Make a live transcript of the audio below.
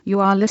You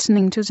are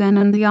listening to Zen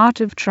and the Art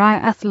of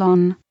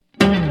Triathlon.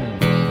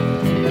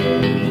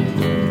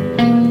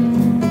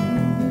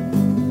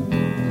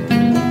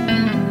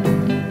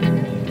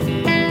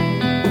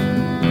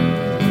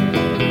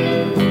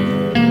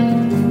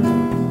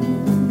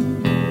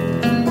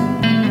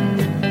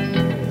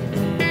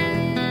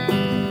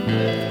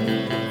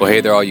 Well,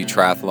 hey there, all you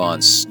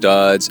triathlon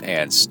studs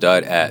and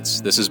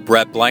studettes. This is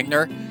Brett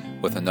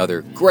Blankner with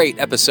another great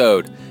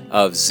episode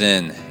of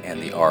Zen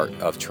and the Art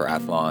of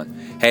Triathlon.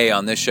 Hey,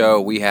 on this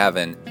show, we have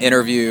an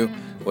interview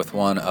with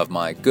one of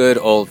my good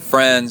old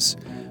friends,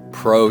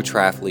 pro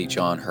triathlete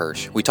John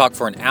Hirsch. We talked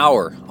for an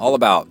hour all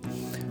about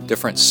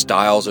different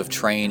styles of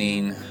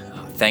training,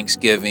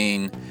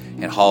 Thanksgiving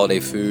and holiday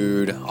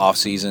food,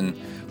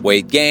 off-season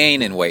weight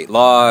gain and weight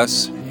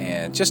loss,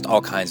 and just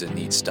all kinds of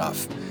neat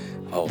stuff.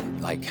 Oh,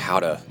 like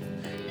how to,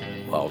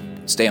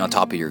 stay on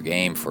top of your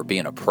game for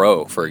being a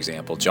pro, for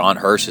example. John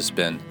Hirsch has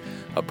been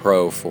a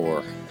pro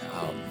for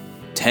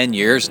 10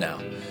 years now.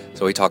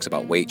 So he talks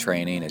about weight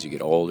training as you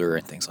get older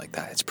and things like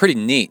that. It's pretty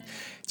neat.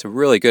 It's a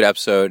really good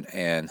episode,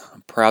 and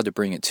I'm proud to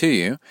bring it to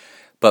you.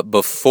 But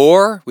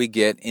before we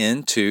get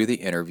into the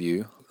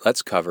interview,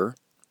 let's cover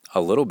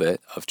a little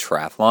bit of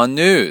triathlon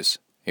news.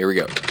 Here we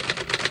go.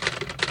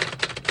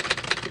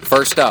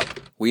 First up,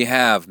 we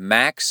have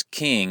Max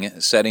King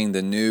setting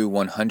the new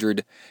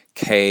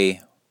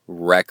 100K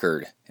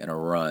record in a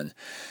run.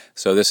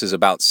 So this is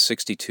about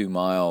 62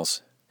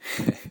 miles.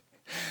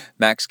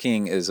 Max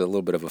King is a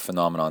little bit of a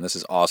phenomenon. This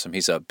is awesome.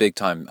 He's a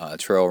big-time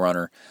trail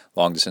runner,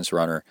 long-distance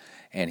runner,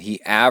 and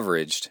he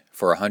averaged,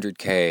 for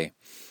 100K,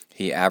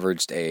 he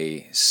averaged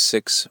a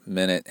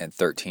 6-minute and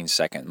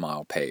 13-second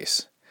mile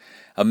pace.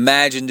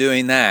 Imagine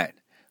doing that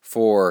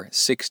for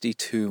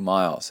 62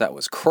 miles. That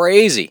was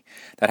crazy.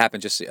 That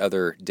happened just the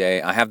other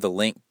day. I have the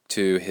link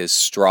to his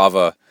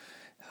Strava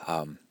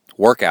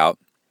workout,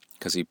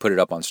 because he put it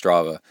up on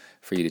Strava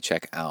for you to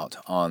check out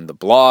on the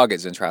blog at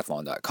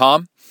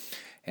ZenTriathlon.com.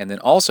 And then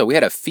also, we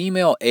had a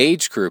female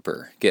age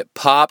grouper get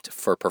popped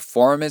for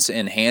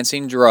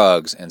performance-enhancing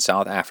drugs in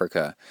South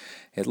Africa.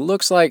 It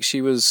looks like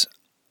she was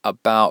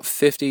about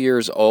 50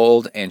 years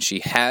old, and she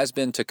has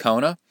been to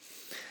Kona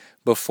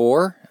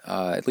before,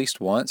 at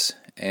least once.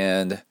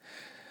 And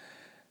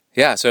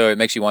yeah, so it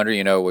makes you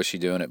wonder, was she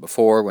doing it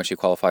before when she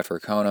qualified for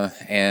Kona?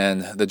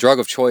 And the drug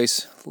of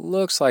choice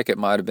looks like it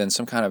might have been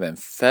some kind of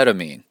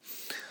amphetamine,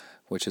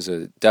 which is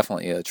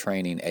definitely a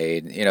training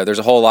aid. There's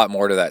a whole lot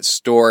more to that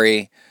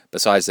story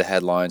besides the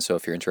headline. So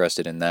if you're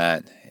interested in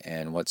that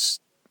and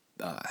what's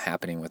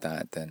happening with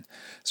that, then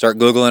start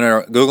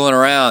Googling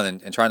around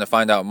and trying to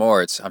find out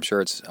more. I'm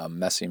sure it's a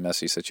messy,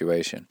 messy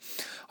situation.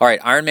 All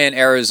right, Ironman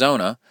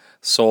Arizona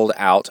sold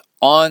out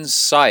on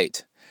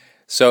site.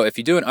 So if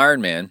you do an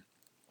Ironman,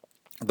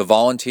 the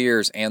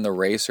volunteers and the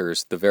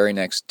racers the very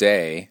next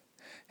day,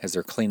 as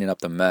they're cleaning up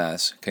the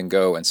mess, can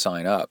go and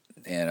sign up.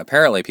 And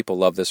apparently people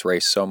love this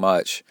race so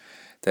much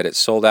that it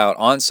sold out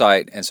on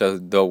site. And so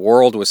the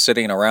world was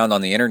sitting around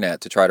on the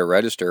internet to try to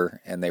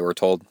register, and they were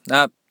told,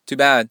 too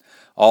bad,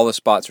 all the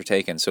spots are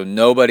taken. So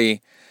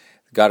nobody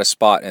got a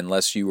spot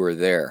unless you were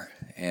there.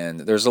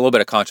 And there's a little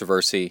bit of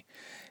controversy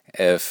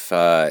if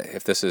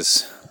this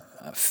is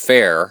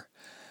fair.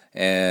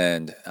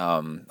 And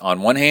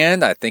on one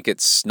hand, I think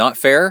it's not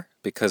fair,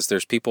 because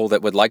there's people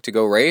that would like to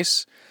go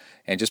race,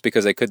 and just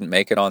because they couldn't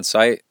make it on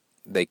site,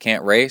 they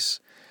can't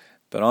race.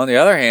 But on the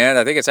other hand,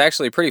 I think it's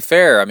actually pretty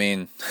fair. I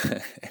mean,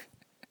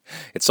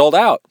 it's sold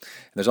out.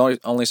 There's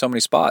only so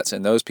many spots,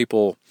 and those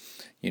people,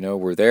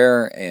 were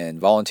there and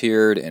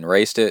volunteered and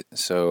raced it,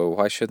 so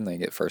why shouldn't they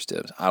get first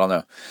dibs? I don't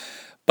know.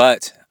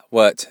 But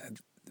what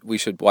we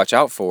should watch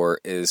out for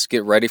is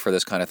get ready for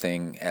this kind of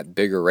thing at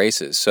bigger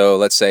races. So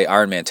let's say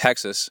Ironman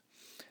Texas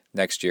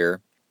next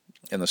year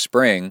in the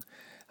spring.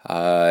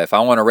 If I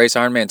want to race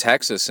Ironman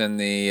Texas in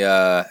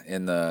a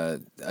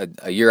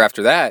year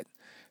after that,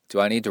 do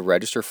I need to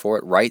register for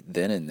it right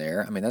then and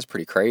there? I mean, that's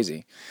pretty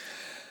crazy.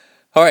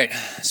 All right,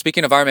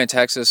 speaking of Ironman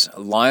Texas,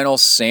 Lionel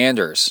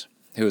Sanders,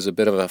 who is a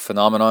bit of a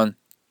phenomenon,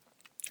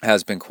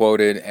 has been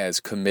quoted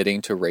as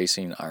committing to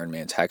racing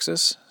Ironman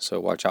Texas. So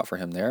watch out for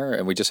him there.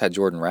 And we just had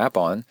Jordan Rapp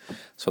on,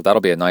 so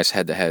that'll be a nice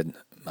head-to-head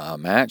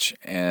match.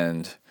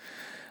 And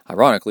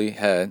ironically,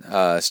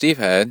 Steve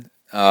Head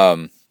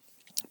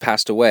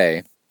passed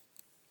away.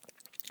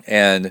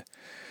 And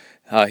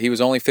he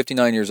was only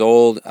 59 years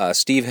old.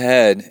 Steve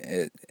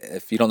Head,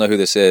 if you don't know who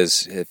this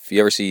is, if you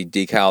ever see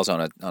decals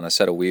on a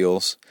set of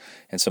wheels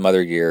and some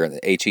other gear, the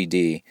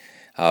HED,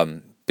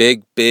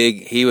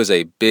 big, he was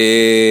a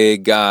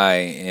big guy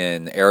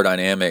in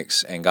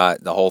aerodynamics and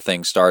got the whole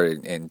thing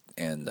started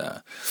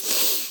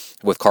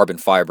with carbon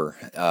fiber,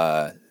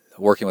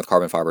 working with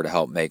carbon fiber to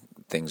help make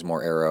things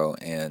more aero.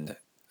 And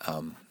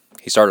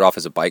he started off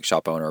as a bike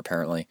shop owner,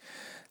 apparently,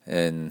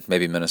 in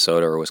maybe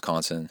Minnesota or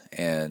Wisconsin,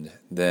 and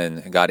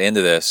then got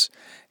into this,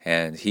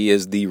 and he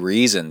is the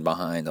reason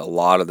behind a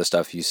lot of the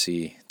stuff you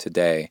see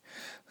today,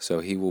 so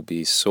he will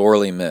be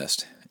sorely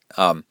missed.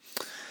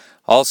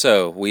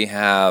 Also, we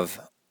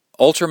have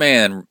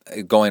Ultraman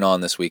going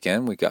on this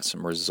weekend. We got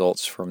some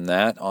results from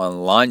that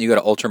online. You go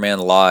to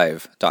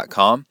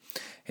ultramanlive.com,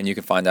 and you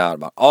can find out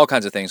about all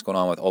kinds of things going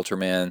on with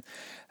Ultraman.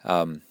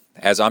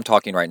 As I'm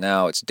talking right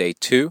now, it's day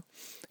 2.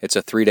 It's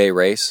a 3-day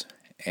race,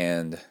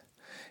 and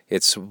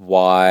it's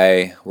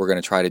why we're going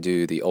to try to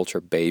do the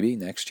Ultra Baby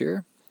next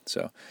year.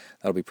 So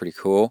that'll be pretty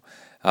cool.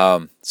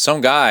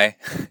 Some guy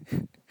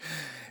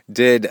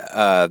did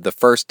the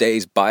first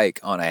day's bike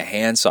on a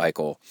hand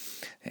cycle,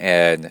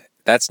 and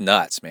that's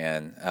nuts,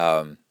 man,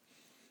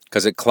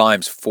 because it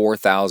climbs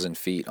 4,000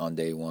 feet on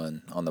day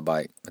 1 on the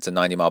bike. It's a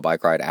 90-mile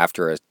bike ride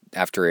after a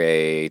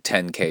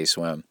 10K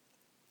swim.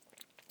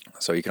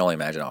 So you can only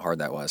imagine how hard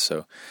that was.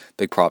 So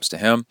big props to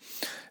him.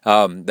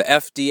 The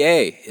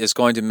FDA is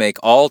going to make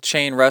all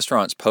chain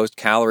restaurants post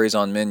calories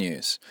on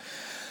menus.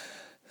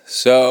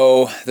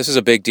 So this is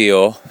a big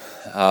deal.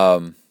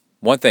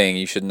 One thing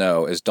you should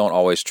know is don't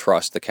always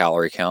trust the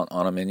calorie count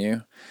on a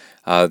menu.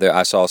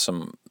 I saw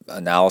some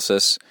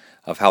analysis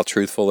of how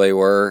truthful they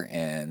were,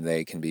 and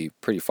they can be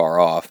pretty far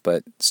off,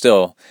 but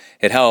still,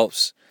 it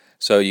helps.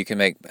 So you can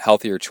make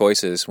healthier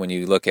choices when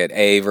you look at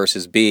A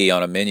versus B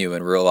on a menu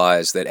and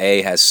realize that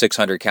A has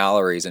 600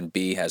 calories and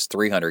B has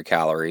 300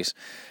 calories.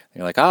 And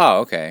you're like, oh,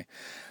 okay.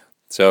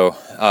 So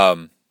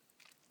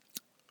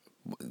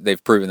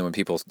they've proven that when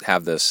people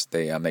have this,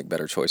 they make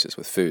better choices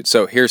with food.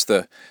 So here's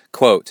the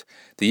quote.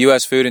 The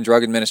U.S. Food and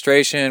Drug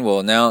Administration will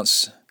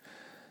announce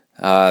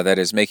that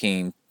is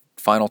making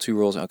final 2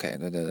 rules. Okay.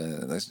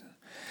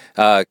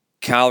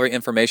 Calorie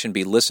information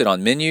be listed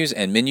on menus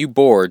and menu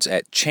boards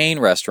at chain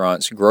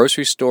restaurants,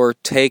 grocery store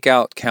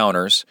takeout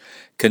counters,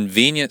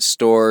 convenience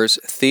stores,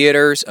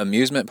 theaters,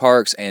 amusement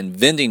parks, and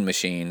vending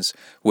machines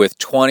with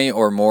 20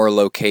 or more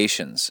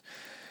locations.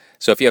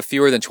 So if you have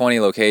fewer than 20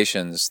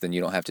 locations, then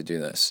you don't have to do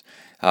this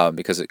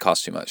because it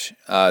costs too much.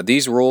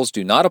 These rules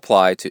do not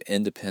apply to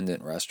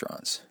independent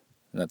restaurants.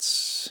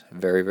 That's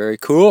very, very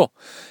cool.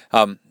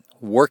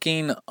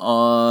 Working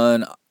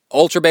on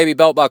Ultra Baby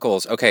belt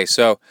buckles. Okay,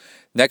 so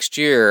next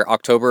year,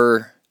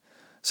 October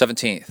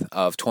 17th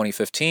of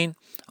 2015,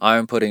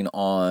 I'm putting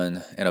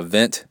on an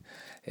event.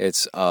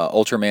 It's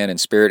Ultraman in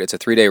Spirit. It's a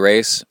 3-day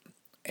race,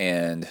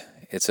 and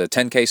it's a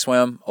 10K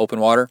swim, open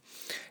water,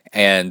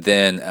 and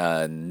then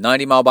a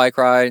 90-mile bike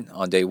ride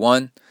on day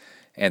 1,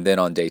 and then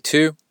on day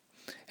 2.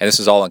 And this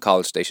is all in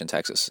College Station,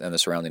 Texas, and the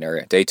surrounding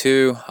area. Day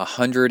 2,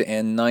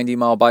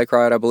 190-mile bike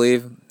ride, I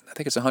believe. I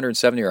think it's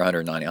 170 or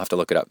 190. I'll have to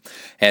look it up.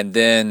 And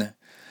then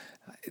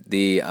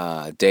the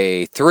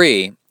day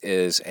 3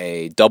 is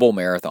a double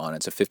marathon.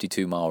 It's a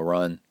 52-mile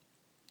run.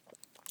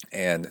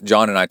 And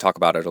John and I talk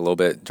about it a little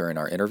bit during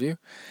our interview.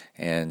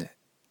 And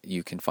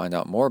you can find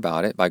out more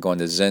about it by going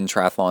to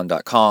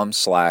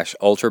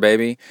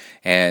zentriathlon.com/ultrababy.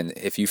 And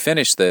if you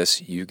finish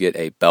this, you get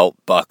a belt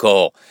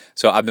buckle.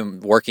 So I've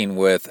been working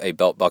with a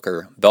belt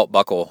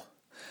buckle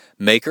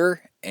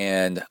maker,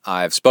 and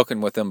I've spoken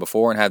with them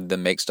before and had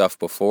them make stuff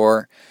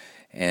before.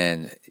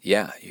 And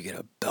yeah, you get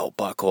a belt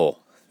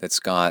buckle that's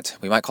got,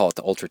 we might call it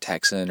the Ultra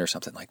Texan or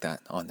something like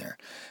that on there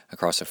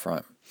across the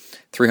front.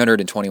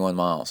 321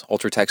 miles.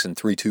 Ultra Texan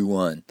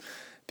 321.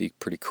 Be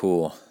pretty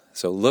cool.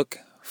 So look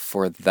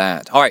for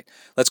that. All right,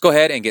 let's go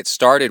ahead and get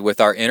started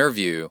with our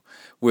interview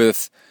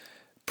with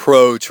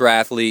pro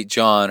triathlete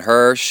John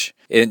Hirsch.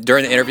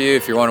 During the interview,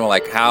 if you're wondering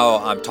like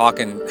how I'm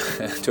talking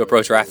to a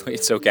pro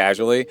triathlete so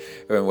casually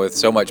and with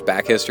so much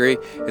back history,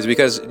 is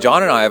because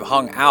John and I have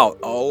hung out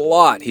a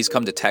lot. He's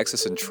come to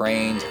Texas and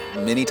trained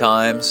many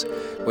times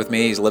with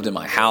me. He's lived in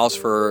my house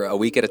for a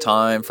week at a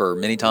time for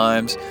many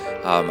times.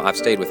 I've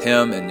stayed with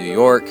him in New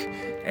York,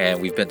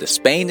 and we've been to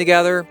Spain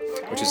together,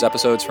 which is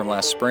episodes from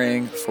last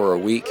spring, for a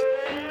week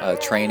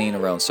training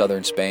around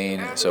southern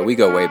Spain. So we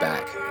go way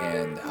back.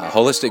 And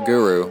Holistic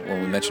Guru,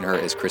 when we mention her,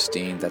 is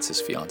Christine. That's his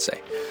fiance.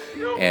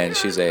 And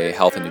she's a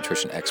health and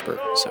nutrition expert.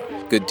 So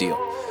good deal.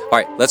 All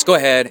right, let's go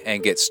ahead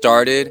and get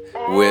started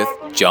with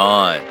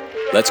John.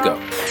 Let's go.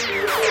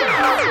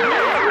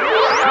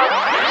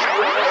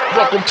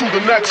 Welcome to the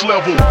next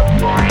level.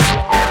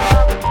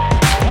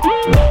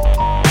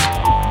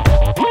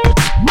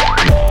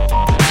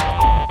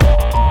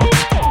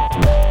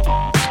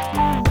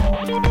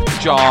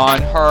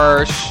 John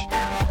Hirsch.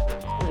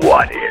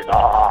 What is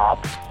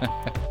up?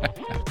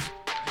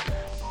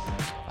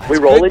 We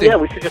rolling yet?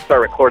 We should just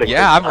start recording.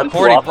 Yeah, I'm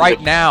recording right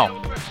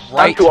now.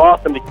 I'm too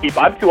awesome to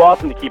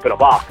keep in a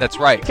box. That's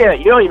right.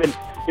 You don't even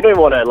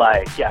want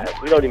to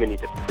we don't even need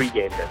to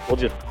pregame this. We'll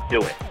just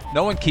do it.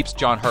 No one keeps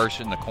John Hirsch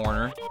in the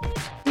corner.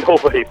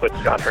 Nobody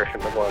puts John Hirsch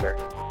in the corner.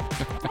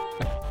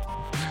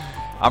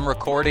 I'm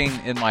recording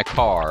in my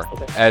car,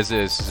 as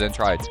is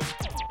ZenTri's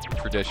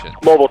tradition.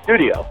 Mobile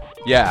studio.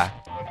 Yeah.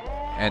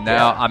 And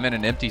now I'm in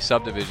an empty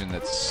subdivision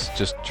that's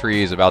just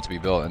trees about to be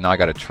built, and now I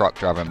got a truck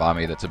driving by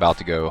me that's about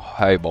to go,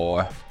 hey,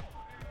 boy.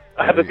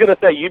 I was going to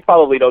say, you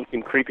probably don't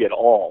seem creepy at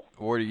all.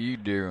 What are you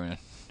doing?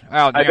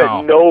 Out I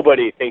now. bet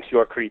nobody thinks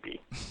you're creepy.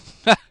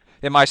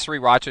 In my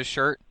Sriracha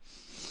shirt?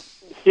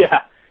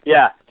 Yeah.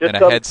 And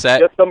a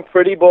headset? Just some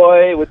pretty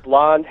boy with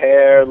blonde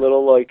hair,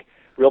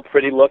 real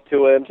pretty look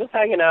to him, just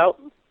hanging out.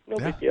 No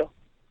big deal.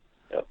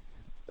 Yep,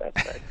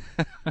 that's nice.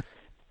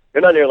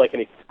 You're not near like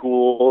any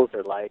schools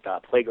or like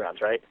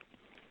playgrounds, right?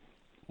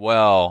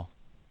 Well,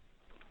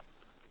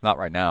 not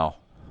right now.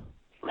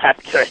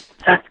 That's good.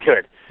 That's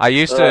good. I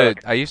used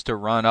to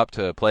run up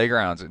to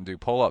playgrounds and do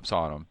pull-ups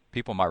on them.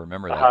 People might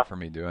remember that for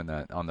me doing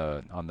that on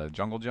the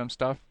jungle gym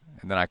stuff.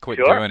 And then I quit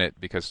doing it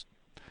because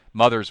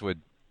mothers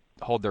would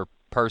hold their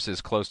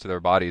purses close to their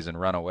bodies and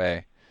run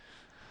away.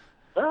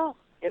 Well,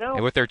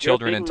 and with their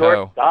children in North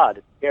tow. God,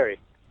 it's scary.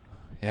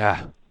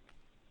 Yeah.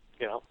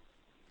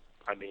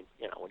 I mean,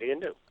 what are you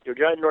gonna do? You're a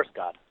giant Norse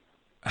god.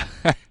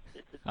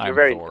 You're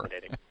very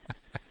intimidating.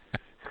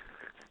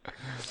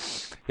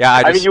 Yeah,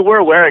 I mean, you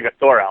were wearing a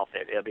Thor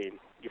outfit. I mean,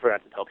 you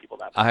forgot to tell people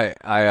that.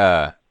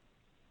 I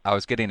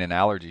was getting an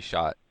allergy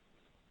shot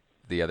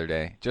the other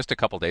day, just a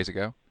couple days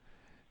ago,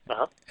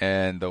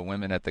 and the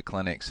women at the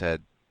clinic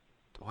said,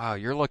 "Wow,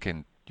 you're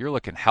looking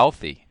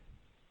healthy."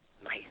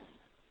 Nice.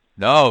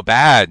 No,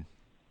 bad.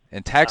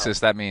 In Texas,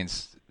 that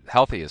means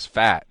healthy is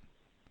fat.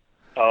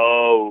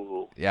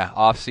 Oh. Yeah,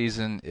 off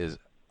season is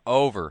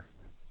over.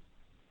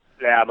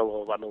 Yeah, I'm a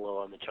little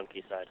on the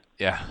chunky side.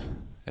 Yeah,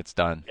 it's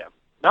done. Yeah.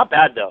 Not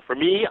bad, though. For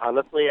me,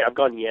 honestly, I've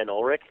gone Jan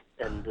Ulrich,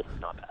 and this is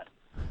not bad.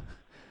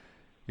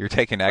 You're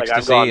taking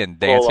ecstasy and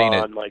dancing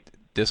at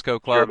disco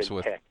clubs German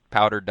with kick.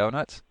 powdered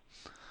donuts?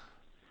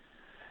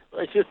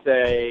 Let's just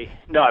say,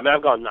 no, I mean,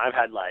 I've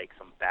had, like,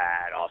 some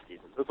bad off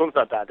seasons. This one's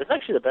not bad. This is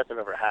actually the best I've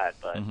ever had,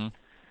 but you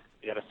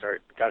gotta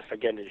start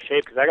getting into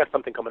shape, because I got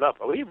something coming up.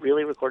 Are we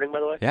really recording, by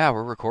the way? Yeah,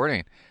 we're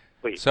recording.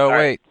 Wait. So,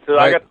 wait. So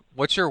wait.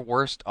 What's your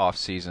worst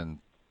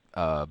off-season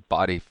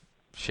body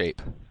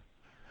shape?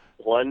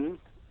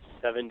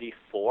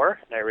 174,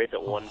 and I raised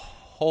at 1.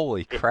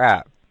 Holy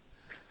crap!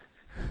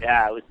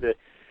 Yeah, it was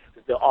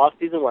the off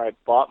season where I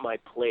bought my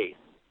place,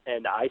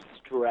 and I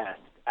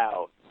stressed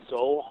out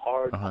so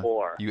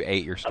hardcore. You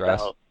ate your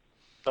stress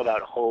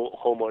about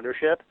home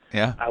ownership.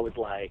 Yeah, I was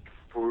like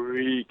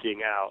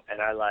freaking out,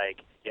 and I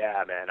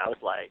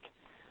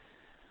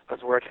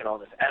was working all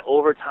this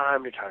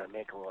overtime to try to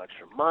make a little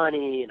extra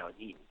money, and I was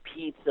eating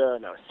pizza,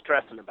 and I was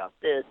stressing about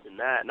this and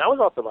that, and I was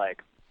also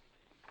like,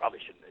 probably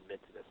shouldn't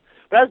admit to this,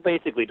 but I was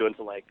basically doing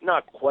some like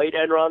not quite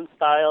Enron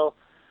style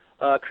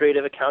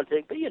creative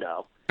accounting, but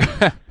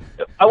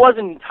I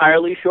wasn't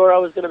entirely sure I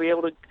was going to be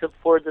able to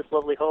afford this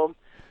lovely home,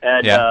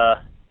 and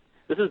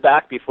this is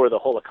back before the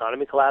whole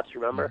economy collapsed,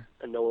 remember?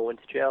 And no one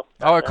went to jail.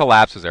 Oh, it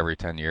collapses every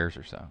 10 years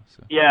or so.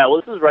 Yeah,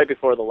 well, this is right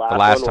before the last one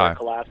where it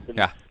collapsed, and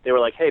they were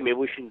like, hey, maybe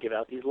we shouldn't give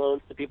out these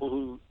loans to people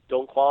who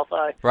don't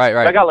qualify. Right. So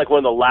I got like one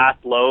of the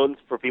last loans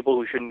for people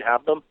who shouldn't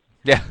have them.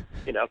 Yeah.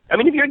 I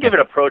mean, if you're giving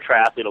a pro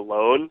triathlete a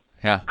loan,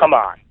 come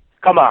on.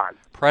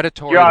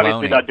 Predatory You're obviously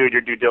loaning. not doing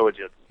your due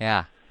diligence.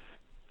 Yeah.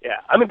 Yeah.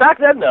 I mean, back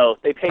then, though,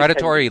 they paid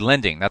predatory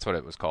lending. That's what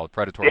it was called.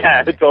 Predatory Yeah,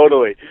 lending.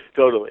 totally,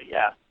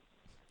 yeah.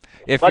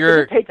 If but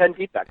you're pay 10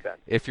 feet back then.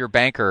 If your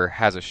banker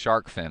has a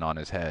shark fin on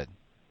his head,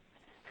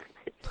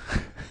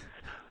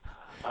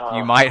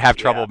 you might have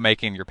trouble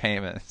making your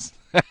payments.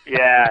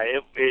 Yeah,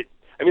 I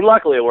mean,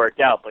 luckily it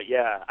worked out, but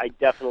yeah, I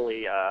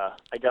definitely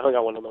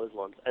got one of those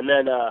ones. And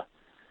then,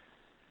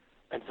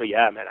 and so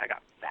yeah, man, I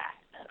got fat.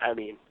 I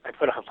mean, I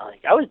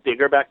was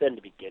bigger back then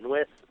to begin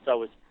with,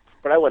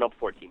 but I went up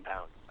 14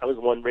 pounds. I was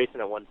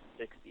racing at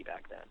 160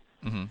 back then,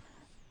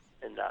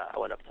 and I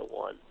went up to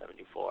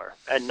 174,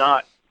 and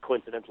not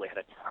coincidentally had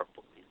a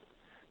terrible season.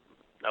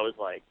 That was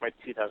like my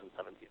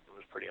 2007 season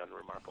was pretty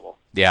unremarkable.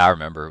 Yeah, I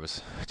remember. It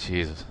was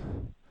Jesus.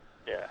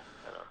 Yeah,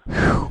 I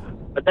know.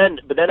 But then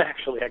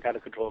actually I got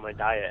to control my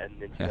diet,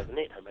 and in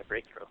 2008 I had my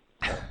breakthrough.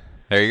 So.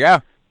 There you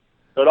go.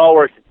 So it all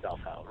works itself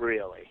out,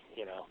 really.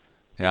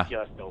 Yeah.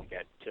 Just don't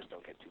get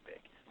too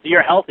big. So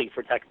you're healthy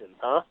for Texans,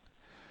 huh?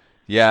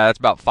 Yeah, that's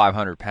about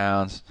 500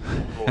 pounds.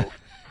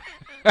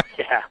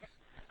 Yeah.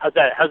 How's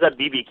that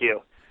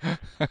BBQ?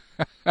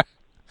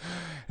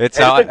 It's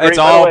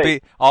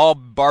all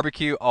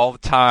barbecue all the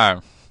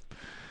time.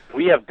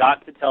 We have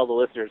got to tell the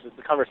listeners this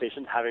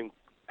conversation is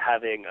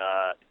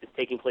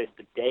taking place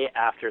the day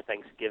after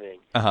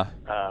Thanksgiving,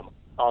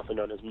 also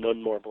known as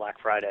None More Black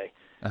Friday.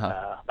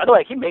 By the way,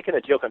 I keep making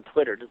a joke on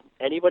Twitter. Does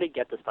anybody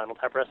get the Spinal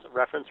Tap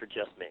reference, or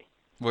just me?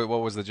 Wait, what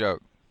was the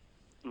joke?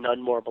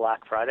 None More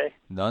Black Friday.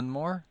 None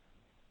More?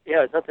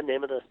 Yeah, is that the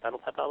name of the Spinal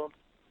Tap album?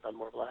 None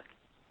More Black.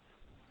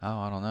 Oh,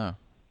 I don't know.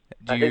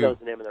 I think that was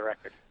the name of the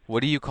record.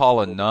 What do you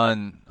call a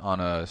nun on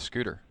a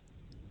scooter?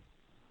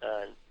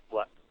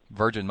 What?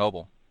 Virgin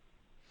Mobile.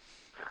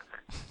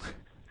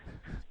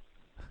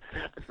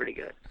 That's pretty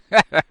good.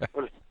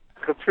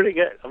 That's pretty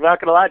good. I'm not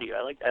gonna lie to you.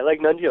 I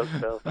like nun jokes,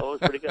 so that was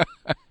pretty good.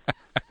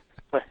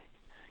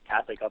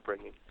 Catholic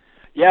upbringing.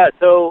 Yeah.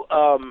 So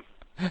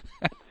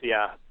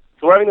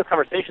So we're having this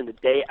conversation the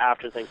day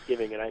after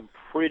Thanksgiving, and I'm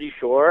pretty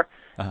sure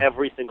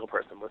every single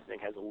person listening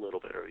has a little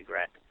bit of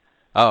regret.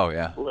 Oh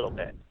yeah. A little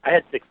bit. I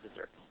had 6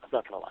 desserts. I'm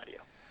not gonna lie to you.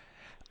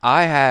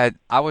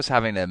 I was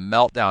having a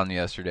meltdown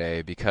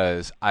yesterday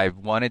because I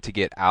wanted to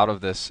get out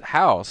of this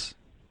house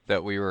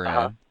that we were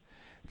in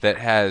that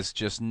has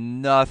just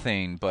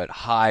nothing but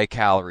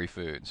high-calorie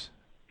foods.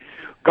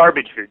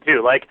 Garbage food,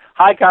 too. Like,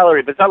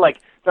 high-calorie, but it's not like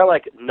It's not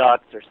like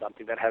nuts or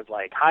something that has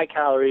like high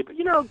calorie, but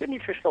good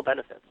nutritional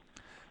benefits.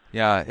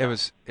 Yeah,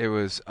 it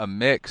was a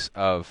mix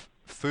of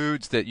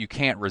foods that you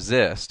can't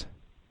resist.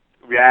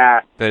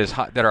 Yeah.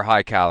 That are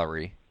high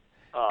calorie,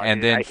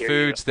 and then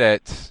foods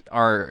that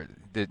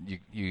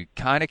you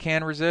kind of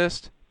can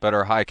resist but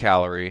are high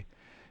calorie,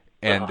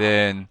 and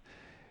then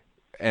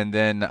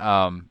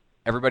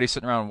everybody's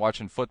sitting around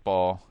watching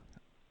football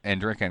and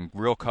drinking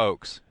real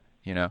Cokes,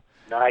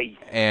 Nice.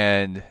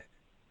 And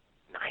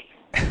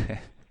nice.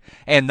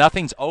 and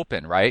nothing's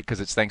open, right? Because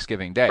it's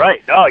Thanksgiving Day.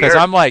 Right. No, because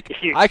I'm like,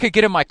 I could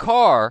get in my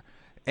car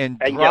and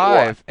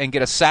drive and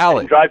get a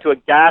salad. And drive to a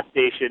gas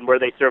station where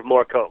they serve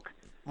more Coke.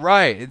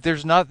 Right.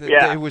 There's nothing.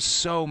 Yeah. It was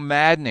so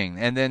maddening.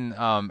 And then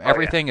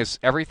everything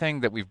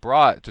that we've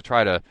brought to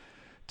try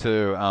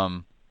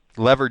to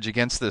leverage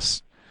against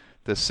this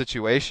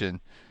situation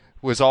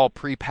was all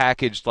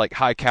prepackaged, like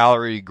high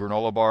calorie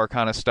granola bar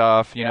kind of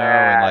stuff,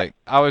 and like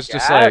I was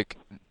just like,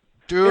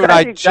 dude,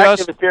 I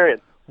just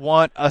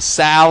want a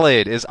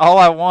salad. Is all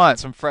I want.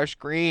 Some fresh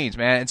greens,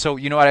 man. And so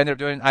what I ended up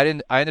doing? I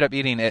ended up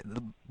eating it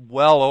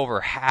well over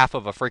half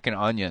of a freaking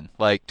onion,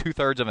 like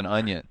 2/3 of an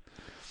onion.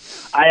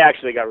 I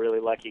actually got really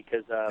lucky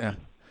because the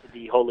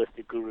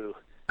holistic guru,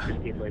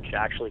 Christine Lynch,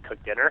 actually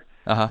cooked dinner.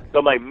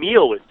 So my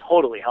meal was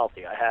totally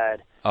healthy. I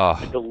had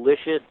a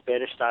delicious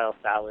Spanish-style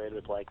salad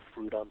with like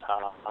fruit on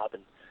top,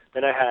 and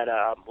then I had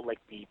like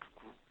deep,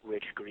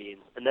 rich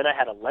greens, and then I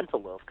had a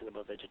lentil loaf because I'm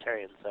a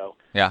vegetarian, so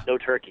no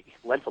turkey.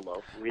 Lentil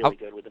loaf, really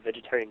good with a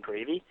vegetarian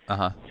gravy,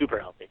 super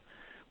healthy.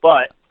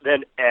 But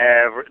then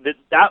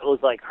that was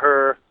like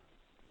her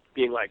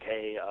being like,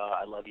 "Hey,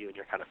 I love you, and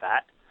you're kind of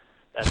fat."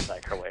 That's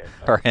like her way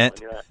of her hint.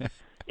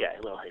 Yeah,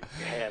 a little hint.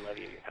 Hey, I love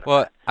you. You're kind of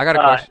well, fat. I got a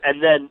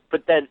question.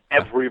 But then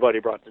everybody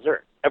brought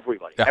dessert.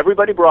 Everybody. Yeah.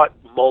 Everybody brought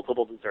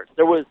multiple desserts.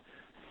 There was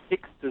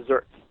 6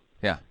 desserts.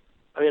 Yeah.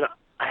 I mean,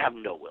 I have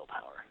no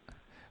willpower.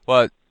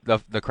 Well,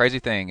 the crazy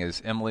thing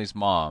is Emily's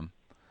mom.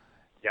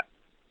 Yeah.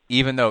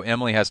 Even though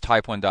Emily has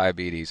type 1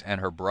 diabetes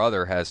and her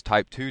brother has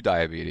type 2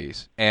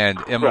 diabetes, and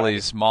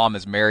Emily's mom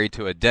is married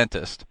to a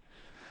dentist.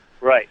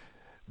 Right.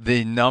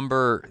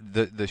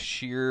 The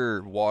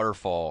sheer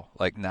waterfall,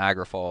 like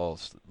Niagara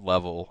Falls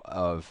level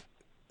of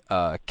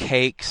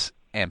cakes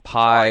and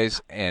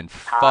pies and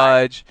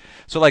fudge.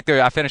 So like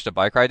I finished a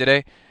bike ride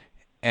today,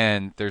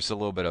 and there's a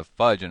little bit of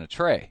fudge in a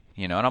tray,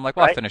 and I'm like,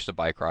 well, I finished a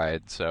bike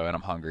ride, and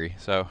I'm hungry,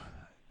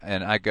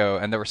 and I go,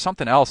 and there was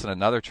something else in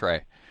another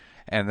tray,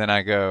 and then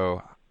I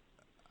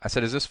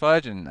said, is this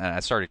fudge? And I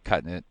started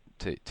cutting it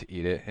to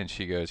eat it, and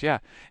she goes, yeah,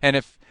 and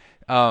if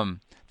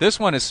this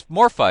one is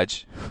more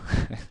fudge.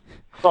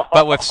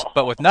 but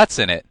with nuts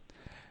in it,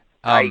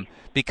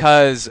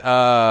 because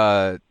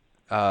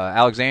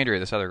Alexandria,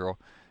 this other girl,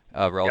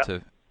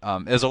 relative,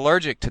 is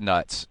allergic to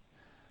nuts,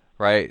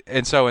 right?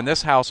 And so in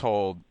this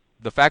household,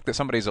 the fact that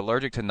somebody's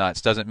allergic to nuts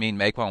doesn't mean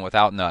make one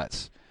without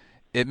nuts.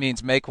 It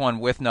means make one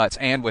with nuts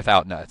and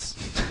without nuts.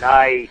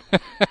 Nice.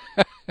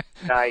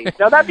 Nice.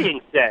 Now that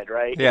being said,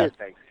 right? Yeah. It is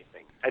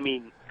Thanksgiving. I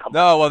mean,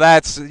 well,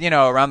 that's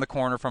around the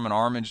corner from an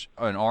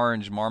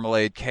orange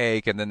marmalade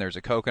cake, and then there's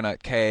a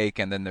coconut cake,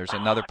 and then there's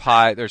another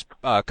pie. There's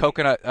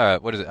coconut,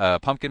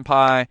 pumpkin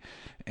pie,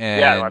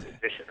 and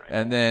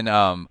then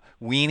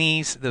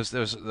weenies.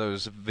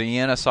 Those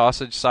Vienna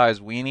sausage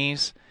sized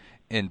weenies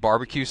in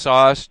barbecue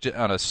sauce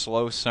on a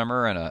slow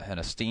simmer in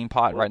a steam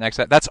pot right next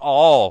to that. That's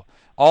all.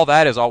 All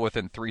that is all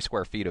within 3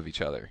 square feet of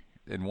each other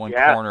in one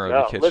corner of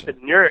the kitchen. Listen,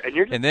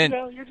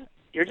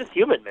 you're just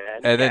human,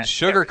 man. And then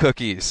sugar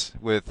cookies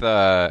with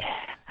Throw a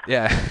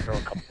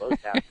couple of those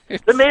down.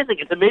 It's amazing.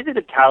 It's amazing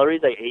the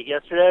calories I ate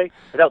yesterday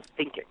without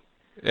thinking.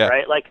 Yeah.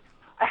 Right? Like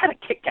I had a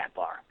Kit Kat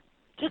bar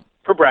just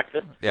for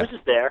breakfast. Yeah. It was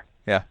just there.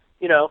 Yeah.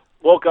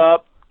 Woke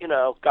up.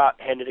 Got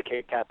handed a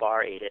Kit Kat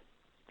bar, ate it.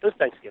 It was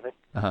Thanksgiving.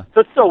 Uh-huh.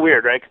 So it's so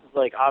weird, right? Because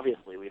like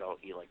obviously we don't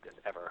eat like this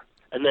ever.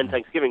 And then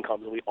Thanksgiving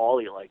comes and we all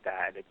eat like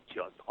that, and it's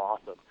just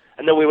awesome.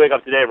 And then we wake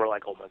up today and we're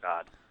like, oh my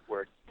God,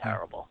 we're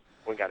terrible.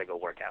 We got to go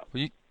work out.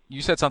 Well,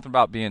 you said something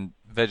about being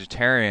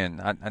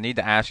vegetarian. I need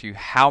to ask you,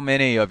 how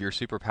many of your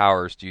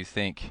superpowers do you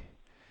think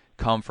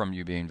come from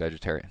you being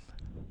vegetarian?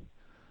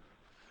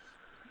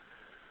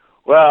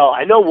 Well,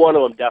 I know one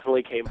of them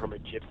definitely came from a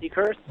gypsy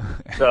curse,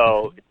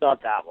 so it's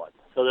not that one.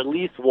 So at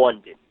least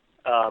one did.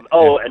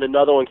 And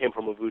another one came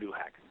from a voodoo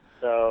hex.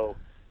 So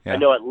I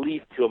know at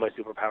least 2 of my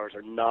superpowers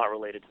are not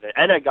related to that.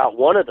 And I got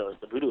one of those,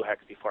 the voodoo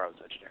hex, before I was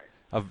vegetarian.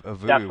 A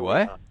voodoo definitely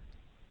what? Not.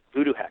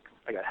 Voodoo hex.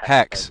 I got hex.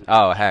 Hex.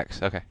 Oh,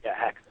 hex. Okay. Yeah,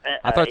 hex.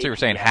 I thought you were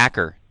saying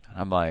hacker.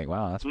 I'm like,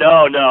 wow, that's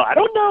No. I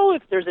don't know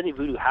if there's any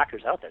voodoo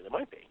hackers out there. There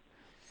might be.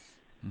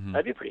 Mm-hmm.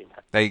 That'd be pretty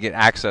intense. They get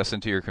access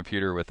into your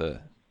computer with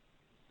the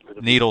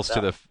needles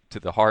to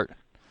the heart.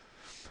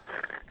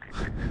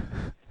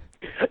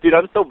 Dude,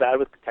 I'm so bad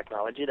with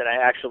technology that I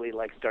actually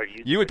start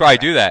using. You would probably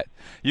do that.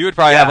 You would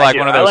probably have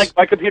one of those.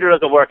 My computer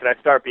doesn't work, and I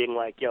start being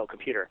like, "Yo,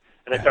 computer,"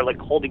 and I start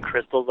holding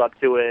crystals up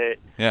to it.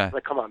 Yeah. I'm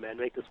like, come on, man,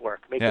 make this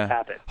work, make this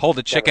happen. Hold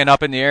the chicken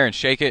up in the air and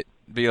shake it.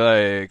 Be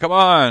like, come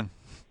on.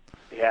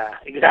 Yeah,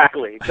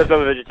 exactly. Because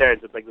I'm a vegetarian,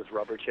 so it's like this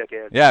rubber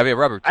chicken. Yeah, be a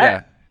rubber.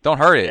 Don't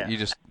hurt it. You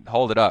just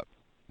hold it up.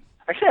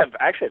 I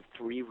actually have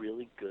 3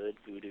 really good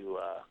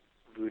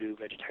voodoo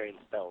vegetarian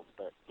spells,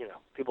 but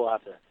people will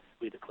have to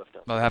read the cliff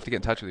notes. Well, I have to get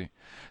in touch with you.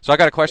 So I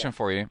got a question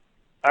for you.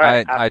 All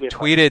right, I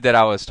tweeted that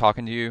I was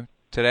talking to you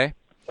today.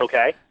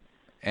 Okay.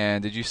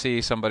 And did you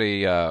see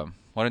somebody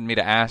wanted me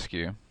to ask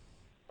you?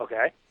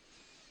 Okay.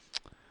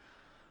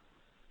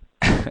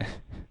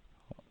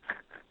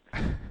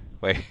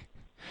 Wait.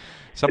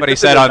 Somebody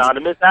said on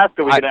anonymous ask,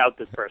 or we can out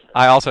this person.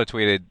 I also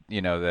tweeted,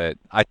 that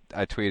I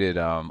tweeted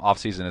off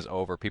season is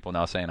over. People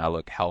now saying I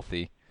look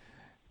healthy,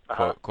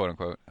 quote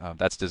unquote.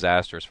 That's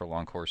disastrous for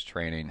long course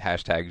training.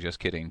 Hashtag just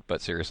kidding,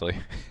 but seriously.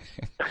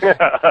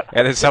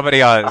 And then somebody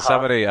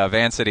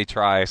Van City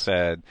Tri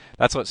said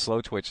that's what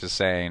Slow Twitch is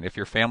saying. If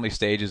your family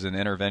stages an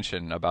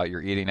intervention about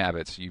your eating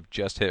habits, you've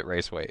just hit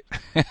race weight.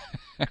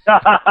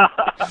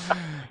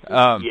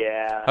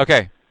 Yeah.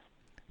 Okay.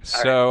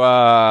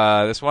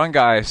 So this one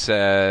guy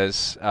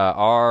says,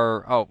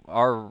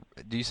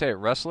 do you say it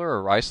Wrestler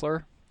or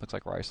Reisler? Looks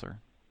like Reisler.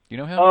 You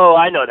know him? Oh,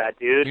 I know that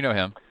dude. You know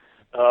him.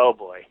 Oh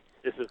boy,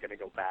 this is gonna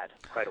go bad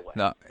right away.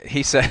 No,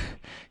 he says,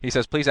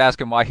 please ask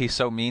him why he's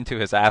so mean to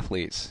his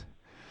athletes.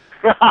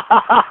 That's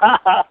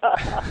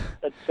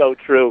so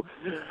true.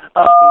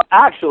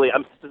 Actually,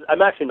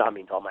 I'm actually not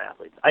mean to all my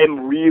athletes. I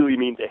am really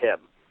mean to him.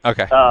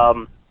 Okay.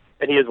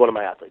 And he is one of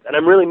my athletes, and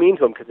I'm really mean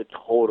to him because it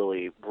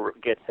totally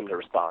gets him to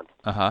respond.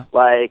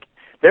 Like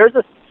there's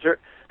a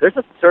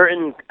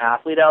certain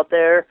athlete out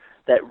there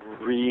that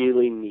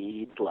really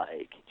needs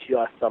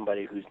just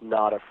somebody who's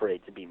not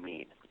afraid to be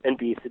mean and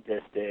be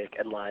sadistic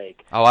and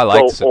Oh, I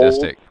like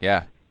sadistic.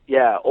 Yeah.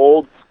 Yeah,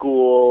 old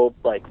school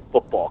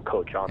football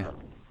coach on them,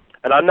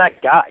 and I'm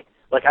that guy.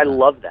 I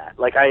love that.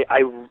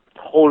 I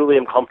totally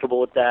am comfortable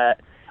with that.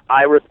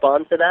 I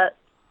respond to that.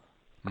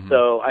 Mm-hmm.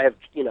 So I have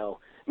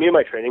me and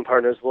my training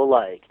partners will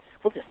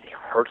just say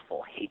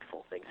hurtful,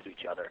 hateful things to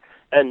each other,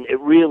 and it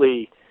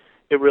really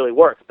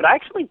works. But I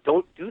actually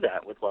don't do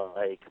that with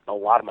a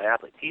lot of my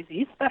athletes.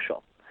 He's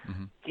special.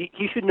 Mm-hmm.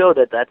 He should know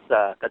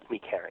that's me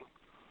caring,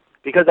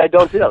 because I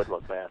don't do that with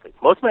most of my athletes.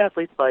 Most of my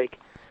athletes I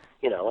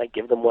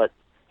give them what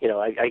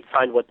I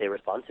find what they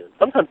respond to. And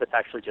sometimes it's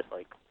actually just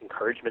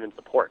encouragement and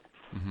support.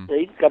 Mm-hmm.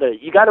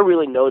 You gotta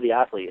really know the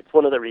athlete. It's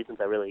one of the reasons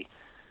I really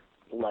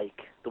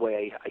like the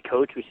way I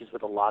coach, which is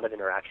with a lot of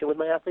interaction with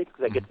my athletes,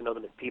 because I get to know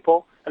them as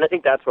people, and I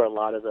think that's where a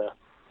lot of the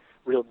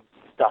real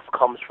stuff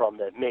comes from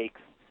that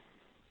makes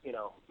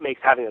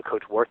having a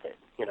coach worth it.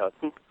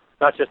 It's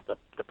not just the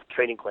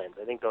training plans.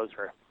 I think those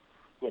are,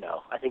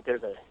 I think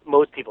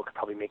most people could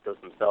probably make those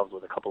themselves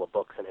with a couple of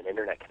books and an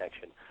internet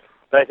connection,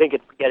 but I think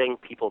it's getting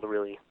people to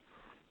really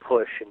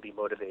push and be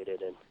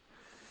motivated and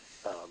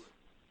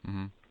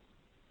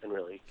and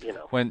really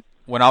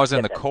when I was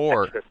in the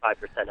Corps, extra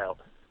 5% out.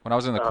 When I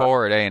was in the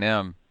Corps at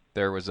A&M,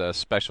 there was a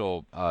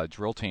special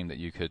drill team that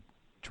you could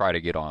try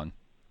to get on.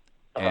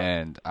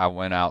 And I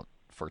went out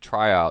for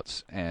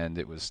tryouts, and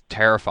it was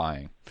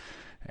terrifying.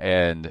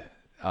 And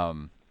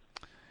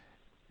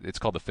it's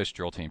called the Fish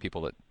Drill Team.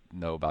 People that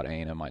know about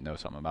A&M might know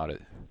something about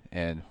it.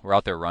 And we're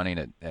out there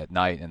running at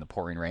night in the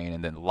pouring rain,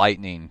 and then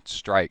lightning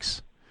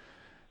strikes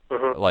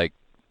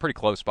pretty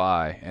close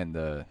by.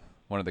 And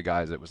one of the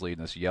guys that was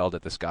leading us yelled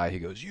at this guy. He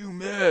goes, "You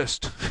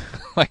missed!"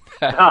 like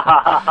that.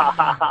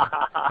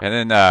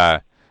 And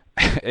then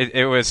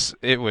it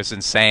was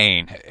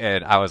insane,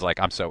 and I was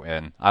like, "I'm so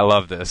in. I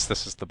love this.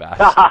 This is the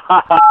best."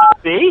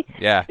 See?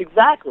 Yeah.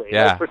 Exactly.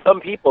 Yeah. For some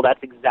people,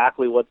 that's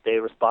exactly what they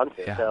respond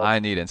to. Yeah. So, I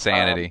need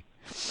insanity.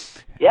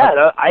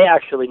 I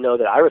actually know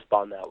that I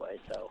respond that way.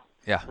 So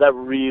yeah, that's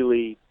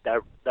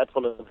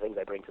one of the things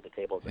I bring to the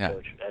table as a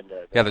coach. And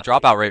the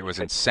dropout rate was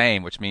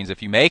insane, which means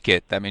if you make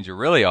it, that means you're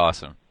really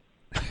awesome.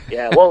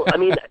 Yeah, well, I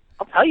mean,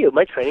 I'll tell you,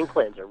 my training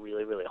plans are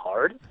really, really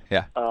hard.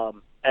 Yeah.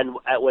 And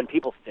when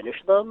people finish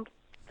them,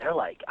 they're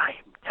like, I'm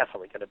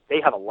definitely going to,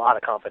 they have a lot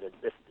of confidence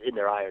in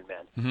their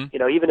Ironman.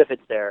 Mm-hmm. Even if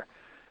it's their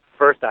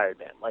first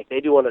Ironman.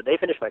 They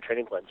finish my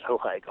training plans, so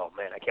like, oh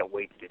man, I can't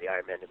wait to do the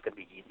Ironman. It's going to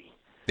be easy.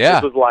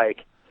 Yeah.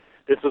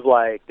 This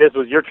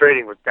was your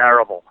training was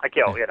terrible. I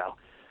can't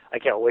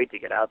wait to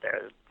get out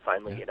there.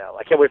 Finally,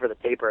 I can't wait for the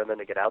taper and then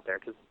to get out there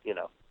because,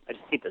 I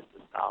just need this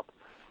to stop.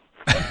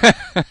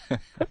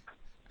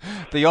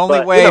 The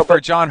only way for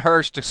John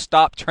Hirsch to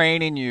stop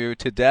training you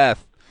to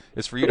death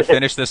is for you to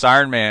finish this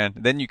Ironman.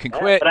 Then you can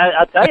quit. But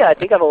I'll tell you, I've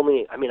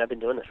been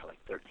doing this for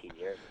 13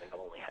 years. I think I've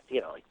only had,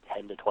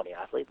 10 to 20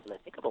 athletes, and I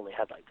think I've only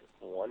had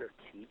 1 or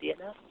 2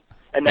 DNFs.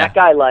 And that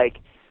guy,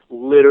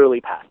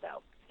 literally passed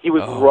out. He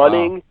was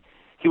running. Wow.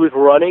 He was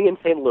running in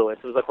St. Louis.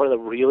 It was one of the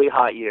really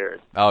hot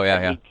years. Oh,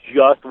 yeah. He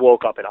just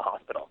woke up in a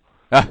hospital.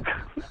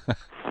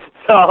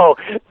 So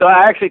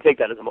I actually take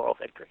that as a moral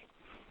victory.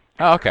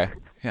 Oh, okay.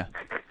 Yeah.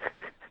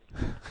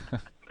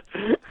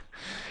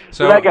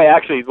 So that guy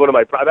actually is one of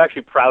I'm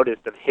actually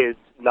proudest of his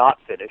not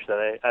finish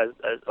than as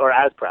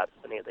proud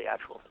as any of the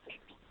actual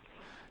finishers.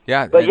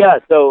 Yeah. But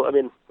so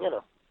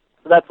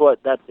that's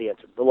the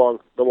answer. The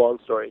long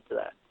story to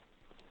that.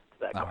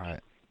 All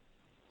right.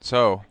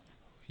 So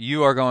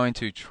you are going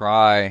to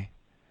try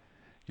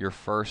your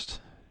first.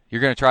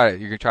 You're going to try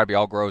to be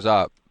all grows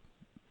up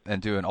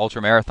and do an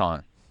ultra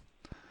marathon.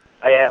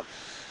 I am.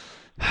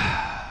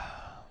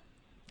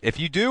 If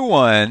you do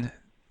one,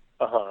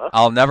 Uh-huh.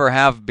 I'll never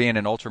have being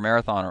an ultra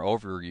marathoner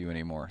over you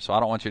anymore. So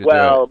I don't want you to do it.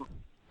 Well,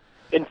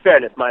 in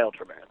fairness, my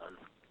ultra marathon,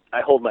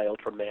 I hold my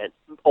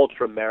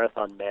ultra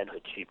marathon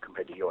manhood cheap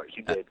compared to yours.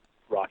 You did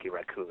Rocky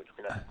Raccoon.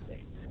 I mean, that's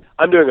insane.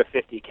 I'm doing a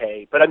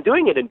 50K, but I'm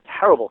doing it in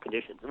terrible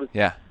conditions. It was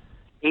 8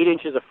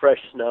 inches of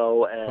fresh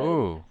snow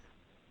and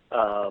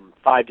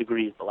 5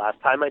 degrees the last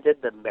time I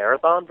did the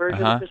marathon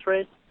version of this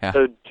race. Yeah.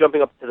 So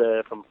jumping up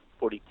to from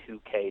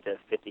 42K to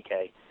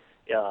 50K,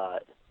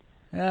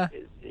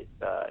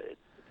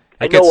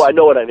 I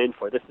know what I'm in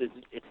for.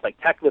 It's like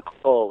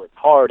technical, it's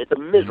hard, it's a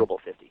miserable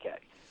 50K. So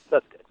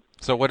that's good.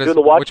 So what is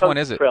which one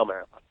is it? Trail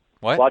Marathon.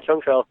 What?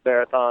 Watchung Trail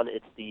Marathon.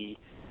 It's the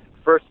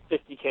first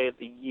 50K of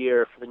the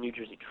year for the New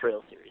Jersey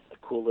Trail Series, a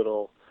cool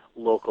little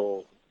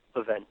local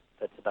event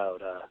that's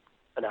about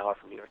an hour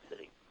from New York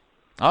City.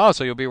 Oh,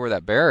 so you'll be where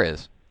that bear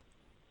is.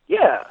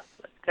 Yeah,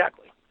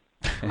 exactly.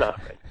 No,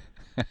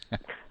 right.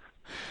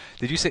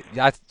 Did you see?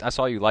 I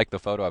saw you like the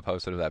photo I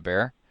posted of that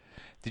bear.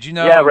 Did you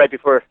know? Yeah, right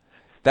before.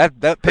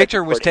 That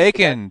picture was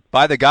taken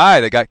by the guy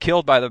that got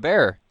killed by the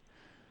bear.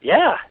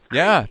 Yeah.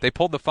 Yeah, they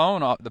pulled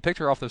the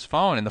picture off his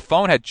phone, and the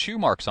phone had chew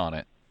marks on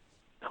it.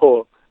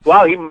 Cool.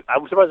 Wow, I'm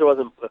surprised there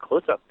wasn't a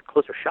closer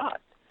shot.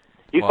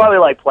 He's probably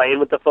like playing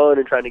with the phone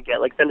and trying to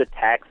send a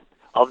text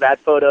of that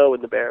photo,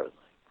 and the bear was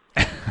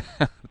like,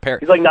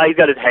 he's like, he's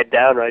got his head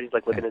down, right? He's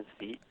like looking at his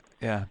feet.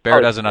 Yeah, bear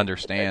doesn't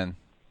understand.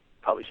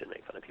 Probably shouldn't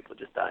make fun of people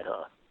who just died,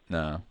 huh?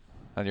 No,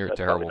 you're a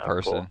terrible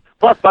person. Cool.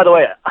 Plus, by the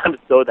way, I'm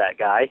so that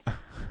guy.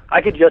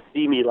 I could just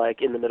see me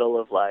like in the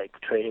middle of like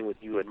training with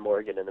you and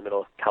Morgan in the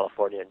middle of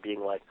California and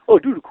being like, "Oh,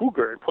 dude, a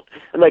cougar,"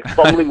 and like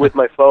fumbling with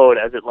my phone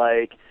as it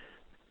like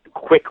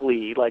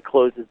quickly like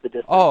closes the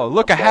distance. Oh,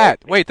 look, a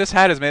hat! Wait, this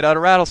hat is made out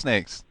of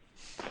rattlesnakes.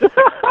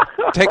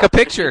 Take a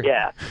picture.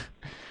 Yeah,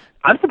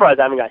 I'm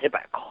surprised I haven't got hit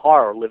by a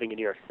car living in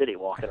New York City,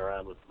 walking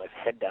around with my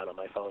head down on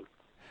my phone.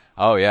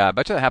 Oh yeah, I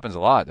bet you that happens a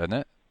lot, doesn't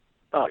it?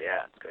 Oh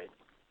yeah, it's great.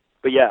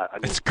 But yeah, I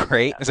mean, it's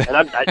great. Yeah. And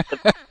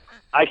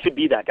I should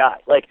be that guy.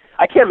 Like,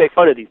 I can't make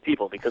fun of these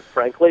people because,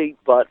 frankly,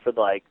 but for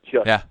like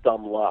just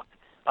dumb luck,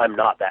 I'm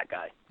not that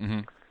guy. Mm-hmm.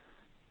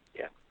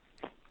 Yeah.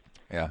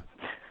 Yeah.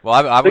 Well,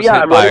 I was.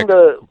 I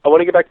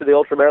want to get back to the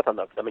ultra marathon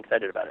though because I'm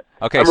excited about it.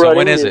 Okay, so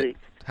when is it?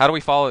 How do we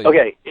follow you?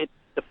 Okay, it's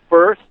the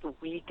first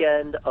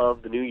weekend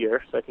of the new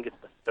year, so I think it's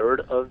the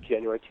 3rd of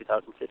January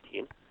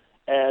 2015,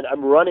 and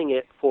I'm running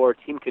it for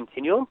Team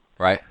Continuum.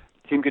 Right.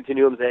 Team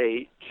Continuum is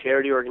a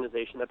charity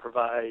organization that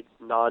provides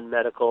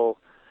non-medical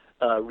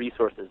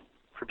resources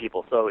for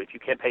people. So if you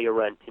can't pay your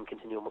rent, Team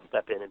Continuum will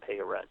step in and pay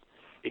your rent.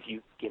 If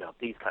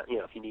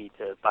if you need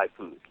to buy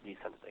food, these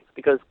kinds of things,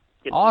 because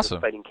you're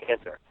fighting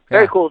cancer.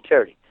 Very cool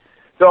charity.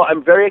 So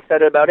I'm very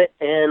excited about it,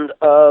 and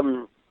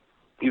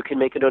you can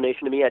make a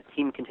donation to me at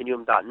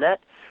teamcontinuum.net,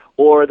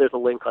 or there's a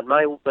link on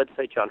my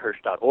website,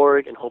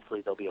 johnhirsch.org, and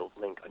hopefully there'll be a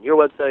link on your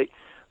website.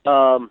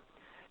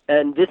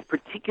 And this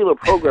particular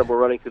program we're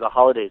running through the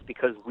holidays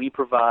because we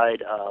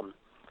provide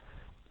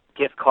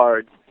gift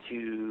cards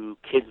to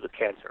kids with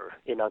cancer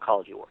in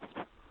oncology wards.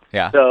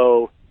 Yeah.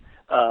 So,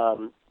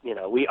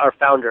 our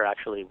founder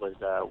actually went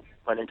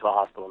into a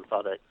hospital and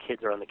saw that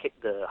kids around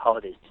the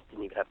holidays just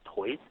didn't even have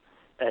toys,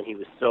 and he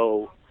was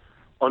so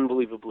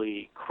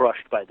unbelievably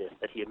crushed by this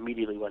that he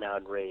immediately went out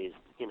and raised,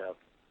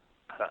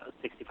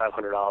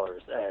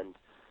 $6,500 and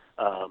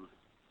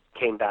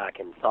came back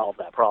and solved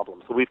that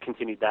problem. So we've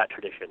continued that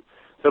tradition.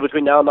 So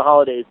between now and the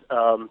holidays,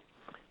 I'm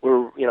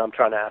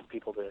trying to ask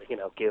people to,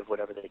 give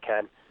whatever they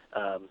can.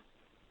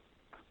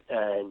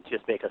 And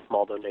just make a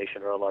small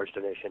donation or a large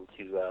donation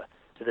to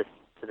this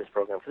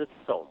program because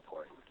it's so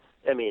important.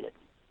 I mean, it's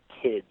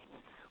kids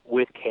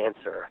with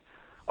cancer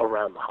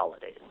around the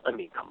holidays. Come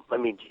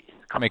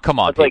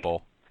on,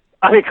 people.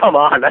 Come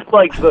on. That's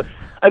like the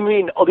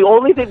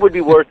only thing would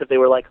be worse if they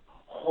were like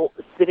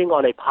sitting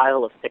on a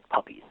pile of sick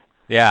puppies.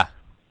 Yeah.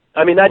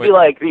 I mean, that'd be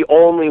like the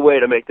only way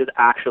to make this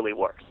actually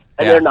worse.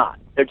 And they're not.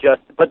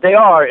 But they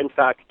are, in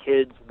fact,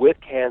 kids with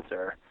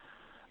cancer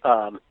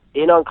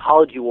in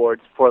oncology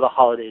wards for the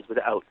holidays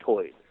without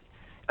toys.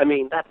 I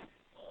mean, that's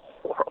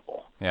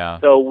horrible. Yeah.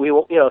 So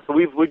we've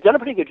done a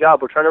pretty good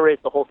job. We're trying to raise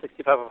the whole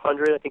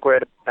 $6,500. I think we're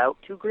at about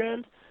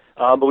 $2,000,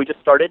 but we just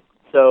started.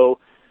 So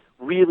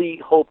really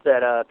hope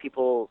that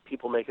people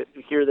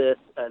hear this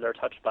and are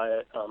touched by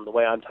it the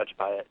way I'm touched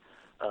by it,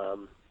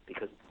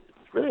 because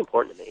it's really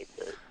important to me.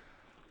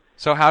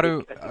 So what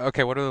are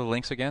the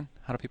links again?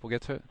 How do people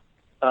get to it?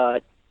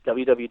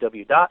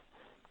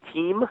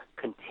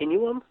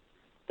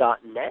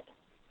 www.teamcontinuum.net,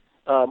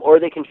 or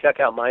they can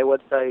check out my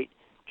website,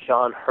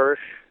 John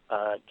Hirsch,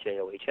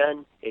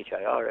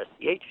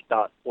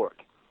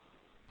 JohnHirsch.org.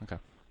 Okay.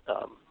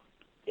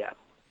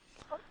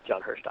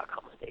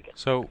 JohnHirsch.com was taken.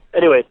 So,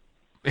 anyways,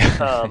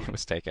 it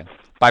was taken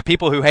by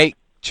people who hate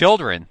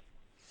children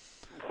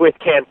with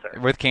cancer.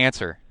 With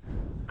cancer.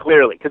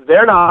 Clearly, because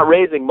they're not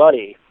raising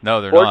money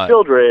for not.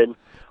 Children.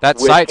 That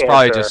site's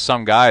probably just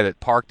some guy that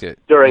parked it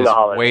during the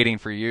holidays, waiting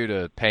for you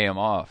to pay him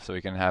off so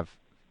you can have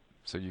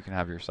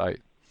your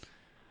site.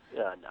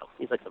 No,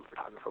 he's like some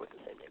photographer with the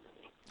same name as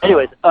me.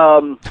 Anyways,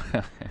 but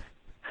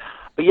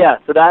yeah,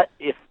 so that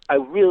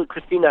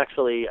Christine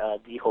actually,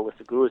 the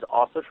Holistic Guru, is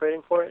also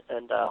training for it,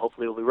 and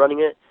hopefully we'll be running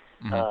it.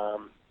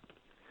 Mm-hmm.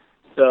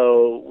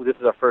 So this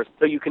is our first.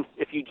 So you can,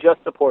 if you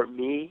just support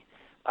me,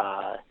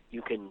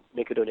 you can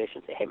make a donation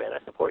and say, hey man, I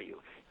support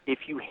you.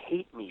 If you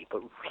hate me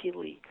but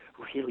really,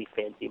 really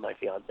fancy my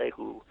fiance,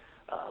 who,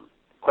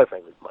 quite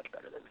frankly, is much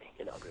better than me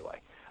in every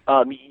way,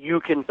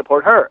 you can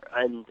support her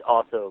and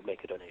also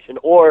make a donation.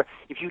 Or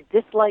if you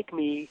dislike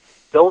me,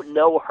 don't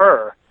know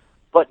her,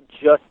 but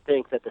just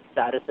think that the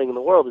saddest thing in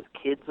the world is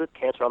kids with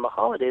cancer on the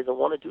holidays and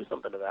want to do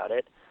something about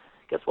it,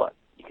 guess what?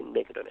 You can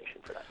make a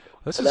donation for that too.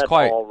 That's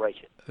all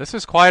righteous. This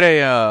is quite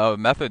a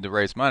method to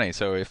raise money.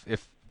 So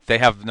if they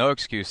have no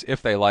excuse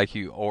if they like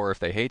you or if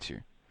they hate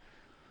you.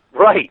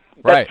 Right.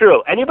 That's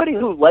true. Anybody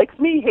who likes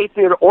me, hates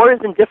me, or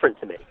is indifferent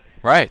to me.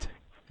 Right.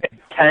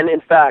 Can,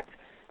 in fact,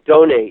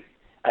 donate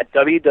at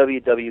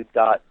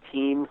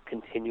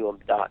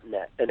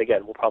www.teamcontinuum.net. And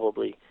again, we'll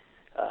probably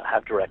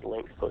have direct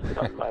links posted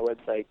on my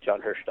website,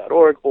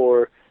 johnhirsch.org,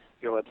 or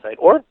your website,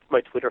 or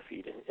my Twitter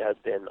feed has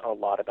been a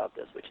lot about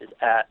this, which is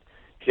at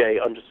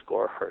 @J_Hirsch,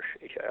 Hirsch.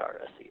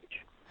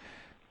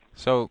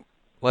 So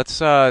let's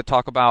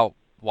talk about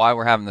why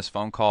we're having this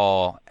phone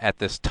call at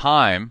this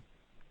time.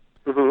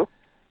 Mm-hmm.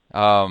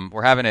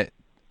 We're having it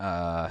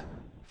 5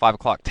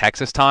 o'clock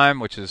Texas time,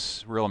 which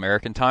is real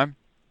American time.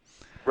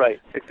 Right,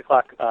 6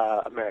 o'clock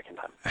American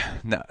time.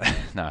 No,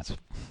 it's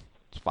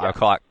 5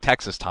 o'clock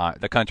Texas time,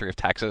 the country of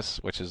Texas,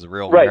 which is the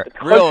real real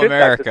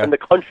America. Texas, and the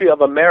country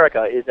of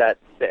America is at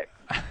 6.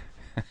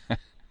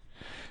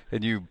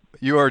 And you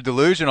are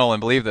delusional and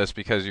believe this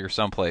because you're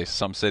someplace,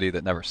 some city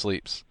that never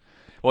sleeps.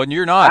 Well, and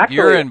you're not. Actually,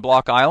 you're in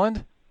Block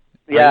Island?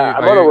 Yeah,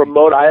 I'm on a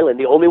remote island.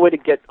 The only way to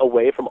get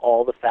away from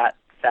all the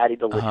fatty,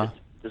 delicious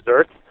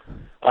desserts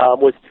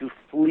was to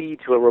flee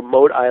to a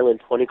remote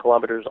island 20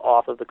 kilometers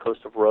off of the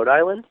coast of Rhode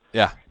Island.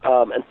 Yeah.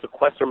 And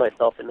sequester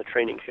myself in the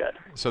training shed.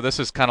 So this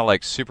is kind of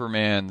like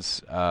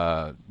Superman's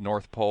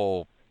North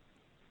Pole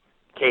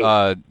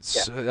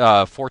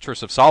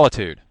Fortress of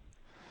Solitude.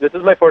 This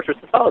is my Fortress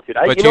of Solitude.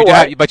 But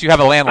you have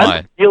a landline.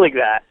 I'm feeling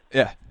that.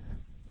 Yeah.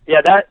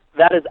 Yeah,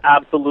 that is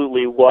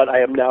absolutely what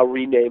I am now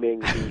renaming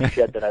the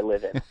shed that I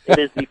live in. It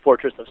is the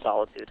Fortress of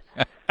Solitude.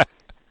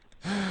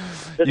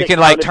 You can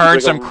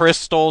turn some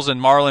crystals and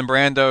Marlon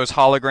Brando's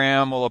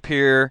hologram will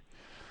appear.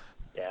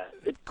 Yeah,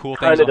 it cool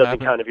kind things of will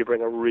doesn't happen. count if you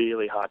bring a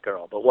really hot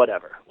girl, but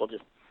whatever. We'll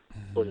just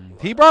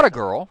He brought a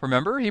girl,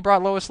 remember? He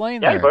brought Lois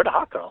Lane there. Yeah, he brought a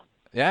hot girl.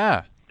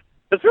 Yeah.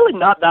 It's really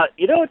not that,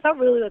 it's not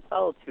really that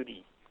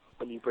solitude-y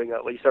when you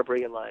start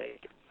bringing I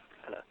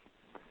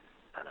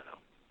don't know.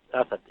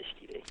 That's not dish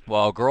TV.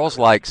 Well, girls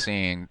like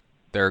seeing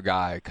their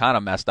guy kind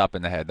of messed up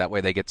in the head. That way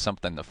they get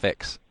something to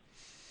fix.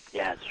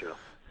 Yeah, it's true.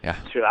 Yeah,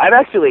 it's true.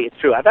 It's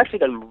true. I've actually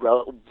done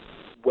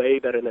way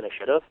better than I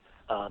should have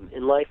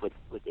in life with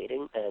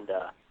dating, and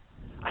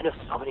I know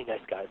so many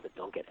nice guys that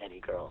don't get any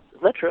girls.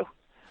 Isn't that true?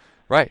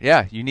 Right.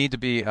 Yeah, you need to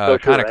be so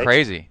kind of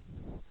crazy.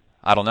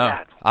 I don't know.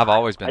 Yeah, I've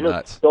always been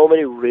nuts. I know so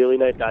many really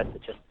nice guys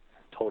that just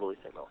totally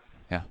say no.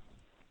 Yeah.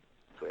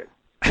 It's weird.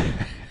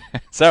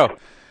 So,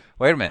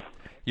 wait a minute.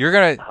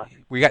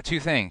 We got two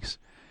things.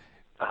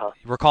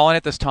 We're calling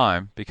it this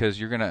time because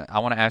I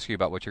want to ask you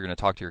about what you're going to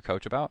talk to your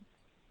coach about.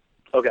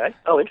 Okay.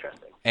 Oh,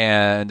 interesting.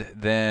 And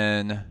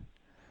then,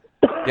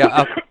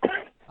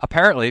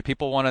 apparently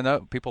people want to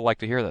know. People like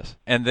to hear this.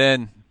 And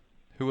then,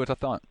 who would have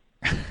thought?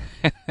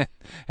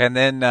 And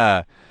then,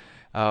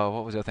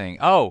 what was the thing?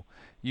 Oh,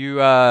 you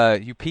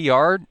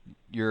PR'd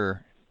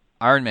your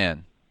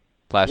Ironman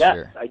last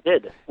year. Yes, I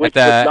did. At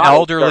the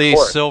elderly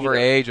silver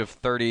age of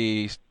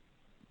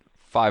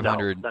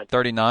 3,500,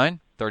 39,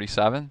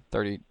 37,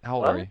 30. How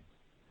old are you?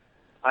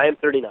 I am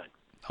 39.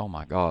 Oh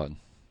my God.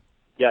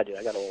 Yeah, dude,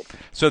 I got old.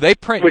 So they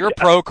print your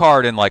pro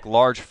card in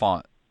large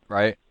font,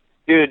 right?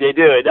 Dude, they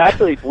do.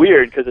 It's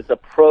weird because it's a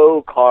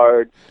pro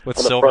card with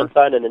on silver? The front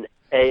side and an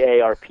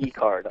AARP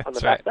card on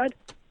the back side.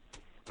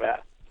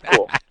 Yeah,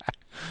 cool.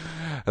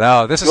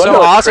 No, this is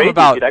so awesome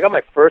about. Dude, I got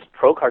my first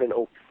pro card in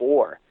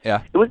 2004.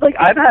 Yeah. It was I've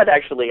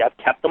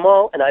kept them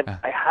all, and I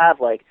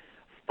have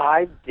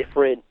 5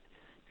 different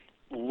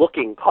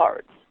looking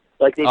cards.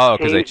 They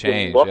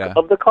changed the look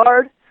of the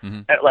card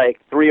at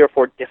 3 or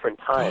 4 different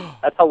times.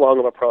 That's how long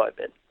of a pro I've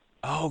been.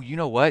 Oh, you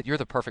know what? You're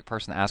the perfect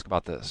person to ask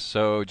about this.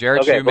 So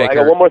Jared Shoemaker. Well, I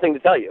got one more thing to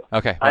tell you.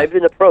 Okay. I've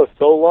been a pro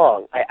so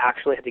long, I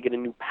actually had to get a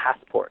new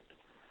passport.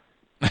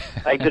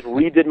 I just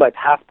redid my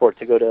passport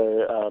to go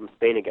to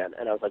Spain again,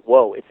 and I was like,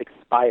 "Whoa, it's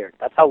expired."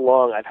 That's how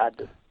long I've had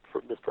this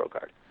pro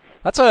card.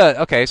 That's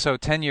so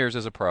 10 years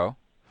as a pro.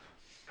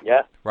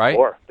 Yeah. Right.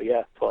 4, but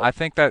yeah, 12. I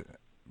think that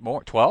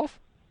more 12.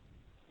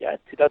 Yeah,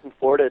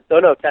 2004 to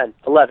 10,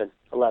 11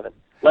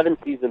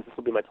 seasons. This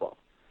will be my 12th.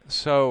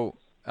 So,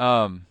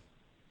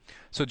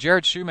 so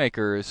Jared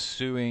Shoemaker is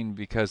suing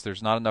because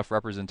there's not enough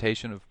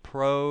representation of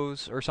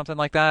pros or something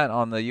like that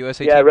on the USAT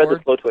board? Yeah, I read the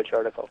Slow Twitch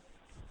article.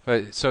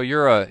 But so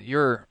you're a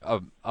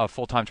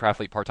full-time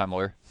triathlete, part-time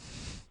lawyer,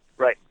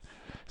 right?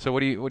 So what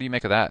do you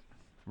make of that,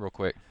 real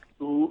quick?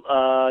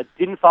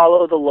 Didn't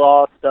follow the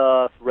law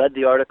stuff. Read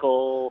the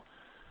article.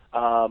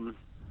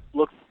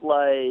 Looks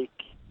like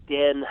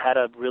Dan had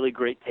a really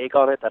great take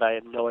on it that I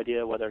had no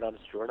idea whether or not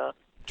it's true or not.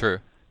 True.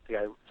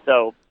 Okay,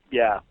 so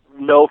yeah,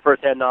 no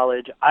first-hand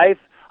knowledge. I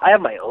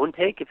have my own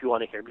take if you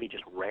want to hear me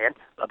just rant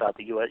about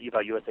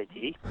about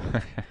USAT.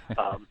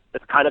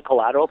 It's kind of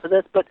collateral to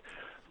this, but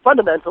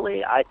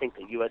fundamentally, I think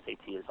the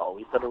USAT has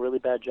always done a really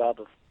bad job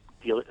of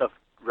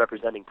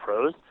representing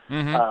pros.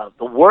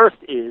 The worst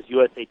is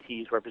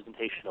USAT's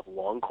representation of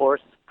long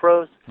course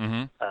pros.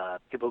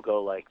 People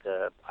go like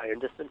the iron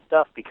distance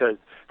stuff because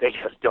they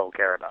just don't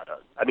care about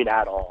us. I mean,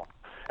 at all.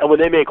 And when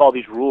they make all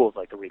these rules,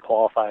 like the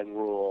requalifying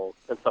rule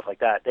and stuff like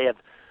that, they have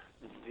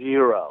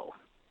zero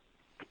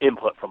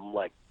input from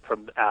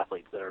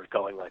athletes that are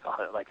going like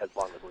as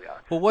long as we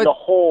are. Well, what the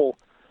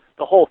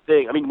whole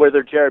thing? I mean,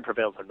 whether Jared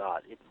prevails or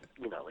not,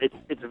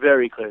 it's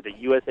very clear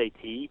that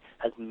USAT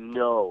has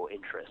no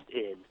interest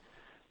in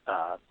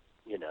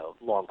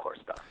long course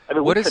stuff. I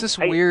mean, what is this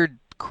weird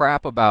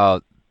crap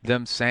about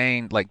them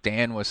saying, like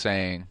Dan was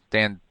saying,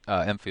 Dan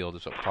Emfield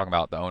is what we're talking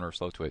about, the owner of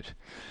Slow Twitch,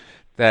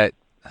 that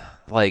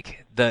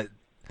like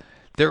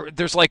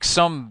there's like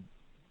some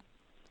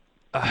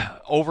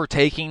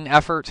overtaking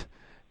effort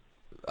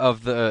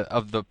of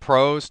the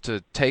pros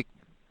to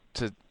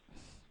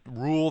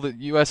rule the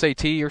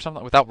USAT or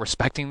something without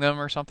respecting them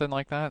or something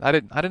like that. I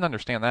didn't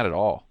understand that at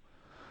all.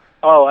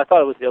 Oh, I thought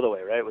it was the other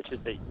way, right? Which is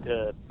they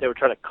were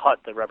trying to cut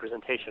the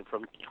representation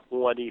from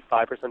 25%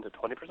 to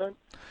 20%.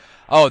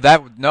 Oh,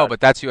 but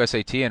that's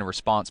USAT in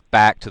response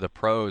back to the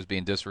pros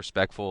being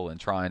disrespectful and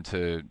trying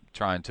to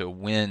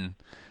win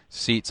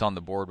seats on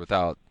the board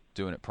without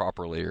doing it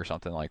properly or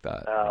something like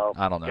that. Oh,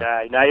 I don't know.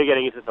 Yeah, now you're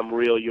getting into some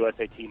real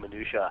USAT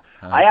minutia.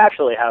 I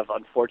actually have,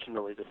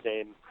 unfortunately, the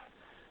same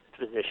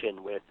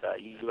position with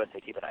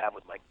USAT that I have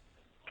with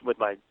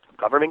my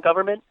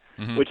government,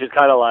 which is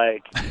kind of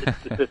like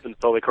the system's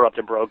totally corrupt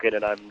and broken,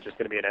 and I'm just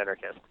going to be an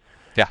anarchist.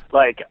 Yeah.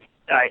 Like,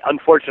 I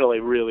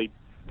unfortunately really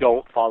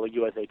don't follow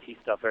USAT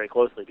stuff very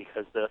closely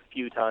because the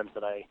few times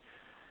that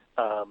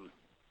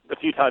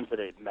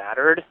it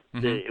mattered,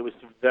 it was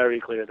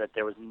very clear that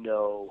they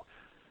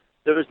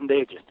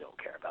just don't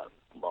care about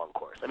long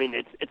course. I mean,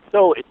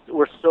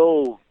 we're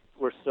so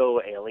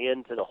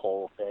alien to the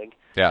whole thing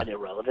and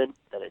irrelevant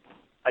that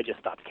I just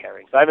stopped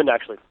caring. So I haven't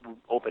actually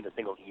opened a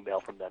single email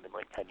from them in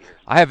like 10 years.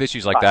 I have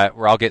issues like that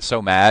where I'll get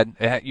so mad.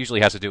 It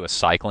usually has to do with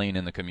cycling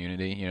in the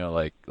community,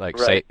 like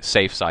right.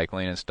 safe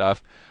cycling and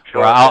stuff.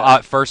 Sure, where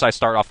at first I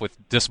start off with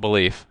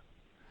disbelief,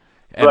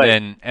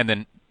 and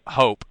then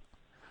hope,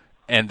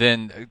 and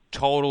then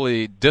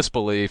totally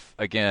disbelief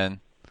again,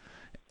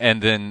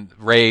 and then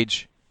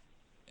rage,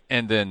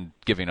 and then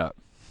giving up.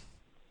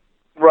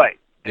 Right.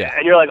 Yeah.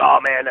 And you're like, oh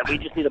man, we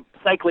just need a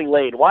cycling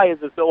lane. Why is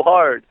this so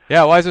hard?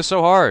 Yeah, why is this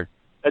so hard?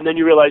 And then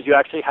you realize you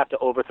actually have to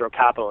overthrow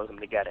capitalism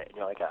to get it. And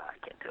you're like, I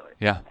can't do it.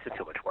 Yeah. It's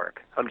too much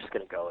work. I'm just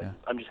gonna go.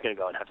 I'm just gonna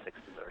go and have 6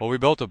 desserts. Well, we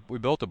built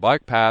a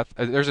bike path.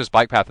 There's this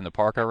bike path in the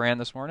park I ran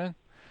this morning.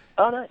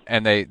 Oh, nice.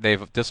 And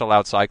they've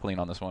disallowed cycling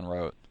on this one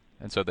road.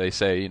 And so they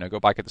say, go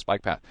bike at this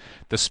bike path.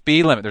 The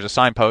speed limit, there's a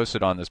sign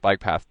posted on this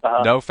bike path,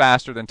 no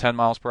faster than 10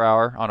 miles per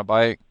hour on a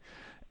bike,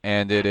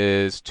 and it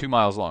is 2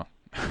 miles long.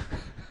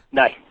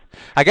 Nice.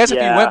 I guess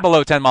if you went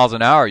below 10 miles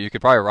an hour, you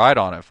could probably ride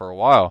on it for a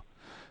while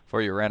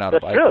before you ran out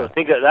of bike. That's true. I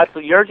think that's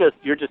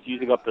you're just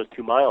using up those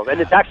 2 miles,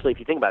 and it's actually, if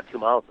you think about 2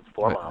 miles, it's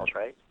 4 miles,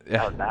 right?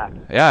 Yeah. Out and back.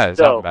 Yeah,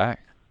 it's out and back.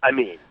 I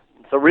mean,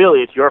 so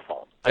really, it's your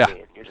fault. I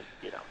mean, you're just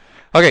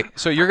Okay,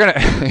 so you're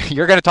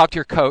gonna talk to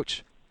your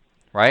coach,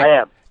 right?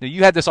 I am. Now,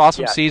 you had this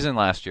awesome season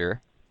last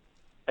year.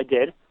 I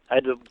did. I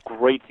had a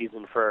great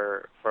season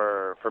for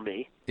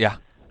me. Yeah.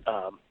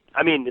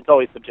 I mean, it's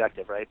always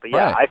subjective, right? But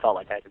yeah, I felt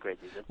like I had a great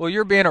season. Well,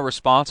 you're being a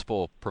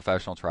responsible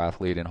professional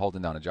triathlete and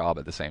holding down a job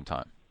at the same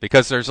time.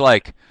 Because there's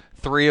like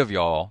 3 of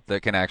y'all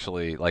that can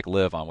actually like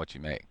live on what you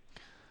make.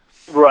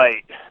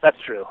 Right. That's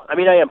true. I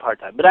mean, I am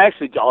part-time, but I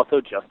actually also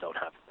just don't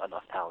have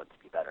enough talent to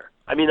be better.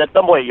 I mean, at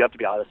some point you have to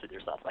be honest with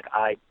yourself. Like,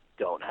 I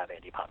don't have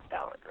Andy Pop's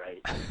talent,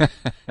 right?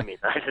 I mean,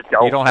 I just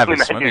don't. You don't have the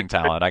swimming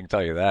talent, I can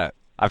tell you that.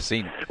 I've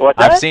seen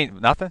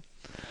nothing.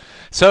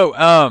 So,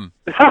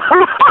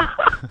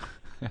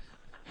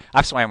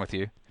 I've swam with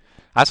you.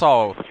 I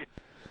saw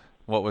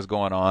what was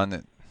going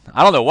on.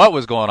 I don't know what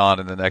was going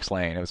on in the next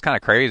lane. It was kind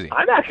of crazy.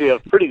 I'm actually a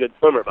pretty good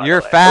swimmer, by the way.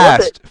 You're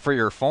fast for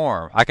your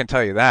form. I can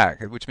tell you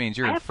that, which means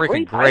you're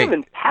freaking great. I have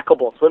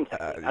impeccable swim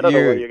technique. I don't know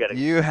where you're getting.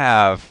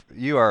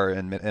 You are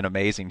in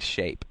amazing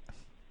shape.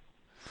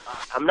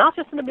 I'm not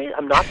just in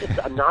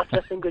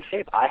good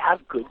shape. I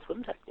have good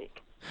swim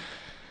technique.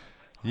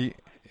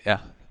 Yeah.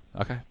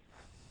 Okay.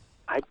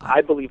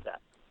 I believe that.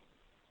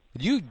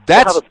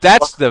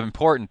 That's the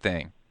important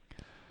thing.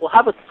 We'll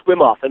have a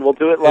swim off, and we'll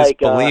do it like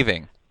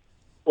believing.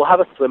 We'll have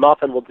a swim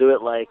off, and we'll do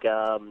it like,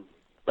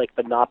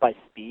 but not by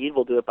speed.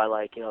 We'll do it by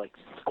like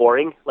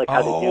scoring, like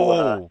how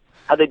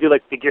they do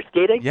like figure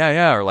skating.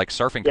 Yeah, or like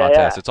surfing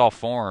contests. It's all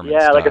form.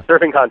 Yeah, like a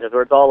surfing contest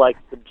where it's all like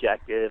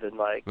subjective and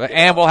like.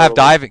 And we'll have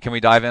diving. Can we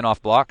dive in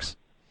off blocks?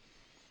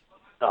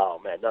 Oh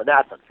man, no,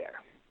 that's unfair.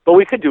 But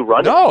we could do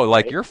running. No,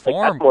 like your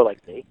form. That's more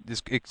like me.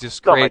 Just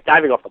like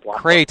diving off the block.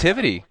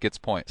 Creativity gets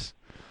points.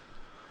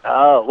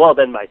 Oh, well,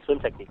 then my swim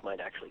technique might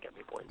actually get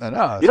me points. I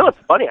know. You know what's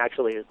funny,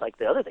 actually, is like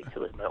the other thing,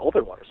 too, is my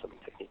open water swimming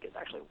technique is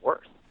actually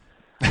worse.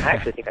 I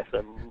actually think I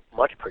swim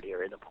much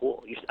prettier in the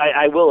pool.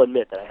 I will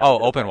admit that I have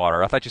open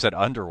water. I thought you said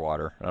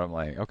underwater. And I'm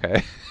like,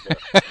 okay.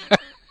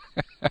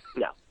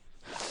 No.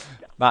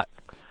 Not.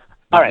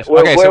 All right.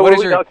 Okay, so what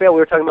is your... We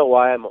were talking about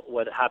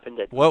what happened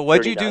at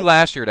What did you do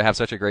last year to have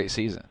such a great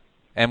season?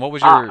 And what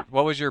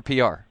was your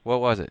PR?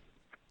 What was it?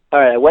 All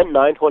right, I went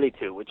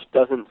 9:22, which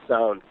doesn't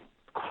sound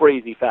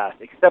crazy fast,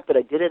 except that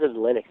I did it in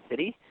Atlantic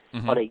City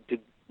on a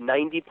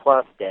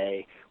 90-plus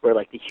day where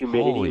like the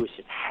humidity was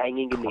just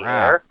hanging in the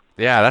air.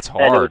 Yeah, that's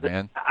hard, and it was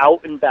man.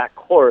 Out and back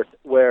course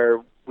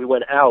where we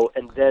went out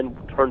and then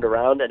turned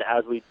around, and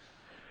as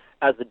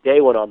the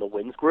day went on, the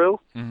winds grew.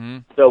 Mm-hmm.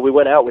 So we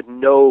went out with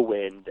no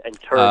wind and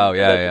turned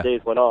as the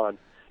days went on,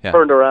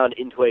 turned around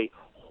into a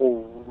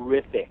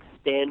horrific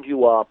stand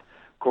you up,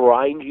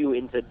 grind you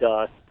into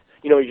dust.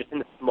 You know, you're just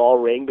in a small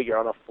ring, but you're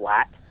on a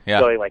flat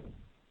going like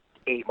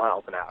 8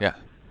 miles an hour. Yeah.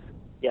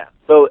 Yeah.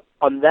 So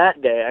on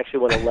that day, I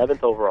actually went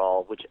 11th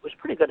overall, which was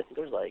pretty good. I think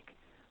there was like,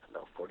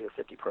 40 or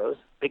 50 pros,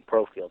 big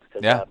pro field,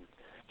 because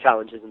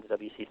challenges in the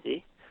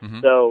WCC. Mm-hmm.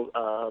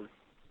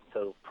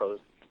 So pros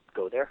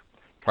go there.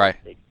 Right.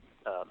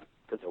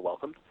 Because they're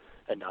welcomed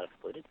and not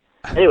exploited.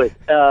 Anyways.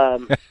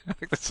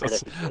 That's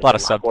a lot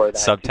of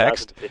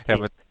subtext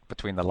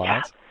between the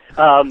lines.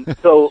 Yeah.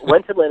 So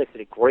went to Atlantic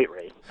City, great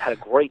race, had a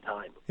great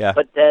time. Yeah.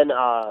 But then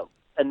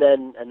and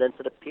then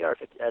set a PR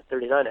at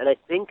 39, and I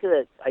think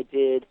that I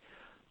did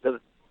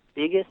the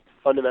biggest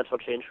fundamental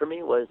change for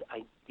me was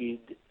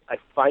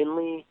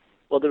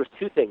there was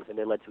two things, and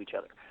they led to each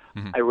other.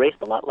 Mm-hmm. I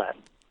raced a lot less,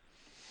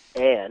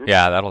 and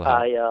that'll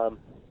help.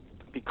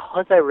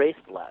 Because I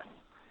raced less,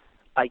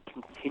 I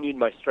continued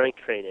my strength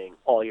training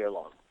all year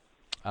long,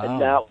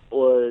 and that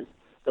was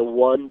the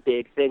one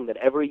big thing that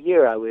every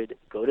year I would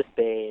go to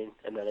Spain,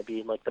 and then I'd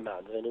be in like the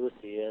mountains of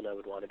Andalusia, and I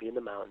would want to be in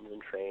the mountains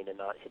and train and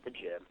not hit the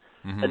gym.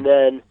 Mm-hmm. And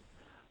then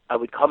I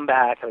would come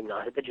back and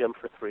not hit the gym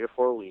for 3 or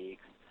 4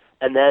 weeks,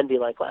 and then be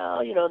like,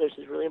 well, there's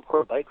these really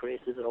important bike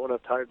races, and I want to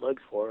have tired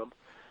legs for them,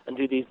 and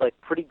do these like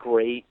pretty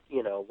great,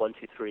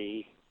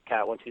 1-2-3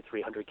 cat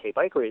 1-2-3 100K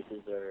bike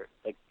races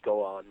that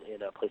go on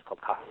in a place called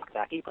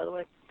Coxsackie, by the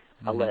way.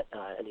 Mm-hmm. I'll let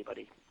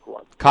anybody who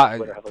wants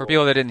for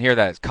people that didn't hear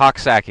that, it's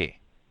Coxsackie.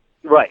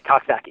 Right,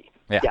 Coxsackie.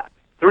 Yeah.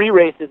 3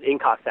 races in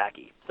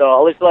Coxsackie. So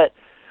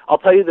I'll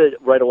tell you that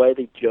right away.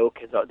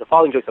 The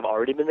following jokes have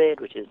already been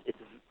made, which is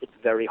it's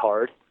very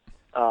hard.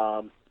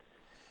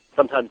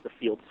 Sometimes the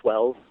field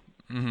swells.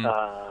 Mm-hmm.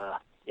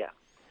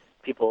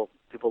 People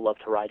love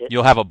to ride it.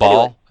 You'll have a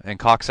ball in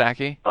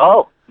Coxsackie?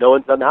 Oh, no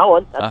one's done that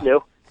one. That's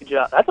new. Good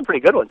job. That's a pretty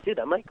good one too.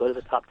 That might go to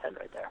the top 10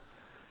 right there.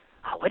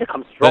 Way to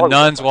come strong. The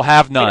nuns will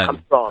have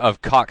none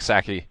of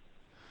Coxsackie.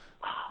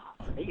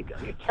 There you go.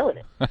 You're killing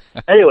it.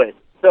 Anyways.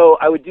 So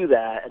I would do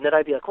that, and then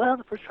I'd be like, well,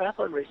 the first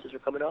triathlon races are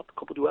coming up, a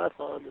couple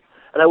duathlons,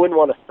 and I wouldn't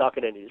want to suck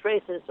in any of these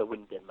races, so I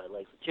wouldn't get my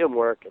legs with gym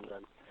work, and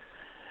then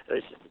it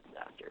was just a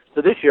disaster.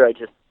 So this year I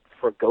just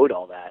forgoed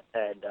all that,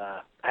 and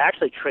I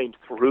actually trained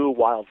through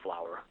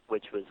Wildflower,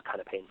 which was kind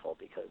of painful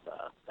because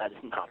that is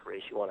not a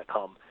race you want to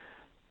come.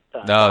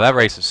 No, that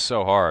race is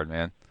so hard,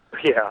 man.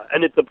 Yeah,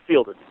 and the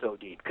field is so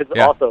deep,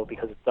 also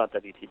because it's not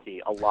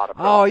WTC, a lot of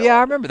I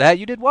remember that.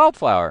 You did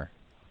Wildflower.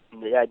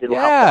 Yeah, I did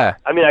Wildflower.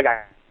 I mean, I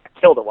got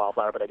killed at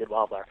Wildflower, but I did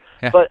Wildflower.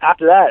 Yeah. But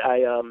after that,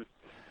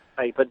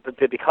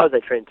 but because I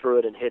trained through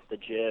it and hit the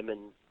gym and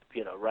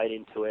right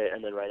into it,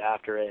 and then right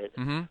after it,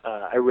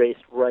 I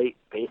raced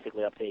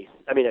basically up to AC.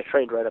 I mean, I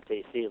trained right up to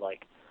AC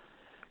like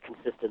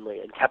consistently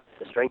and kept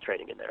the strength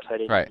training in there, so I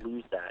didn't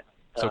lose that.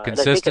 So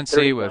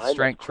consistency with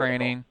strength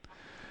training,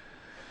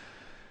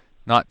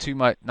 not too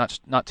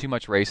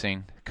much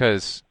racing,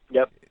 because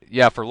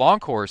for long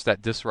course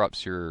that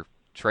disrupts your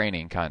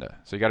training kind of.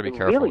 So you got to be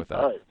careful with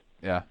that. Does.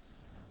 Yeah.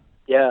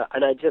 Yeah,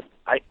 and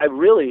I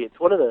really, it's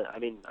one of the,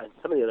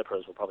 some of the other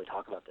pros will probably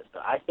talk about this,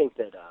 but I think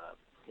that,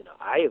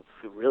 I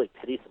really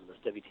pity some of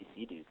those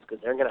WTC dudes because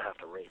they're going to have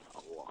to race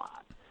a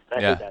lot.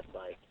 And I think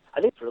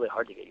I think it's really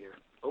hard to get your,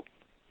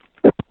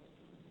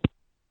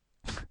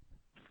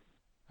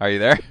 Are you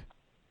there?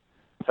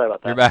 Sorry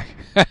about that. You're back.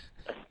 I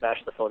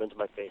smashed the phone into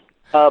my face.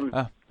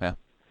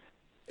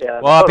 Yeah.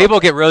 Well, people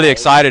get really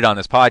excited on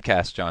this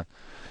podcast, John.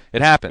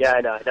 It happens. Yeah,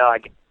 I know.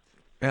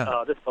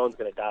 Oh, this phone's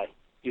going to die.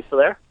 You still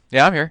there?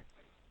 Yeah, I'm here.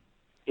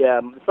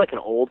 Yeah, it's like an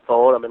old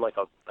phone. I'm in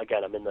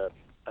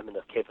I'm in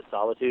the Cape of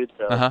Solitude,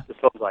 so this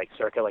phone's like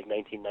circa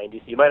 1990.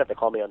 So you might have to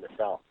call me on the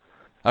cell.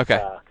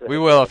 Okay, we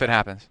will if it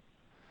happens.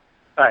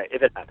 All right,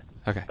 if it happens.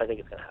 Okay. I think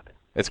it's gonna happen.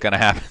 It's gonna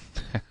happen.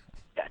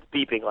 Yeah, it's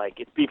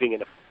beeping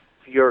in a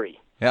fury.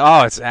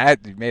 Yeah,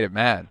 you made it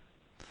mad.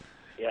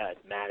 Yeah,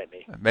 it's mad at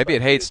me. Maybe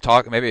it hates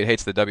Maybe it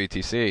hates the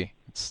WTC.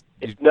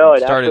 It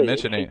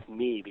hates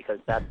me because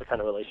that's the kind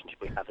of relationship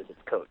we have as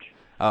its coach.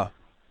 Oh.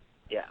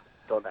 Yeah,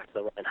 going back to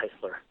the Ryan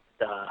Heisler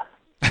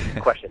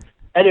question.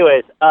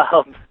 Anyways,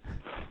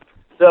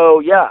 so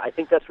yeah, I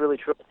think that's really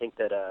true. I think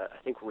that I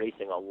think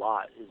racing a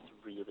lot is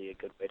really a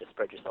good way to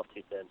spread yourself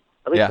too thin,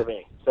 at least for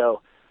me.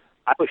 So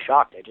I was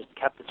shocked. I just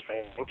kept the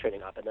strength strength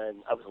training up, and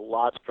then I was a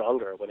lot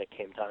stronger when it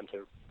came time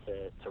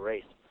to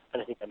race,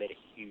 and I think that made a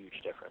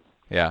huge difference.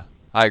 Yeah,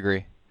 I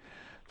agree.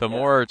 The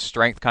more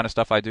strength kind of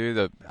stuff I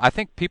do, I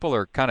think people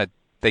are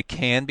they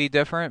can be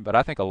different, but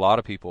I think a lot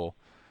of people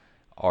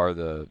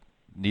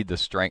need the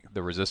strength,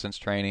 the resistance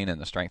training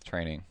and the strength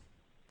training.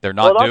 They're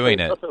not doing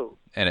it,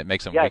 and it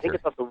makes them weaker. I think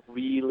it's also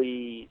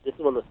really, this is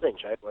one of those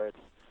things, right, where it's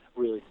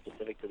really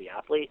specific to the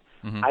athlete.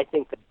 Mm-hmm. I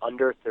think that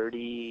under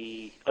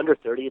 30,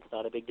 it's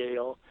not a big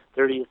deal.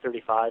 30 to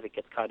 35, it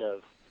gets kind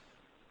of,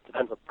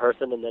 depends on the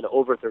person, and then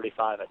over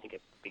 35, I think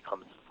it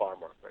becomes far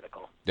more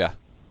critical. Yeah.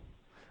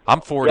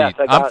 I'm 40. Yeah,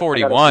 so I'm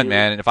 41,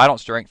 man, and if I don't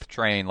strength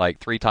train like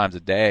 3 times a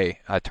day,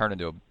 I turn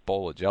into a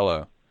bowl of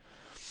Jello.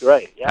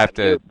 Right. Yeah. I have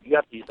to you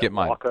have to use get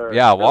my walker.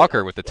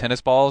 walker with the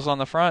tennis balls on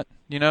the front.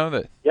 You know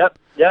that. Yep.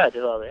 Yeah. I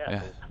did all that.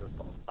 Yeah. Tennis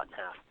balls cut in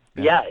half.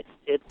 Yeah.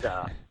 It's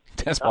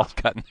tennis balls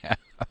cut in half.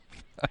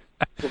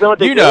 Is that what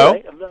they you do, know.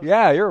 Right?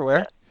 Yeah, you're aware.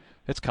 Yeah.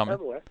 It's coming.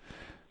 I'm aware.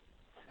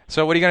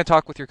 So, what are you going to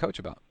talk with your coach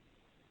about?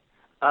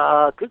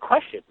 Good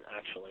question.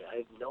 Actually, I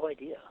have no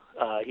idea.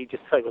 He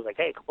just was like,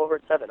 "Hey, come over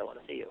at 7. I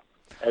want to see you."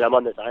 And I'm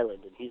on this island,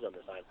 and he's on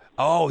this island.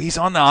 Oh, he's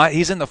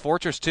in the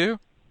fortress too.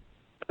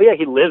 Oh yeah,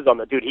 he lives on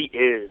the dude. He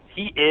is.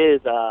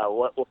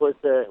 What was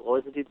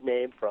the dude's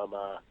name from?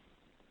 What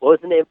was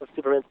the name of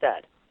Superman's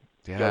dad?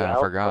 Yeah, Jor-El? I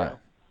forgot.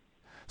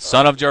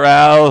 Son of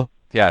Jor-El.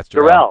 Yeah, it's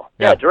Jor-El.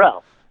 Yeah,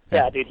 Jor-El.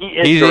 Yeah, dude, he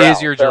is. He Jor-El,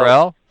 is your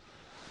Jor-El.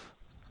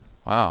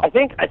 Wow. I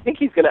think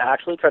he's going to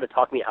actually try to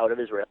talk me out of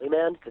Israeli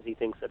Man because he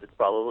thinks that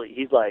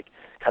he's like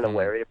kind of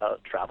wary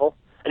about travel,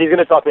 and he's going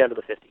to talk me out of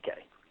the 50K.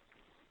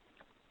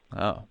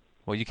 Oh.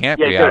 Well, you can't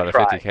be out of the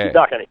 50K. He's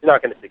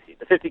not going to succeed.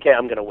 The 50K,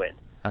 I'm going to win.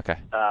 Okay.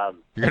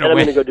 You're going to win. I'm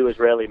going to go do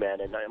Israeli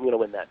Man, and I'm going to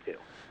win that too.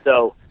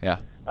 So yeah.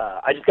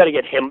 I just got to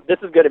get him. This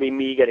is going to be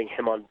me getting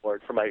him on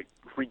board for my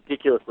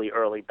ridiculously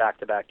early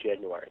back-to-back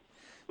January,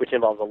 which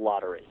involves a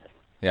lot of racing.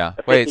 Yeah.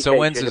 Wait. So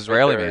when's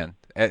Israeli Man?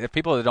 If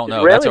people that don't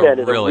know, Israeli that's a Man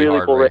is really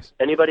hard cool race.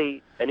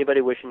 Anybody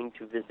wishing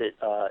to visit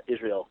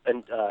Israel,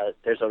 and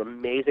there's an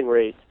amazing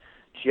race,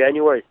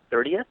 January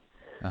 30th.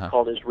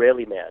 Called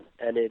Israeli Man,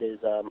 and it is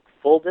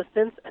full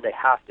distance and a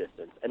half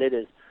distance, and it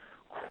is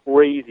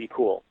crazy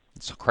cool.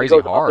 It's crazy it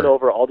goes hard. Up and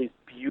over all these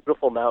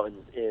beautiful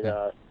mountains in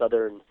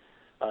southern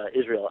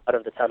Israel, out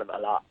of the town of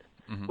Eilat,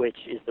 which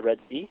is the Red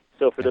Sea.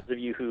 So for those of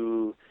you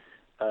who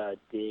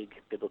dig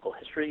biblical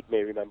history,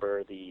 may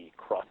remember the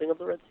crossing of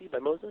the Red Sea by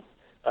Moses.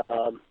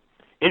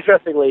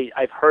 Interestingly,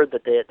 I've heard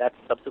that that's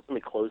subsequently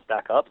closed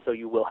back up, so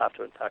you will have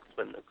to, in fact,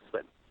 swim.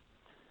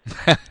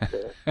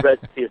 The Red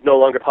Sea is no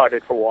longer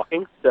targeted for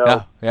walking,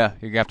 so yeah,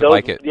 you have to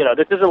bike it. You know,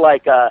 this isn't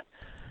like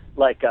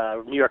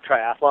New York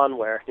Triathlon,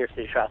 New York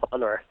City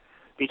Triathlon, or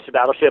Beach to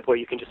Battleship, where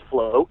you can just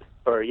float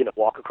or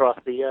walk across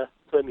the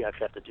swim. You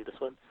actually have to do the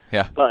swim.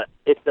 Yeah. But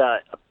it's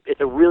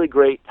a really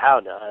great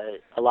town.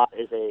 Eilat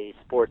is a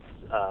sports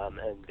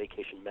and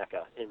vacation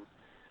mecca in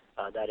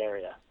that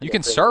area. You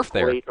can surf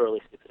there. Great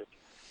early season.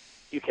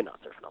 You cannot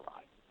surf in Eilat.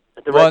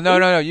 Well,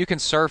 no. You can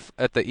surf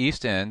at the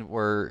east end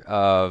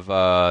of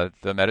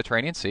the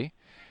Mediterranean Sea.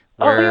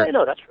 Where,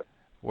 no, that's true.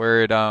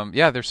 Where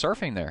they're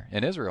surfing there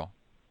in Israel.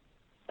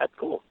 That's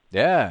cool.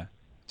 Yeah,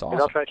 it's awesome.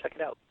 And I'll try to check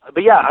it out.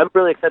 But yeah, I'm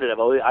really excited.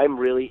 I'm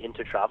really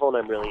into travel and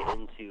I'm really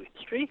into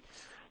history,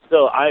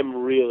 so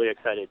I'm really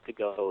excited to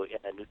go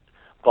and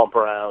bump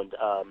around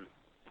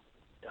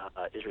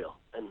Israel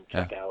and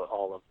check out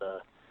all of the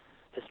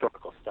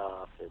historical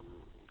stuff and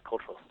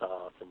cultural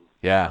stuff,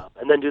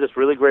 and then do this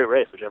really great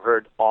race, which I've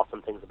heard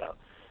awesome things about.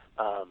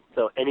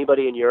 So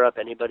anybody in Europe,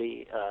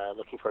 anybody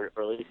looking for an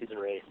early season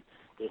race,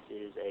 this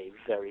is a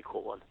very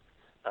cool one.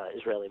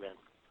 Israeli Man.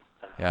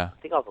 I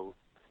think I'll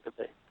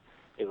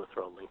maybe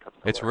throw a link up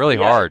somewhere. It's really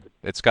hard.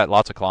 It's got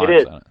lots of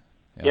climbs on it.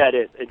 Yeah, it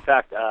is. In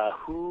fact,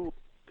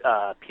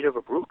 Peter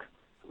Verbrugge,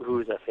 who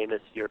is a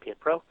famous European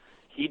pro,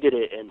 he did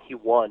it and he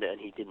won, and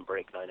he didn't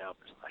break 9 hours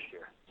last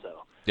year.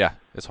 So yeah,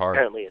 it's hard.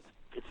 Apparently,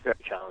 it's very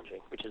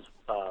challenging, which is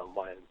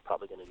why I'm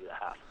probably going to do the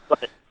half.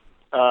 But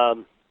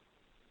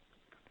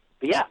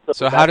yeah.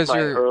 So how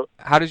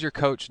does your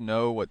coach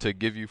know what to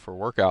give you for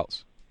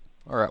workouts?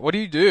 All right, what do?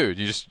 You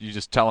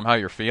just tell him how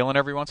you're feeling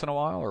every once in a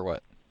while, or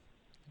what?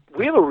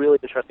 We have a really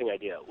interesting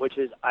idea, which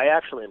is I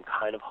actually am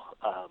kind of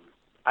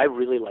I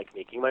really like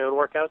making my own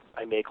workouts.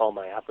 I make all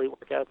my athlete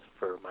workouts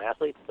for my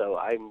athletes, so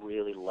I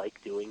really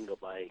like doing the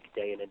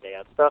day in and day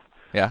out stuff.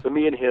 Yeah. So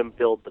me and him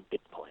build the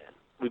big plan.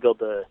 We build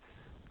the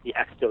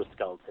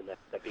exoskeleton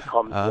that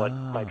becomes what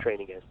my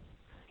training is.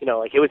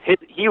 It was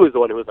he was the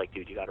one who was like,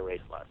 dude, you got to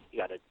race less. You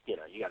got to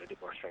do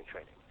more strength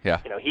training. Yeah.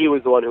 He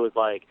was the one who was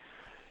like,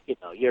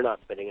 you're not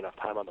spending enough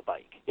time on the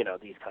bike.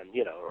 These kind,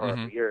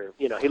 or you're,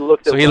 he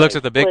looks at. So he looks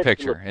at the big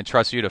picture and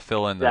trusts you to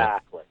fill in the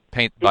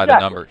paint by the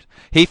numbers.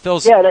 He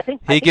fills. Yeah, and I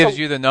think gives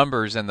you the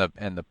numbers and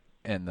the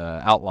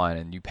outline,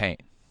 and you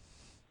paint.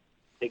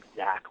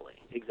 Exactly.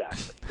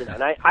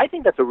 And I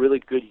think that's a really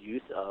good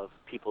use of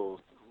people's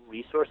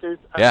resources.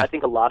 Yeah. I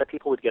think a lot of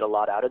people would get a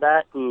lot out of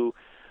that who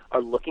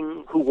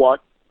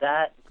want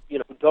that, who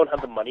don't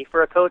have the money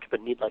for a coach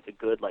but need a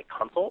good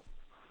consult.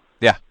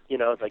 Yeah.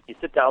 It's like you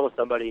sit down with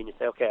somebody and you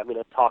say, okay, I'm going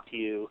to talk to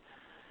you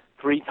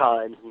 3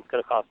 times, and it's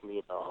going to cost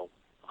me, $100,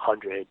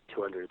 $200,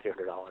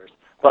 $300.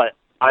 But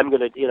I'm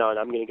going to, and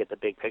I'm going to get the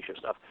big picture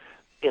stuff.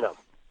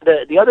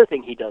 The other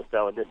thing he does,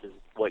 though, and this is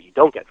what you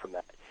don't get from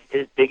that,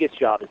 his biggest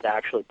job is to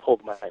actually pull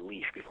my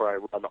leash before I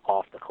run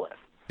off the cliff.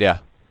 Yeah.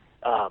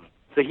 So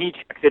he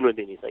checks in with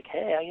me, and he's like,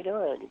 hey, how you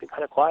doing? You've been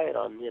kind of quiet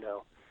on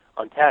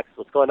text.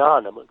 What's going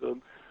on? I'm like,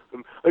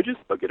 I just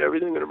suck at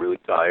everything, and I'm really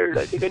tired.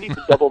 I think I need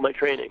to double my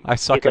training. I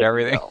suck at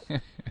everything. No.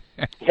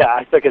 Yeah,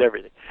 I suck at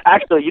everything.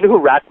 Actually, you know who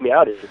rats me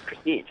out is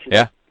Christine.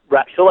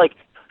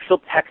 She'll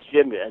text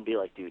Jim and be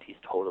like, dude, he's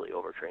totally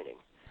overtraining.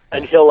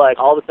 And she'll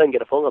all of a sudden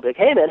get a phone call, be like,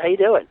 hey man, how you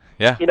doing?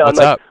 Yeah. What's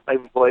up? My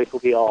voice will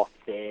be all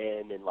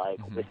thin and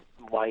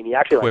whiny.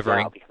 Actually,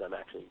 quivering. Now because I'm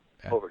actually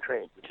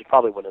overtrained, which is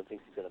probably one of the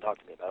things he's going to talk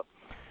to me about.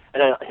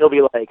 And he'll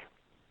be like,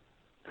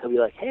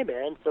 hey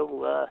man,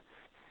 so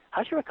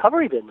how's your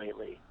recovery been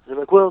lately? And I'm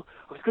like, well,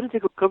 I was going to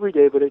take a recovery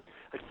day, but I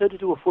decided to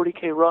do a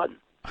 40K run.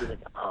 He's like,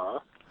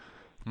 how'd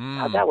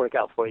that work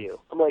out for you?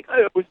 I'm like,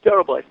 it was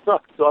terrible. I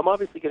sucked. So I'm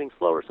obviously getting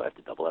slower, so I have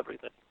to double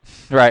everything.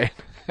 Right.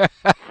 And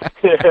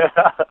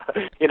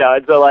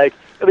so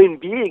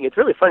it's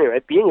really funny,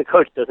 right? Being a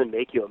coach doesn't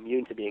make you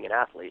immune to being an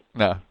athlete.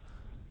 No.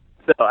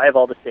 So I have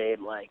all the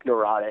same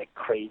neurotic,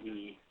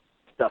 crazy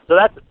stuff. So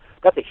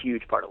that's a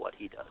huge part of what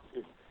he does.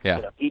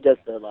 He does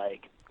the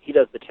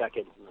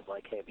check-ins and is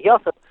like, hey, he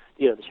also,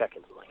 the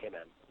check-ins and like, hey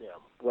man,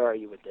 where are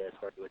you with this?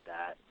 Where are you with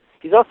that?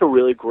 He's also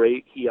really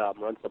great. He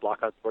runs the Block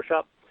Out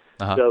Workshop.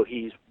 Uh-huh. So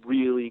he's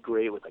really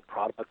great with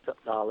product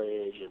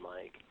knowledge and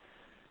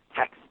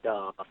tech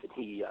stuff, and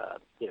he's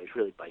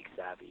really bike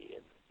savvy,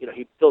 and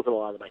he fills in a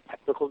lot of my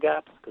technical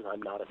gaps because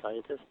I'm not a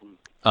scientist, and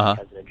he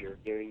has an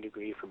engineering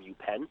degree from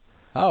UPenn.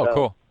 Oh, so,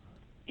 cool.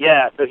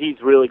 Yeah, so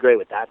he's really great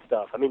with that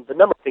stuff. I mean, the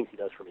number of things he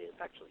does for me is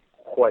actually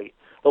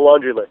the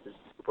laundry list is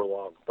super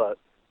long, but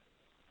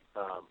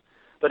as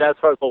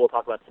far as what we'll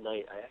talk about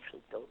tonight,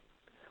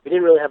 we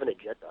didn't really have an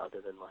agenda other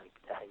than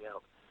to hang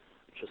out,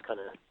 which was kind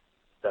of.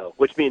 So,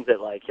 which means that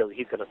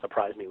he's going to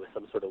surprise me with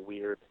some sort of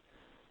weird,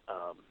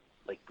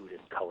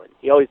 Buddhist koan.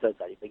 He always does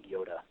that. He's like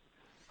Yoda.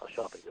 I'll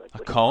show up and be like,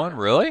 a koan,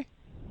 really?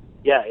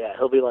 Yeah.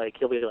 He'll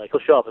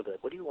show up and be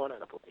like, what do you want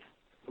out of life?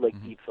 Some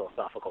deep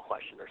philosophical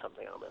question or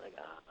something. I'll be like,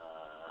 and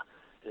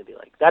it'd be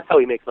like, that's how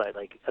we make my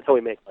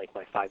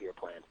 5-year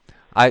plan.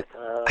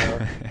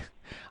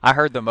 I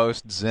heard the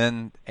most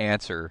Zen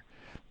answer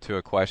to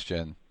a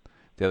question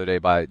the other day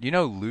by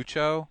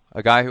Lucho,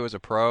 a guy who was a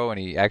pro and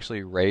he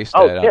actually raced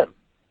at. Tim.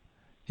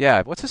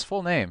 Yeah, what's his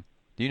full name?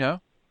 Do you know?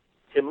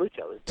 Tim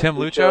Lucho. Tim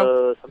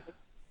Lucho? Something?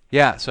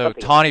 Yeah, so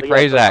something Tawny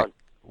Prazak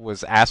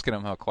was asking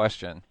him a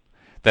question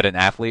that an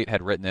athlete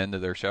had written into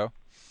their show.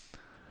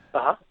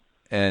 Uh-huh.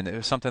 And it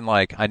was something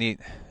like, it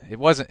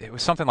was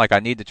something like, I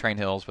need to train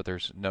hills, but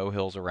there's no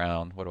hills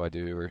around. What do I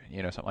do? Or,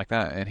 something like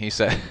that. And he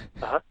said,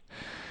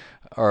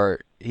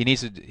 or he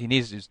needs to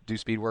do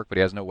speed work, but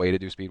he has no way to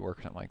do speed work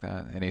or something like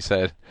that. And he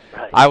said,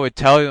 right. I would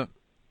tell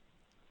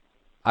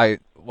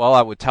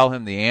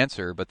him the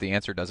answer, but the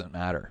answer doesn't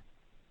matter.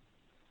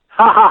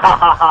 And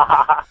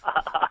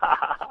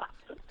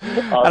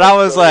I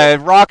was like,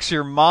 it rocks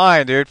your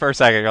mind, dude, for a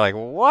second. You're like,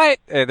 what?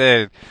 And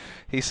then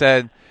he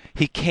said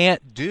he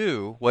can't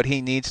do what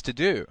he needs to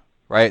do,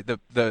 right? The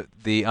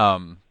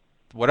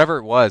whatever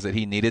it was that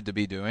he needed to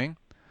be doing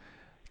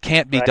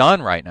can't be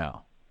done right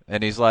now.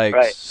 And he's like,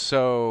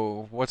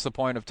 so what's the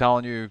point of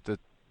telling you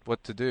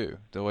what to do?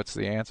 What's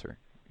the answer,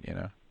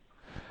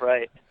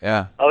 Right.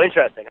 Yeah. Oh,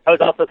 interesting. I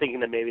was also thinking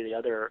that maybe the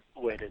other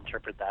way to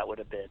interpret that would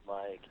have been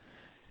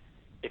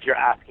if you're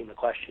asking the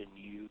question,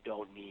 you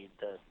don't need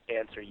the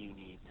answer. You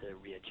need to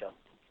readjust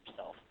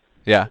yourself.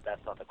 Yeah. But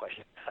that's not the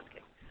question you're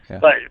asking. Yeah.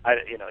 But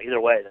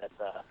either way,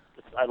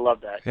 I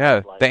love that.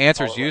 Yeah. The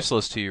answer's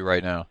useless to you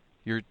right now.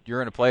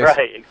 You're in a place.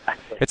 Right.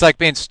 Exactly. It's like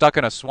being stuck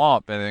in a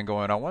swamp and then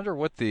going, I wonder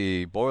what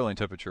the boiling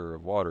temperature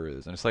of water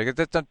is, and it's like it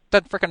doesn't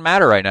freaking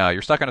matter right now.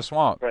 You're stuck in a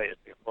swamp. Right.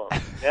 Well,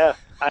 yeah.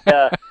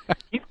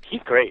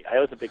 He's great. I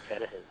was a big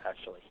fan of his,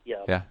 actually.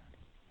 Yeah. Yeah.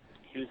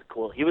 He was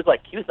cool. He was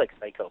like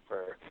Psycho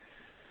for.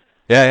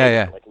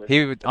 Yeah.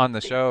 He would, on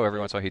the show every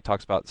once in a while he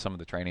talks about some of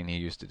the training he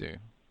used to do.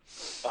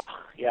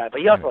 Yeah,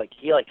 but he also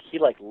he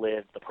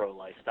lived the pro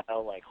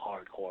lifestyle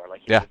hardcore.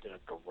 He lived in a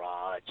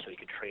garage so he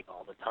could train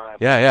all the time.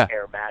 Yeah.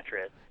 Air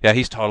mattress. Yeah,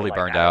 he's totally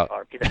burned out.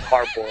 Or a piece of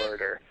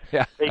cardboard, or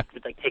yeah. They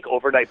would take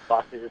overnight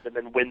buses and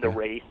then win the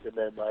race and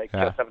then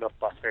just have enough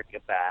bus fare to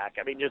get back.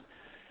 I mean,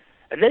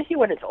 and then he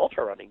went into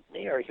ultra running,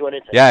 or he went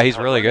into. Yeah, he's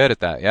really good at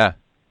that. Yeah.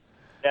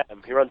 Yeah,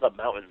 he runs up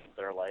mountains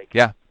that are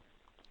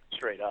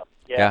straight up.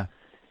 Yeah.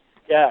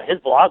 Yeah, his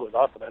blog was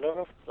awesome. I don't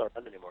know if it's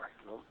around anymore.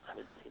 No, I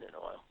haven't seen it in a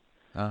while.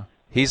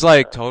 He's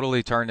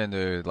totally turned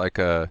into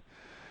a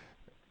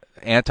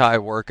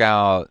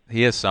anti-workout.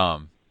 He is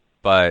some,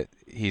 but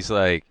he's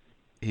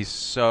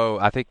so.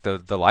 I think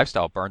the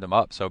lifestyle burned him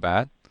up so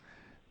bad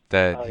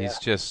that he's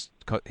just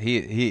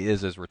he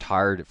is as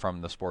retired from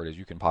the sport as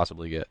you can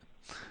possibly get.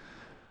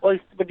 Well,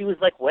 but he was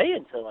way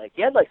into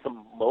he had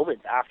some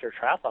moments after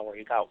triathlon where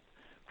he got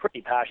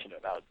pretty passionate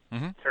about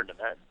certain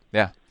events.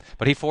 Yeah,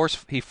 but he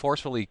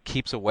forcefully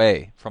keeps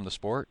away from the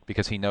sport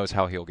because he knows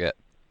how he'll get.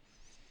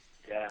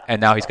 And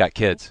now he's got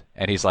kids,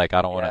 and he's like,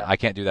 I don't want to. I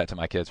can't do that to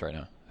my kids right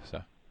now.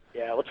 So.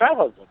 Yeah, well,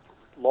 triathlon's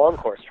a long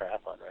course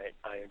triathlon, right?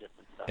 Iron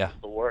distance stuff. Yeah.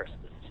 It's the worst.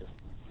 It's just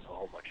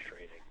so much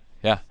training.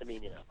 Yeah. I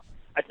mean,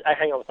 I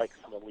hang out with like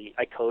some elite.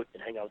 I coach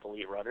and hang out with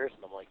elite runners,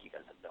 and I'm like, you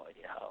guys have no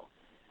idea how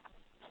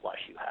plush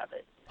you have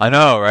it. I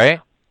know, right?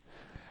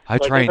 I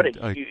like,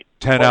 train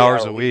 10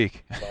 hours a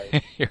week.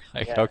 Like, you're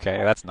like,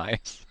 okay, that's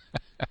nice.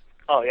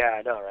 Oh yeah,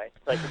 I know, right?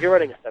 Like if you're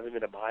running a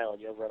 7-minute mile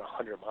and you run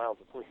 100 miles,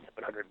 it's only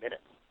 700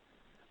 minutes.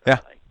 Yeah.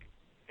 Like,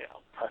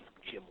 plus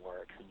gym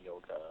work, some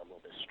yoga, a little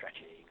bit of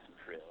stretching, some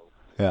drills.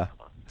 Yeah.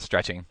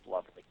 Stretching.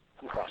 Lovely.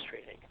 Some cross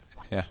training.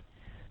 Yeah.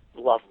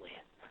 Lovely.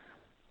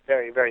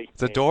 Very, very.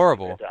 It's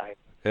adorable,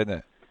 isn't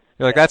it?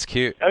 You're like, that's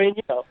cute. I mean,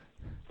 what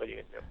are you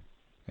gonna do?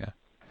 Yeah.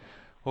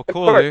 Well,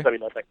 cool, of course, dude. I mean,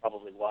 that's like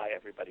probably why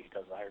everybody who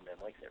does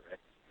Ironman likes it, right?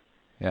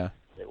 Yeah.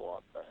 They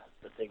want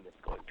the thing that's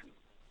going to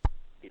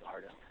be the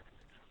hardest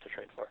to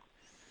train for.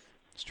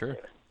 It's true.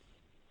 Anyway.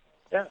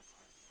 Yeah.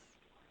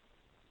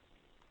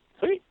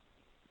 Sweet.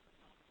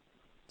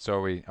 So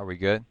are we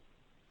good?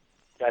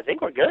 Yeah, I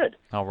think we're good.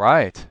 All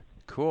right.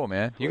 Cool,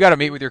 man. You got to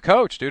meet with your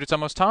coach, dude. It's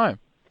almost time.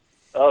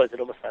 Oh, is it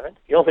almost 7?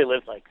 He only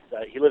lives like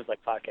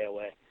 5K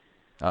away.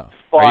 Oh.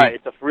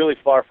 It's a really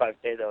far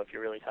 5K though. If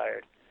you're really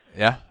tired.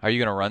 Yeah. Are you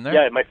gonna run there?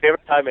 Yeah, my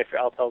favorite time.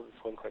 I'll tell this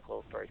one quick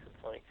little story because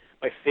it's funny.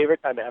 My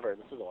favorite time ever.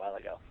 This was a while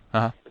ago.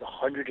 Uh-huh. It was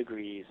 100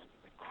 degrees,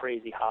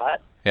 crazy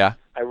hot. Yeah.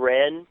 I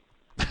ran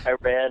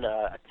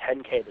a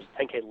 10K. There's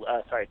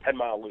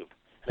 10-mile loop.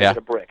 And Yeah. I did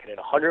a brick. I did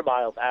 100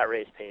 miles at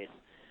race pace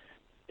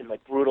in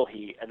like brutal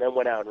heat, and then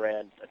went out and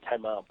ran a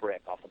 10-mile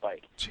brick off the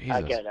bike. Jesus.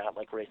 Again, at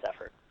like race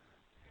effort.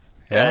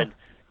 Yeah. And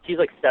he's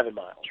like 7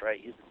 miles, right?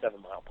 He's the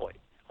 7-mile point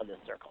on this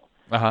circle.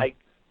 Uh-huh.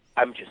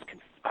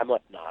 I'm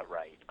like not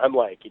right. I'm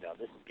like, this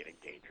is getting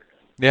dangerous.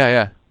 Yeah,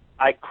 yeah.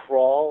 I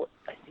crawl.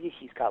 I think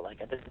he's got like,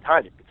 at the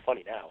time, it's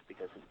funny now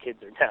because his kid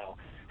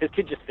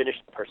just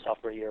finished her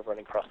sophomore year of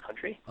running cross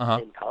country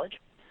in college.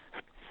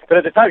 But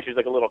at the time, she was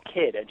like a little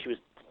kid, and she was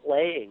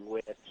playing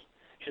with,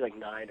 she was like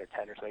 9 or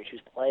 10 or something. She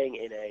was playing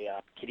in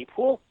a kiddie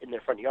pool in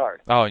their front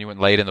yard. Oh, and you went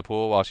and laid in the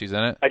pool while she's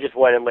in it? I just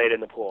went and laid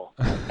in the pool.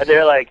 And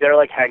they're like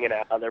hanging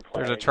out, and they're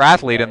playing. There's a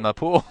triathlete in the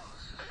pool.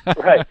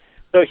 Right.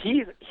 So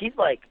he's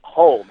like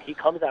home. He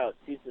comes out,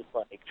 sees this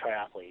like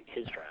triathlete,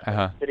 his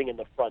triathlete, sitting in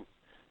the front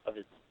of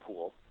his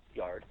pool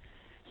yard,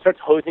 starts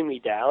hosing me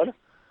down.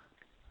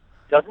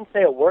 Doesn't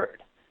say a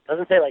word.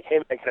 Doesn't say like, hey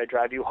man, can I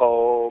drive you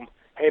home?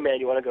 Hey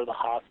man, you want to go to the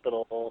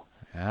hospital?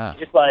 Yeah.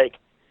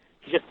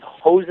 He just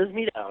hoses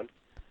me down,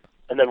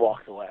 and then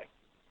walks away.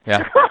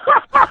 Yeah.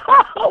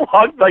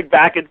 Walks like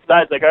back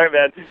inside. Like, all right,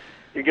 man,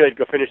 you're good.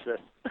 Go finish this.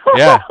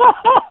 Yeah.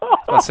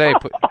 Let's say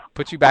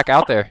put you back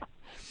out there.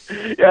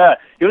 Yeah,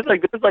 he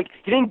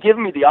he didn't give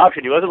me the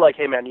option. He wasn't like,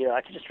 hey man,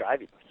 I could just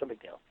drive you. It's no big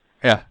deal.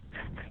 Yeah.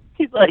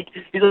 He's like,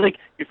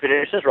 you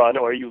finish this run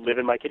or you live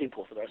in my kiddie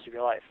pool for the rest of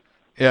your life.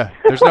 Yeah.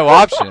 There's no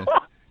option.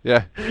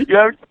 Yeah.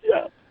 Yeah,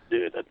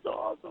 dude, that's so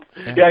awesome.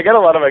 Yeah, I got a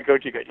lot of my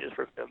coaching ideas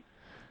from him.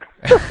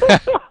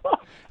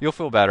 You'll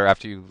feel better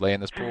after you lay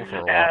in this pool for a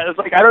while. Yeah, it's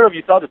like, I don't know if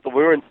you saw this, but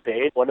we were in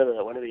Spain. One of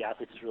the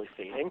athletes was really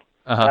fading.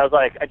 And I was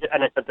like, I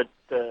sent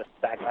the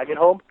sag wagon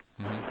home.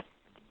 Mm-hmm.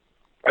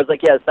 I was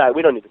like, yeah,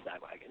 we don't need the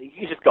sag wagon.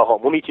 You just go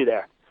home. We'll meet you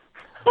there.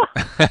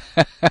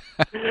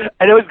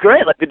 And it was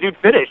great. Like, the dude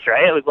finished,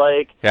 right? It was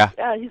like, yeah,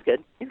 he's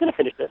good. He's going to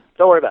finish this.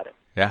 Don't worry about it.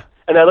 Yeah.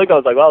 And I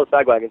was like, well, the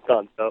sag wagon's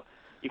done, so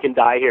you can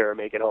die here or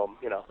make it home.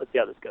 Let's see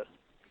how this goes.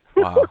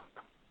 Wow.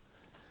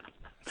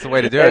 That's the way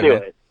to do it, anyway,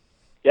 man.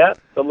 Yeah,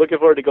 so I'm looking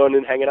forward to going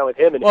and hanging out with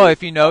him. And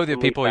if you know the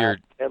people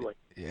family.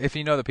 If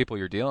you know the people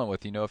you're dealing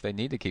with, you know if they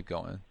need to keep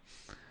going.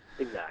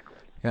 Exactly.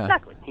 Yeah.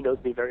 Exactly. He knows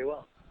me very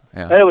well.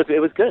 Yeah. And it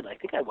was good. I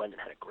think I went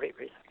and had a great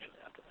race actually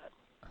after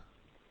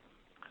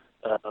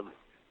that.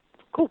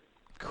 Cool.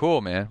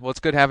 Cool, man. Well, it's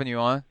good having you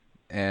on,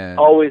 and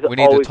we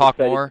need to talk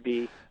more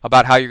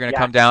about how you're going to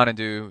come down and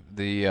do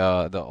the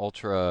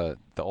Ultra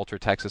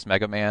Texas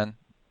Mega Man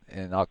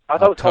in October. I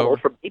thought it was called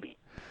Ultra Baby.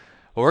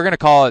 Well, we're going to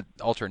call it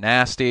Ultra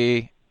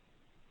Nasty,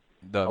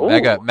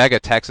 the Mega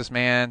Texas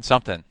Man,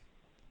 something.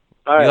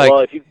 All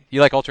right. If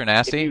you like Ultra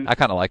Nasty, I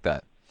kind of like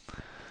that.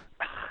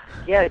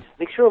 Yeah, just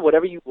make sure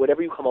whatever you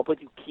come up with,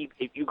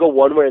 if you go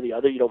one way or the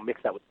other, you don't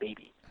mix that with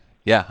baby.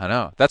 Yeah, I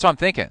know. That's what I'm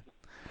thinking.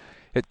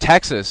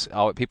 Texas,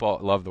 people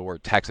love the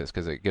word Texas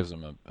because it gives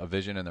them a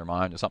vision in their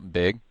mind of something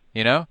big,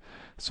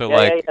 So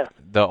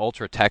the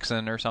Ultra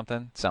Texan or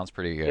something sounds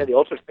pretty good. Yeah, the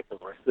Ultra Texan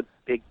works. The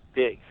big.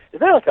 Is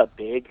there like a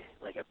big,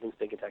 like everything's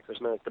big in Texas,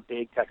 like the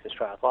big Texas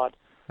triathlon?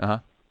 Uh-huh.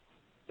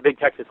 The big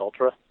Texas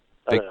Ultra?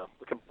 I don't know.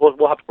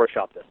 We'll have to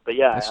workshop this. But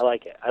yeah, I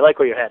like it. I like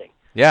where you're heading.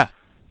 Yeah.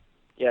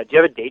 Yeah, do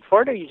you have a date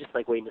for it, or are you just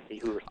like waiting to see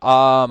who?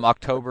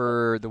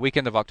 The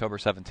weekend of October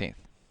 17th.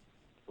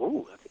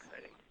 Ooh, that's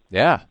exciting.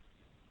 Yeah,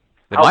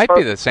 it might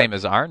be the same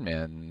as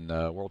Ironman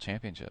World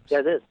Championships. Yeah,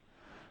 it is.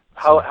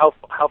 How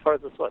far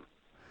is this one?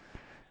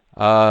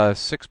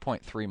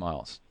 6.3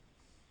 miles.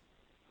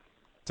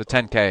 It's a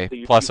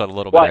 10K plus a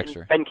little bit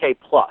extra. 10K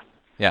plus.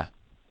 Yeah,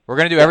 we're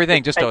gonna do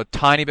everything just a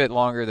tiny bit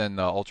longer than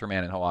the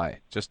Ultraman in Hawaii,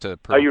 just to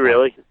prove. Are you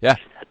really? Yeah.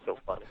 That's so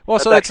funny. Well,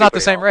 so it's not the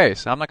same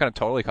race. I'm not going to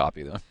totally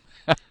copy them.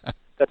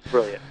 That's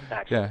brilliant,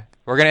 actually. Yeah.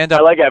 We're going to end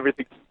up... I like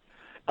everything.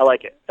 I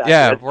like it.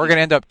 Yeah, we're going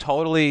to end up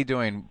totally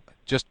doing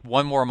just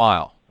one more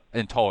mile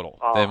in total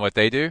than what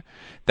they do.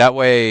 That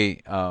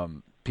way,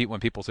 when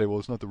people say, well,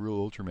 it's not the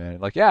real Ultraman,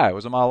 like, yeah, it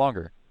was a mile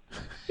longer.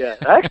 Yeah,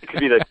 that actually could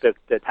be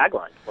the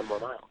tagline, 1 more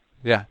mile.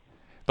 Yeah,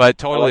 but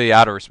totally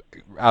out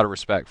of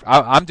respect.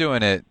 I'm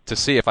doing it to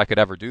see if I could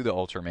ever do the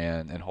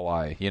Ultraman in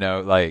Hawaii. You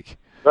know, like,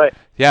 right?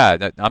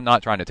 Yeah, I'm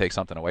not trying to take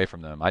something away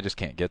from them. I just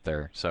can't get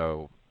there.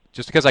 So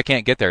just because I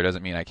can't get there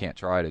doesn't mean I can't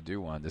try to do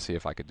one to see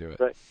if I could do it.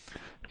 Right.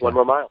 1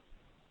 more mile.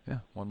 Yeah,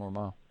 1 more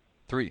mile.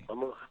 3. 1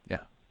 more. Yeah,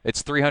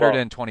 it's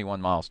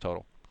 321 miles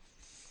total.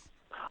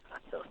 Oh,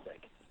 that's so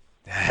sick.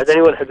 Has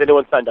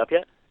anyone signed up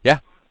yet? Yeah,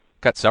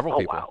 got several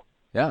people. Wow.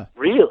 Yeah.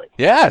 Really?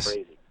 Yes. That's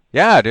crazy.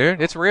 Yeah,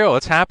 dude, it's real.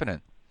 It's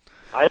happening.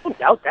 I don't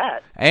doubt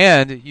that.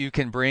 And you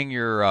can bring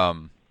your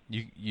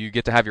you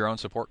get to have your own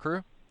support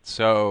crew.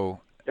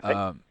 So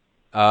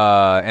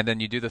and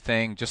then you do the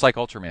thing just like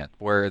Ultraman,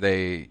 where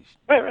they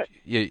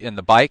in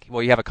the bike.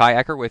 Well, you have a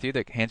kayaker with you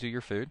that hands you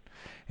your food,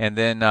 and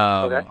then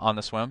on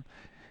the swim,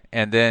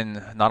 and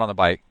then not on the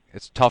bike.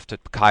 It's tough to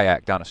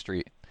kayak down a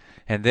street,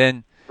 and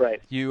then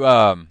you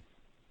on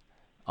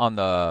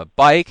the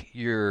bike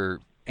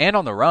and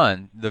on the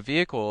run, the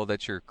vehicle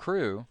that's your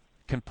crew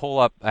can pull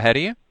up ahead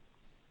of you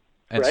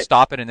and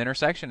stop at an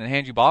intersection and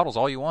hand you bottles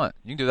all you want.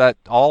 You can do that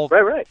all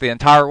the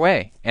entire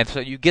way. And so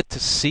you get to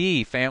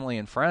see family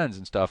and friends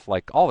and stuff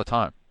like all the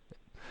time.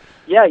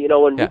 Yeah, you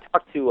know, when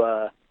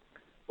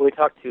we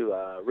talked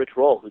to Rich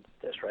Roll, who did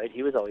this, right?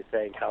 He was always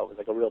saying how it was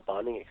like a real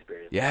bonding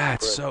experience. Yeah,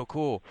 it's so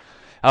cool.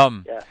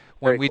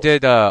 When we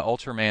did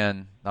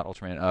Iron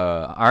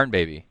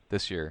Baby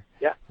this year,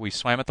 we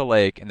swam at the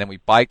lake and then we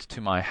biked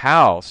to my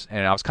house,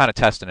 and I was kind of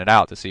testing it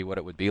out to see what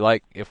it would be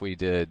like if we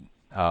did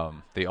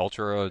the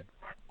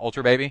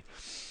Ultra Baby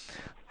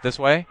this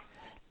way,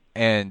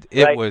 and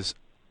it was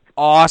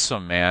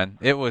awesome, man.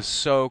 It was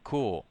so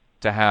cool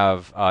to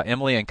have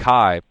Emily and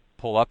Kai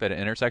pull up at an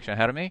intersection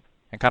ahead of me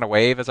and kind of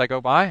wave as I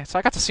go by. So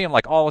I got to see them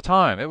like all the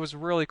time. It was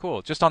really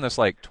cool, just on this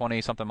like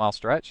 20-something mile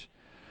stretch.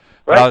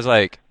 But I was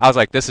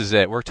like, this is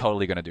it. We're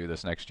totally going to do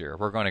this next year.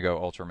 We're going to go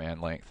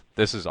Ultraman length.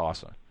 This is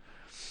awesome.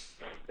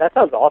 That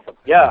sounds awesome.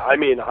 Yeah, I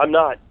mean, I'm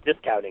not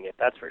discounting it.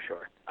 That's for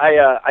sure.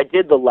 I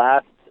did the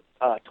last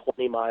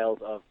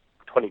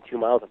 22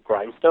 miles of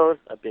Grindstone,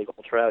 a big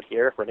ultra out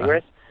here running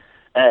race,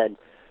 and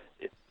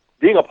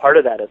being a part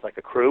of that as like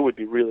a crew would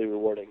be really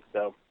rewarding.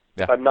 So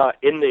if I'm not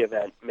in the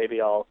event, maybe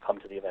I'll come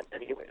to the event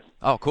anyways.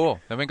 Oh, cool.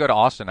 Then we can go to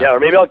Austin. Yeah, or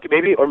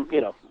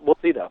we'll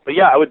see though. But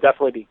yeah, I would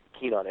definitely be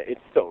keen on it.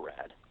 It's so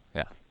rad.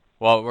 Yeah.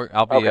 Well,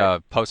 I'll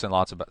be posting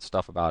lots of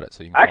stuff about it,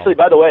 so you can actually.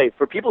 By the way,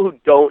 for people who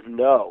don't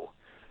know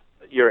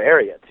your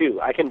area too,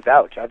 I can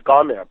vouch. I've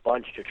gone there a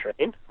bunch to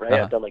train. Right?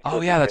 I've done like. Oh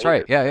yeah, that's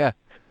right. Yeah.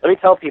 Let me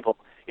tell people,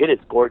 it is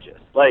gorgeous.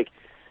 Like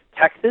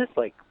Texas,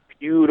 like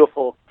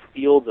beautiful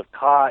fields of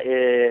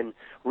cotton,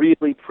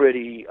 really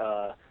pretty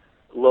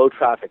low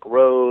traffic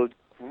roads,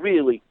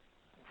 really,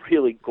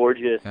 really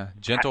gorgeous. Yeah.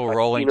 Gentle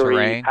rolling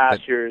terrain.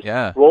 Pastures,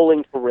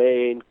 rolling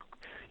terrain.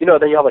 You know,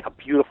 then you have like a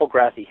beautiful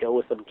grassy hill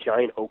with some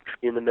giant oak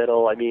tree in the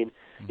middle. I mean,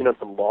 you know,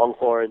 some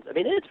longhorns. I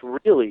mean, it's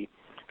really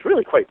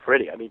quite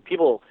pretty. I mean,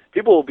 people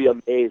will be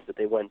amazed that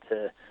they went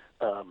to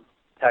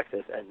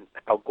Texas and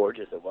how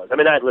gorgeous it was. I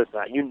mean,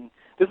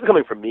 this is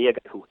coming from me, a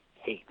guy who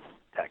hates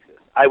Texas.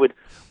 I would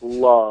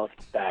love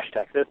to bash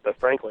Texas, but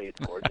frankly, it's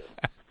gorgeous.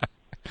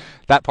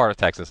 That part of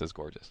Texas is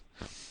gorgeous.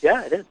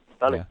 Yeah, it is. It's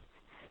stunning.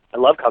 Yeah. I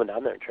love coming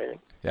down there and training.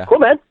 Yeah. Cool,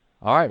 man.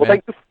 All right, well,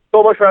 thank you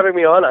so much for having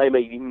me on. I'm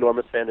an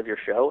enormous fan of your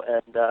show,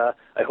 and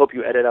I hope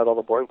you edit out all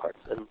the boring parts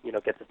and,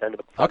 get this end of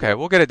it. Okay,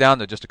 we'll get it down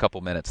to just a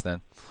couple minutes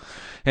then.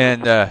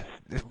 And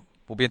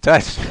we'll be in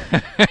touch.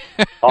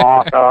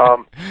 Awesome.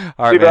 All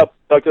right, keep it up.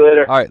 Talk to you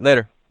later. All right,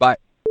 later. Bye.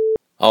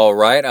 All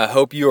right, I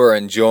hope you are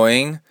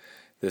enjoying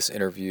this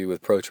interview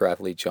with pro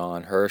triathlete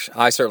John Hirsch.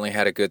 I certainly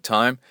had a good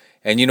time.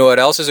 And you know what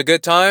else is a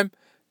good time?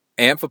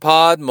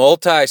 Amphipod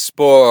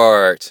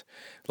Multisport.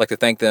 I'd like to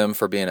thank them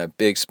for being a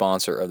big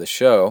sponsor of the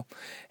show.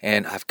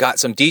 And I've got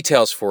some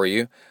details for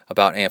you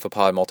about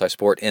Amphipod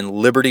Multisport in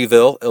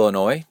Libertyville,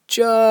 Illinois,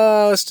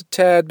 just a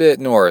tad bit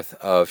north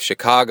of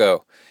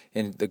Chicago,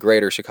 in the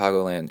greater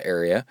Chicagoland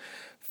area.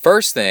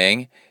 First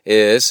thing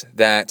is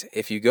that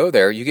if you go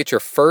there, you get your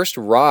first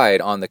ride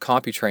on the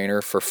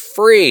CompuTrainer for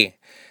free.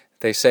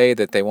 They say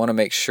that they want to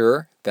make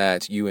sure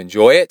that you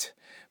enjoy it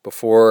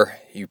before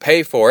you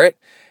pay for it,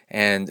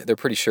 and they're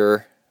pretty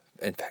sure,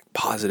 in fact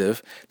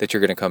positive, that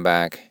you're going to come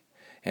back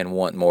and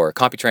want more.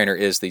 CompuTrainer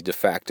is the de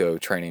facto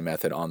training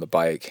method on the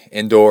bike,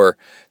 indoor,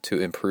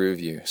 to improve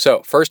you.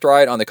 So, first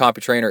ride on the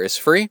CompuTrainer is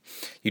free.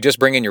 You just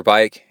bring in your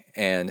bike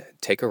and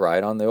take a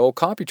ride on the old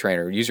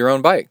CompuTrainer. Use your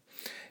own bike.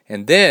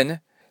 And then,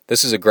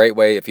 this is a great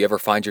way if you ever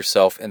find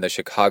yourself in the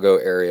Chicago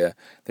area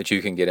that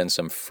you can get in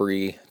some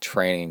free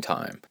training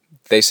time.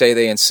 They say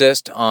they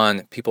insist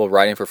on people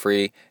riding for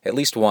free at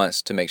least once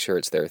to make sure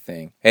it's their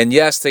thing. And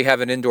yes, they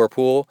have an indoor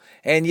pool.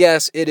 And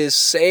yes, it is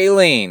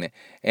sailing.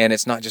 And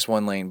it's not just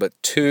one lane, but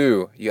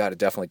two. You got to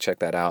definitely check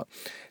that out.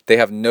 They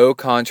have no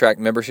contract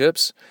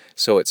memberships,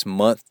 so it's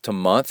month to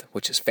month,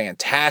 which is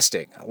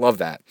fantastic. I love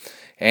that.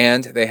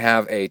 And they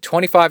have a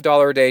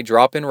 $25 a day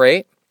drop-in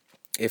rate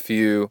if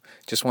you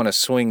just want to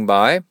swing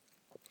by.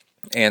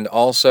 And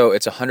also,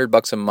 it's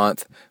 $100 a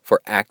month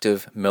for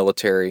active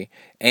military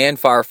and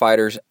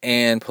firefighters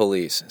and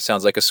police.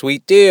 Sounds like a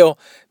sweet deal.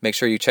 Make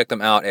sure you check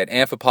them out at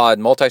Amphipod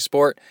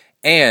Multisport.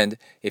 And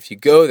if you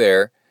go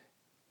there,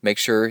 make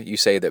sure you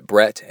say that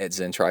Brett at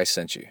ZenTri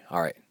sent you.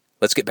 All right,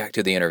 let's get back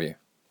to the interview.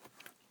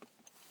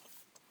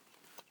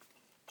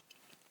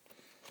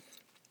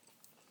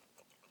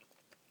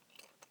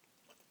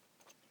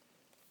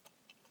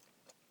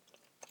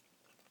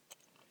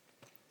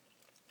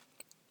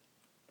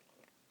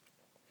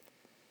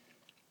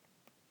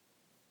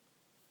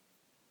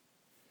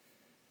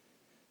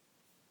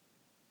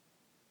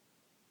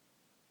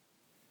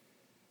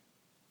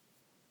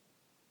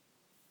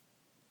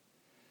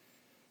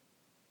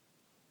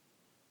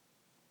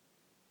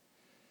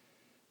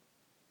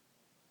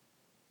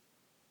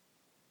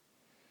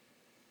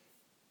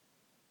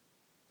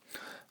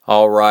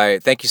 All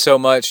right. Thank you so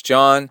much,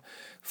 John,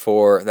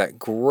 for that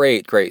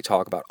great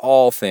talk about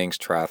all things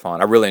triathlon.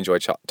 I really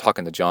enjoyed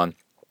talking to John.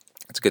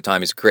 It's a good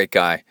time. He's a great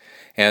guy.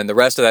 And the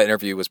rest of that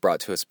interview was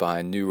brought to us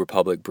by New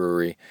Republic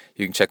Brewery.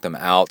 You can check them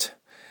out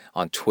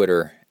on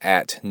Twitter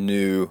at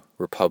New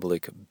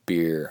Republic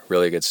Beer.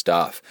 Really good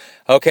stuff.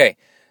 Okay,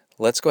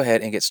 let's go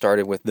ahead and get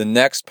started with the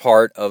next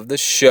part of the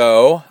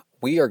show.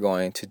 We are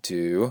going to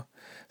do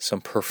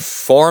some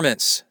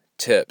performance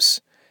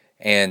tips.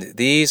 And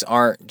these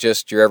aren't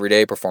just your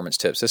everyday performance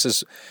tips. This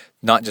is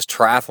not just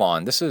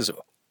triathlon. This is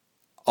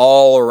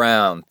all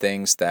around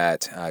things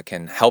that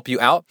can help you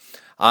out.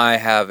 I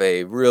have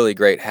a really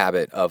great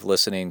habit of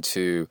listening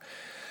to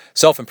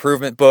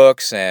self-improvement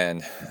books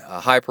and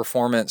high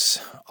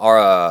performance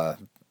audio,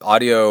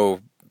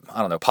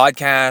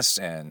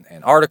 podcasts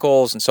and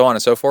articles and so on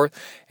and so forth.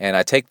 And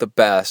I take the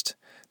best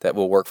that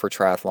will work for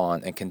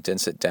triathlon and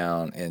condense it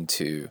down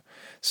into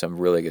some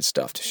really good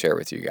stuff to share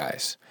with you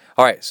guys.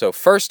 All right, so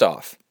first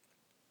off,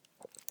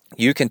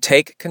 you can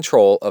take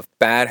control of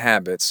bad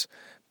habits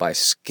by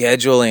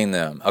scheduling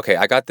them. Okay,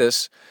 I got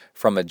this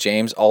from a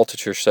James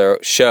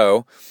Altucher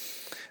show.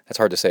 That's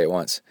hard to say at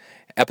once.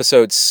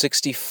 Episode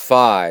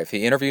 65.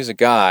 He interviews a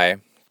guy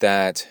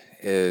that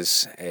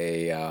is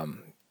a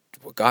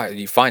guy.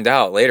 You find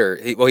out later.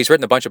 He's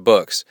written a bunch of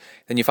books.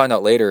 Then you find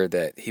out later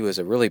that he was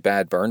a really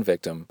bad burn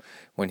victim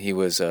when he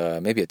was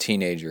maybe a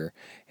teenager.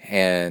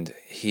 And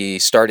he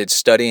started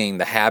studying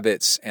the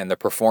habits and the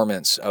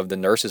performance of the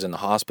nurses in the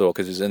hospital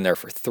because he was in there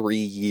for 3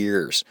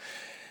 years.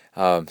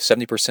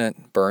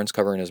 70% burns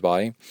covering his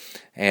body.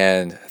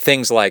 And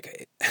things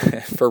like,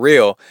 for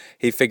real,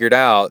 he figured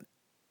out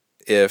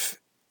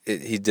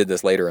he did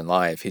this later in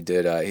life. He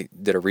did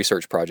a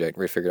research project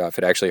where he figured out if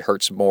it actually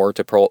hurts more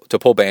to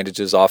pull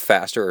bandages off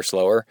faster or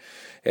slower.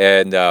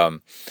 And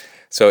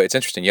so it's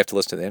interesting. You have to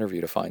listen to the interview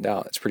to find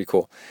out. It's pretty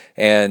cool.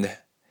 And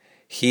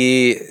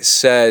he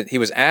said, he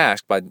was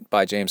asked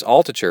by James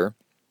Altucher,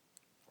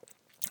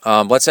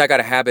 let's say I got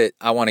a habit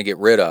I want to get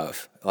rid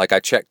of. Like I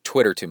check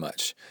Twitter too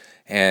much.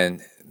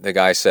 And the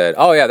guy said,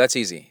 oh yeah, that's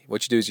easy.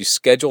 What you do is you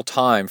schedule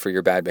time for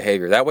your bad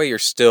behavior. That way you're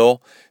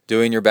still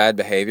doing your bad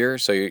behavior,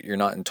 so you're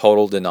not in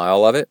total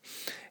denial of it.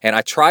 And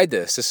I tried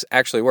this. This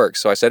actually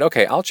works. So I said,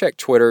 okay, I'll check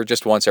Twitter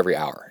just once every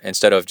hour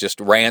instead of just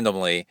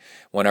randomly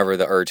whenever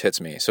the urge hits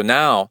me. So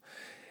now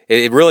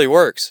it really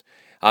works.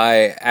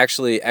 I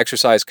actually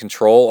exercise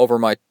control over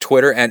my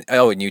Twitter, and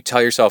you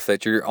tell yourself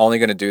that you're only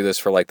going to do this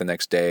for like the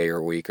next day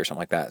or week or something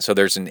like that. So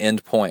there's an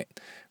end point,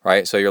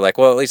 right? So you're like,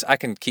 well, at least I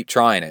can keep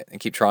trying it.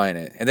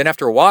 And then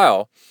after a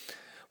while,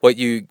 what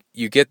you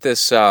get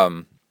this,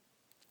 you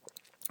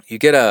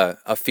get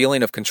a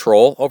feeling of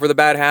control over the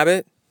bad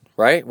habit,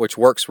 right? Which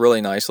works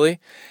really nicely.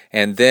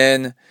 And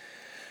then,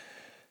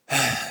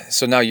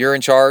 so now you're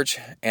in charge,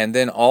 and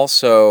then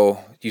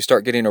also you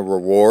start getting a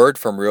reward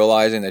from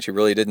realizing that you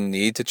really didn't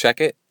need to check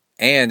it,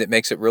 and it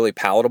makes it really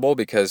palatable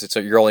because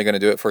you're only going to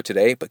do it for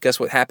today. But guess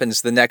what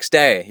happens the next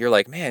day? You're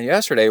like, man,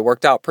 yesterday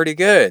worked out pretty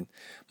good.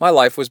 My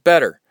life was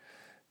better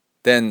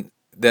than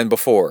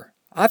before.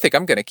 I think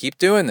I'm going to keep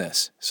doing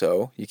this.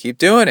 So you keep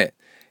doing it.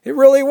 It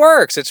really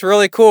works. It's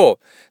really cool.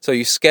 So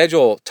you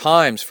schedule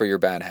times for your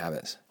bad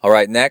habits. All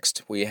right,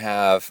 next we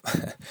have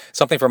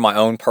something from my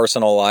own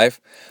personal life.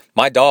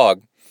 My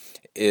dog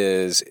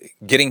is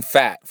getting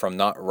fat from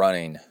not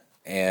running,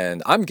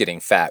 and I'm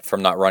getting fat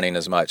from not running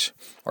as much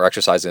or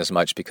exercising as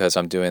much because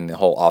I'm doing the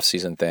whole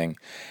off-season thing.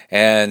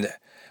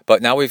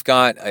 But now we've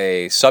got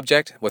a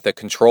subject with a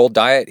controlled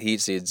diet. He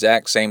eats the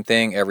exact same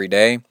thing every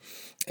day,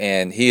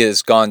 and he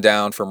has gone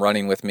down from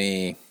running with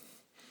me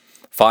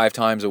 5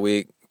 times a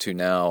week to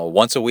now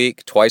once a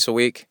week, twice a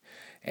week,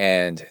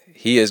 and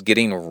he is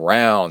getting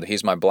round.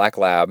 He's my black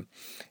lab,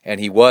 and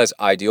he was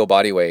ideal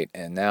body weight,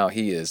 and now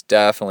he is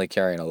definitely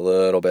carrying a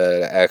little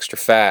bit of extra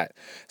fat.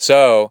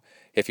 So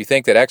if you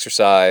think that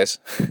exercise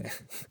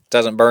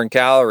doesn't burn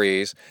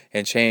calories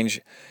and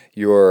change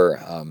your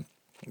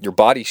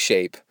body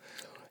shape,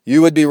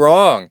 you would be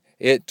wrong.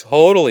 It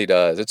totally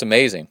does. It's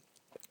amazing.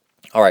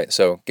 All right,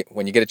 so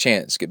when you get a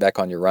chance, get back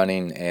on your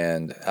running.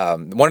 And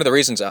one of the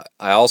reasons I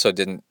also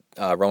didn't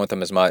run with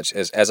him as much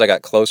is as I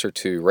got closer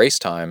to race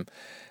time,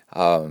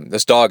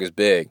 this dog is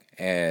big,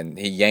 and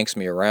he yanks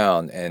me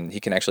around, and he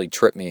can actually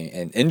trip me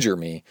and injure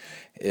me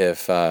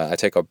if I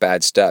take a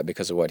bad step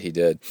because of what he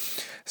did.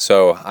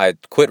 So I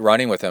quit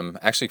running with him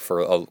actually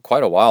for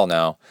quite a while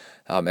now,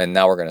 and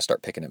now we're going to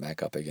start picking it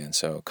back up again.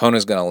 So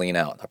Kona's going to lean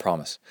out, I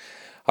promise.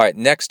 All right,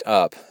 next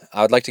up,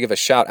 I would like to give a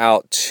shout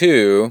out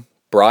to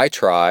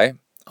ZenTri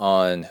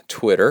on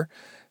Twitter,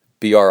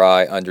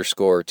 BRI_TRI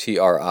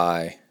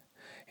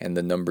and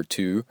the number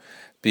 2,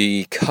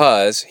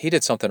 because he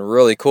did something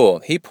really cool.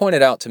 He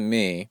pointed out to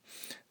me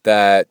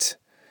that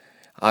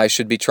I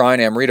should be trying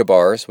Amrita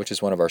bars, which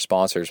is one of our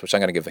sponsors, which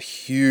I'm going to give a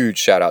huge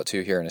shout out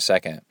to here in a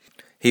second.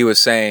 He was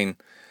saying,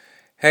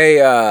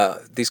 hey,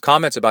 these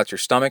comments about your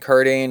stomach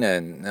hurting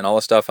and all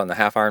this stuff on the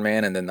half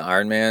Ironman and then the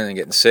Ironman and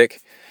getting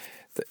sick,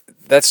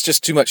 that's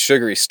just too much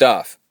sugary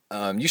stuff.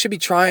 You should be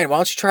trying, why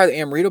don't you try the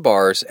Amrita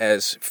bars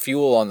as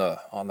fuel on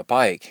the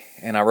bike?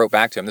 And I wrote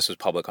back to him, this was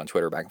public on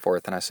Twitter back and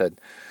forth, and I said,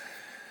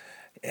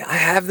 I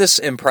have this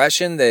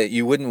impression that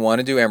you wouldn't want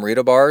to do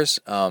Amrita bars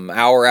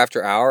hour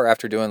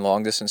after doing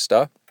long distance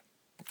stuff,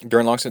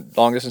 during long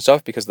distance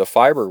stuff, because the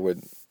fiber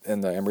would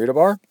in the Amrita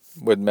bar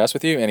would mess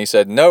with you. And he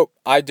said, nope,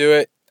 I do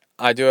it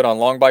on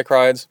long bike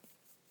rides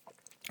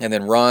and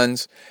then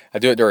runs. I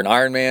do it during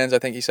Ironmans, I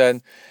think he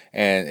said,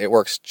 and it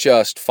works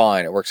just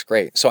fine. It works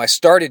great. So I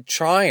started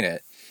trying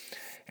it,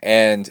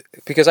 and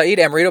because I eat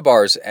Amrita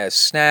bars as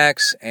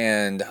snacks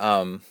and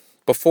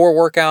before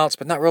workouts,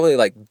 but not really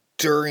like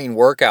during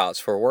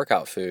workouts for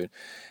workout food.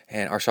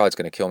 And Arshad's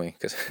going to kill me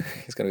because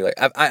he's going to be like,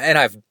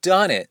 I've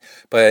done it,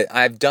 but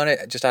I've done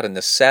it just out of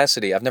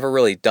necessity. I've never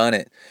really done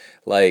it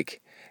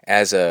like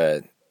as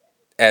a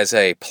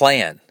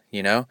plan,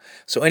 you know?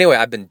 So anyway,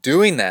 I've been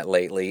doing that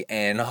lately,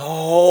 and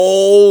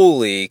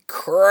holy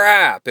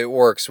crap, it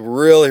works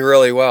really,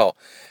 really well.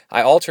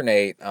 I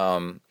alternate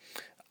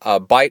a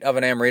bite of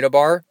an Amrita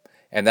bar,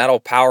 and that'll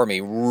power me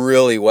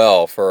really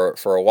well for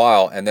a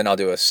while, and then I'll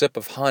do a sip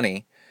of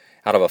honey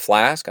out of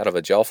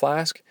a gel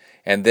flask,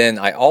 and then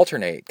I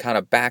alternate kind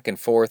of back and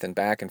forth and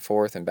back and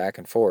forth and back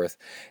and forth,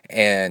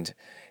 and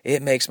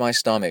it makes my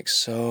stomach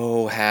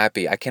so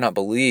happy. I cannot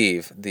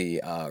believe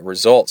the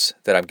results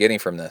that I'm getting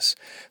from this.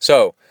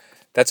 So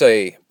that's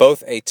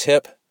both a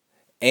tip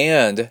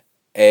and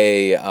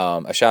a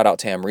shout out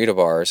to Amrita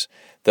bars.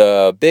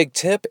 The big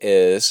tip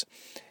is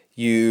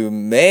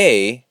I'm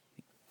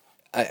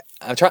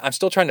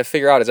still trying to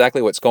figure out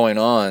exactly what's going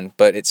on,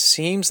 but it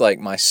seems like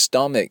my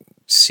stomach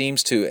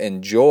seems to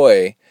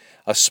enjoy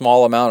a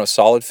small amount of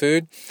solid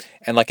food,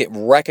 and like it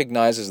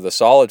recognizes the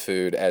solid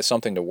food as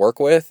something to work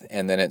with,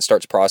 and then it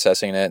starts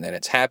processing it, and then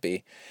it's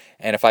happy.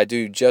 And if I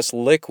do just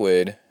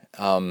liquid,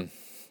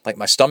 like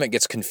my stomach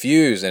gets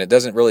confused, and it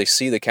doesn't really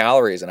see the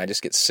calories, and I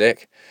just get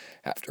sick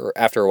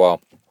after a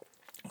while.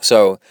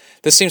 So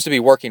this seems to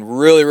be working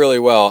really, really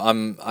well.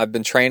 I've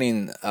been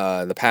training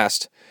the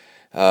past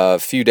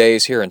few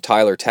days here in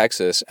Tyler,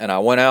 Texas, and I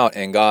went out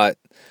and got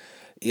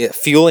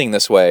feeling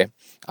this way.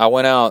 I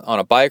went out on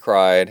a bike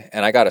ride,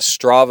 and I got a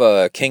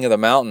Strava King of the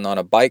Mountain on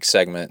a bike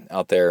segment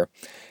out there,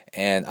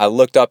 and I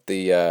looked up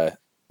and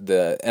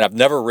I've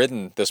never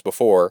ridden this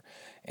before,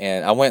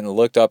 and I went and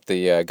looked up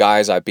the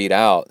guys I beat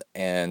out,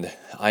 and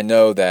I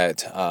know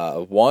that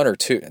one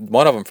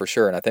of them for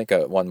sure, and I think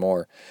one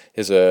more,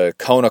 is a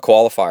Kona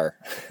qualifier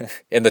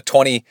in the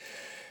 25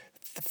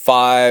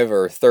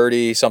 or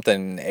 30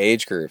 something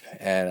age group,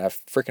 and I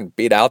freaking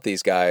beat out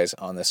these guys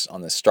on this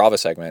Strava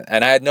segment,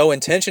 and I had no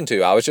intention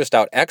to. I was just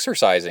out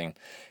exercising,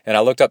 and I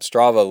looked up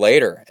Strava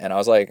later, and I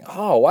was like,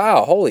 oh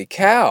wow, holy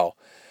cow,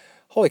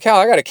 I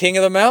got a King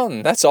of the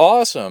Mountain. That's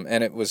awesome.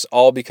 And it was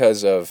all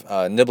because of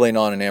nibbling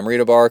on an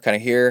Amrita bar kind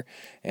of here,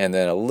 and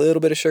then a little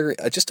bit of sugar,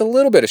 just a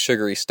little bit of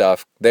sugary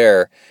stuff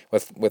there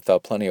with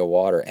plenty of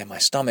water. And my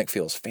stomach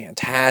feels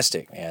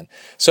fantastic, man.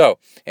 So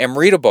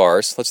Amrita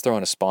bars, let's throw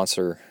in a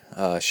sponsor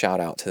shout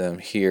out to them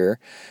here.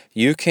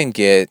 You can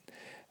get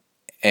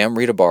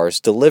Amrita bars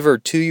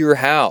delivered to your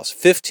house,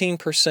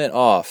 15%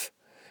 off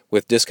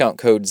with discount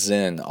code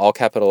ZEN, all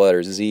capital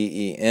letters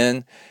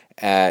ZEN,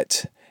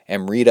 at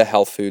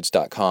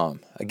amritahealthfoods.com.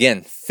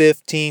 Again,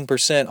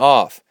 15%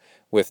 off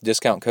with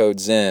discount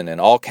code ZEN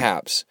and all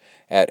caps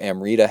at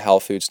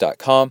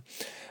amritahealthfoods.com.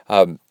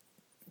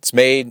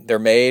 They're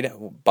made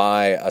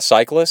by a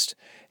cyclist,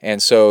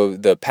 and so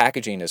the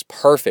packaging is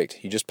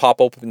perfect. You just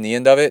pop open the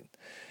end of it,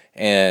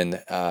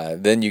 and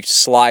then you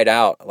slide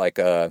out like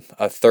a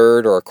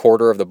third or a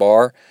quarter of the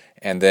bar,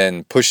 and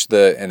then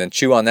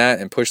chew on that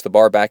and push the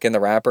bar back in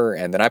the wrapper,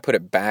 and then I put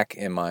it back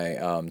in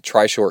my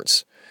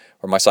tri-shorts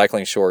or my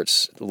cycling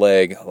shorts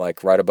leg,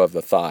 like right above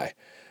the thigh.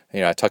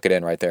 You know, I tuck it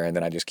in right there, and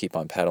then I just keep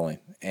on pedaling.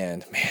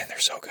 And man, they're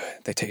so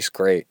good. They taste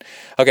great.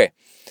 Okay,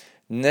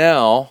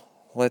 now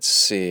let's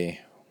see.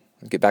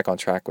 Let's get back on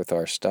track with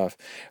our stuff.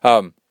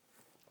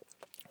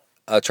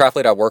 a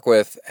triathlete I work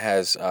with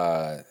has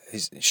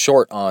he's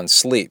short on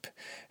sleep,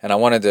 and I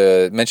wanted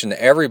to mention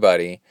to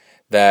everybody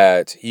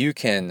that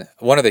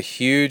one of the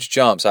huge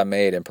jumps I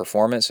made in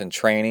performance and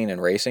training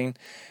and racing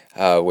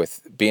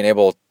with being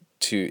able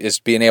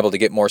to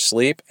get more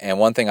sleep. And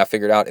one thing I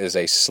figured out is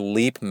a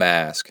sleep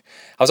mask.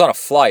 I was on a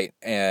flight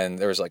and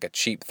there was like a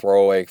cheap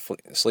throwaway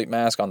sleep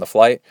mask on the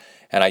flight,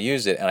 and I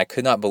used it, and I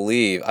could not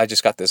believe I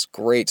just got this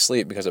great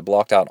sleep because it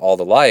blocked out all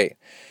the light.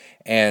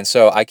 And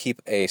so I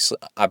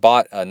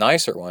bought a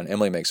nicer one.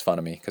 Emily makes fun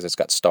of me because it's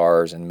got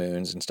stars and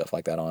moons and stuff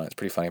like that on it. It's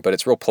pretty funny, but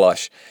it's real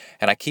plush.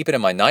 And I keep it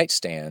in my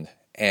nightstand.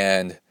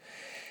 And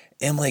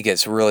Emily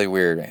gets really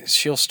weird.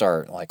 She'll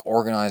start like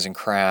organizing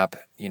crap,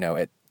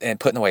 and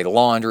putting away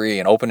laundry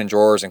and opening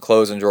drawers and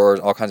closing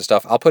drawers, all kinds of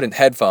stuff. I'll put in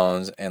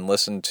headphones and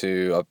listen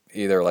to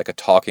either like a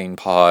talking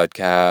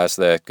podcast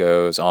that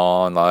goes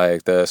on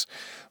like this,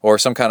 or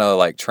some kind of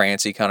like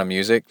trancey kind of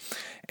music.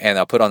 And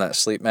I'll put on that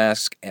sleep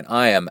mask, and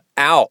I am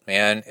out,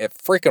 man. It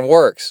freaking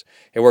works.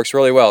 It works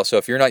really well. So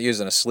if you're not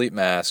using a sleep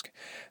mask,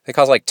 they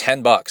cost like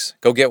 $10.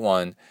 Go get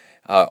one.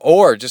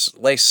 Or just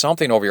lay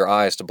something over your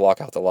eyes to block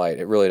out the light.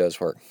 It really does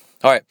work.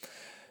 All right.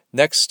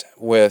 Next,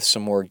 with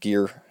some more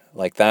gear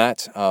like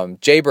that,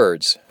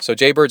 Jaybirds. So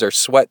Jaybirds are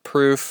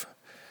sweat-proof,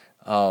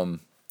 cordless,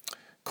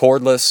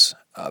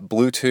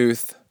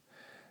 Bluetooth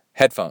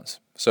headphones.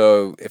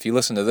 So if you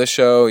listen to this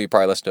show, you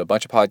probably listen to a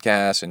bunch of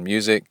podcasts and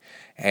music,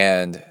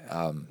 and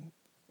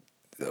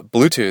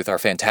Bluetooth are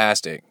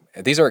fantastic.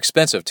 These are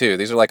expensive too.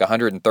 These are like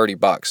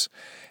 $130,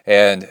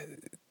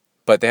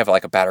 but they have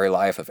like a battery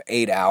life of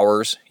 8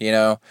 hours,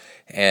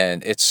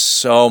 and it's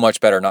so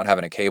much better not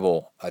having a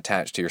cable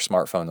attached to your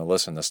smartphone to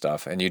listen to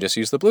stuff, and you just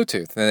use the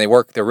Bluetooth,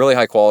 and they're really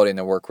high quality, and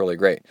they work really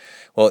great.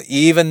 Well,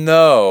 even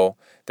though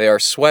they are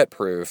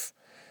sweat-proof,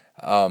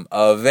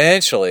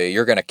 eventually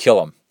you're going to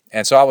kill them.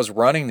 And so I was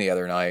running the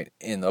other night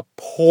in the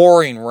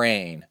pouring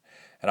rain,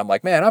 and I'm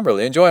like, man, I'm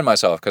really enjoying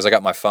myself because I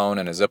got my phone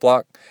in a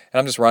Ziploc, and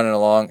I'm just running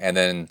along. And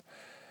then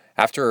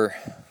after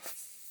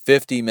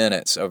 50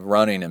 minutes of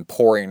running in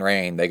pouring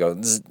rain, they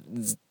go zzz,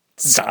 zzz,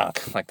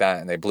 zonk, like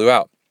that, and they blew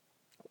out.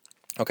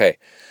 Okay,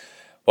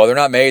 well, they're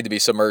not made to be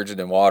submerged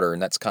in water,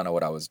 and that's kind of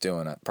what I was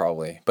doing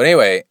probably. But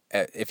anyway,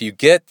 if you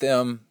get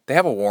them, they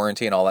have a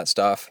warranty and all that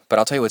stuff. But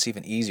I'll tell you what's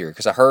even easier,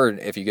 because I heard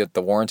if you get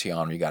the warranty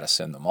on them, you got to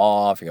send them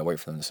off, you got to wait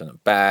for them to send them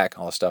back,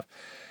 all that stuff.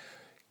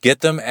 Get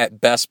them at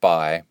Best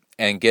Buy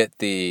and get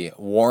the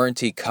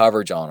warranty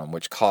coverage on them,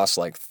 which costs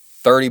like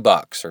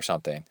 $30 or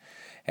something.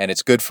 And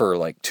it's good for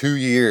like 2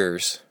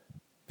 years,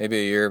 maybe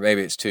a year,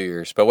 maybe it's 2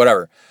 years, but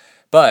whatever.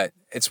 But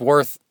it's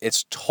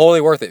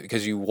totally worth it,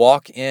 because you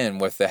walk in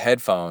with the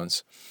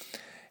headphones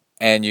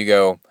and you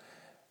go,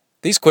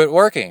 these quit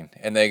working.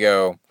 And they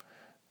go,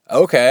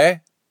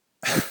 okay,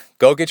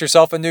 go get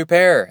yourself a new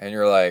pair. And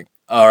you're like,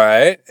 all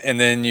right. And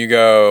then you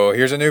go,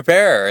 here's a new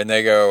pair. And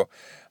they go,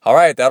 all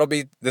right,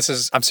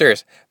 I'm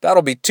serious,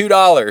 that'll be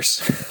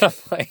 $2. I'm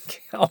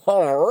like,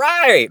 all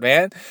right,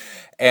 man.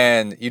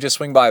 And you just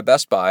swing by a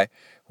Best Buy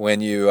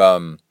when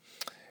your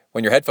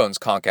headphones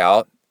conk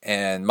out,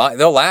 and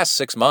they'll last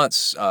 6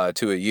 months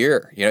to a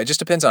year. It just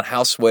depends on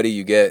how sweaty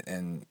you get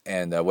and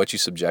what you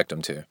subject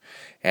them to,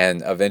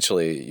 and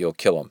eventually you'll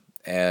kill them.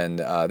 And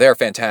they're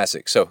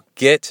fantastic. So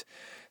get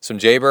some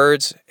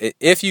Jaybirds.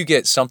 If you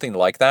get something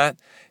like that,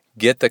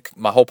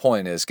 my whole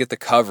point is get the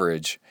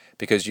coverage,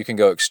 because you can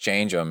go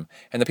exchange them,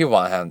 and the people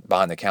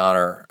behind the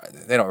counter,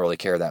 they don't really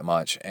care that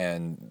much,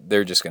 and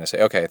they're just going to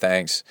say, okay,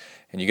 thanks,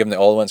 and you give them the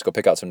old ones, go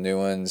pick out some new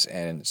ones,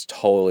 and it's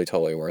totally,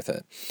 totally worth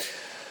it.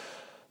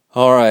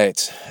 All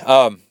right.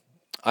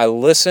 I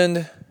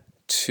listened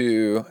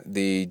to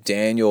the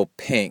Daniel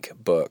Pink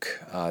book,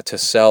 To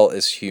Sell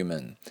is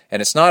Human,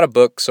 and it's not a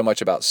book so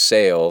much about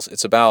sales.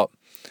 It's about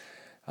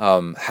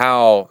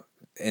how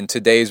in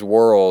today's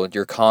world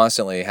you're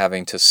constantly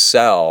having to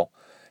sell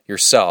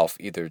yourself,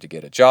 either to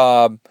get a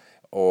job,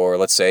 or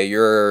let's say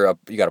you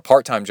got a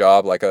part-time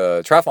job like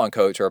a triathlon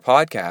coach or a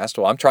podcast.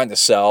 Well, I'm trying to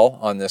sell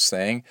on this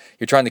thing.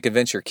 You're trying to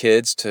convince your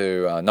kids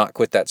to not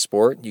quit that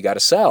sport. You got to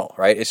sell,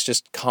 right? It's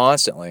just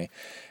constantly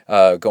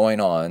going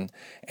on,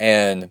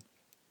 and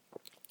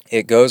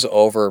it goes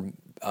over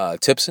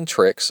tips and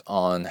tricks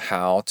on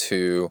how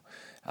to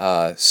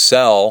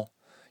sell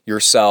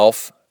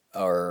yourself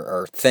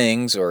or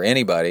things or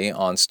anybody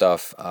on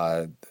stuff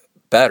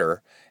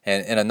better,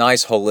 and in a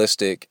nice,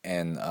 holistic,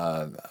 and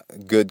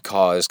good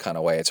cause kind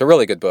of way. It's a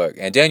really good book.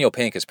 And Daniel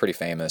Pink is pretty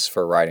famous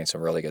for writing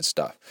some really good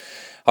stuff.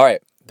 All right,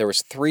 there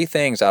was 3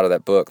 things out of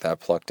that book that I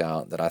plucked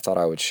out that I thought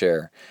I would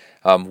share.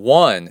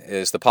 One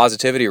is the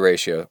positivity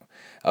ratio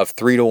of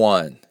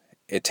 3-to-1.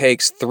 It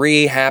takes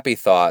 3 happy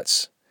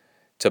thoughts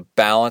to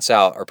balance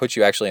out or put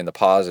you actually in the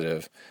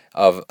positive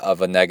of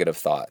a negative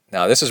thought.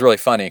 Now, this is really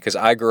funny, because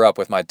I grew up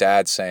with my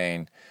dad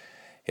saying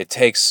it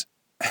takes...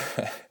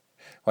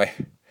 wait...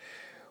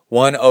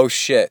 1 oh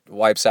shit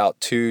wipes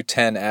out 10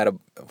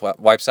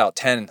 wipes out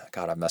 10.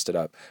 God, I messed it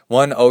up.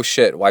 1 oh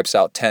shit wipes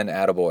out 10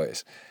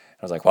 attaboys.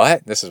 I was like,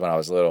 what? This is when I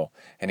was little.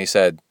 And he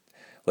said,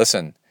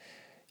 listen,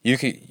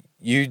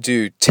 you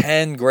do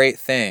 10 great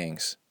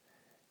things.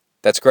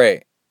 That's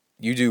great.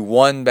 you do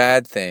one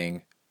bad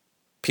thing,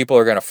 people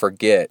are going to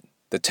forget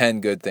the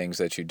 10 good things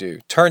that you do.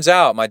 Turns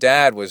out my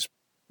dad was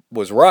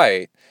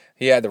right.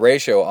 He had the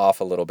ratio off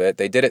a little bit.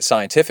 They did it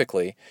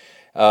scientifically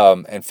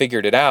and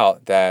figured it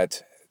out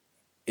that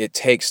it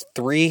takes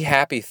 3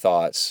 happy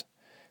thoughts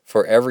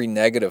for every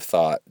negative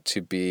thought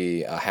to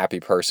be a happy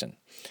person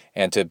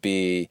and to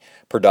be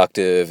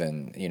productive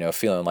and,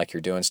 feeling like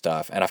you're doing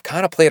stuff. And I've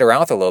kind of played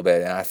around with it a little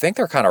bit, and I think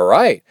they're kind of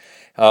right.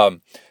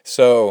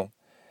 So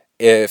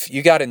if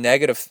you got a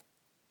negative,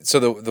 so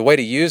the way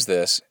to use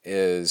this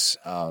is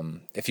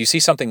if you see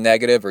something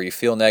negative or you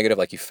feel negative,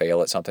 like you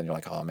fail at something, you're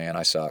like, oh man,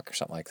 I suck or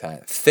something like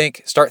that.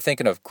 Start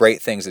thinking of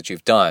great things that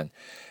you've done.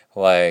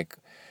 Like,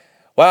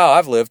 wow,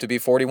 I've lived to be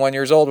 41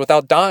 years old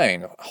without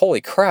dying.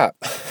 Holy crap.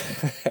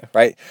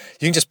 Right?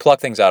 You can just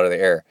pluck things out of the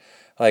air.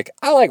 Like,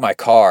 I like my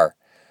car.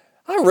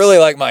 I really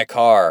like my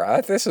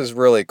car. This is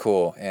really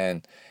cool.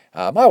 And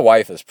my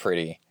wife is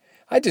pretty.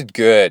 I did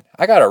good.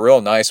 I got a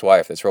real nice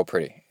wife that's real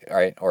pretty,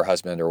 right? Or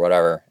husband or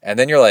whatever. And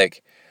then you're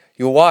like,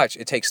 you'll watch,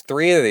 it takes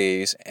 3 of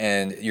these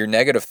and your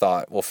negative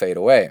thought will fade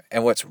away.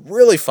 And what's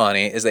really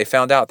funny is they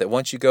found out that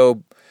once you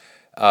go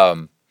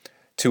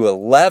to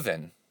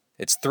 11,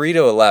 it's 3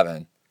 to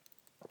 11.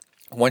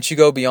 Once you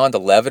go beyond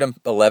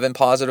 11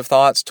 positive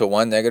thoughts to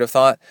 1 negative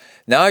thought,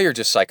 now you're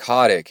just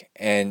psychotic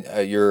and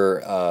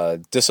you're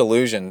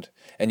disillusioned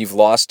and you've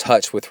lost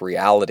touch with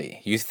reality.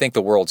 You think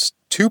the world's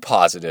too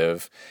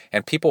positive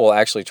and people will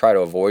actually try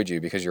to avoid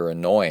you because you're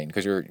annoying,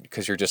 because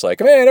you're just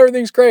like, man,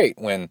 everything's great,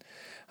 when,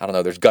 I don't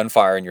know, there's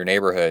gunfire in your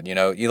neighborhood.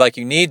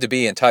 You need to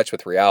be in touch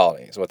with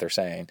reality is what they're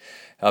saying.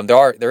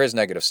 There is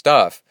negative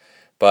stuff,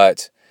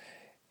 but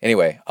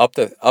anyway, up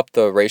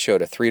the ratio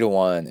to 3 to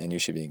 1 and you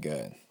should be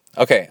good.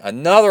 Okay,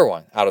 another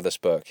one out of this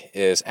book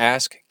is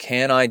ask,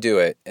 can I do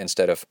it,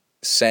 instead of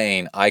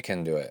saying I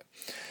can do it.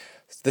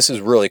 This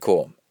is really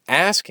cool.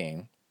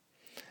 Asking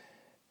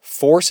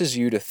forces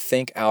you to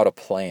think out a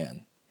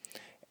plan.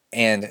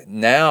 And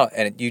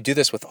you do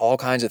this with all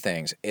kinds of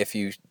things. If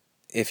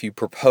you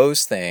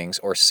propose things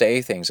or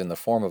say things in the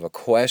form of a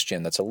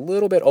question that's a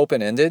little bit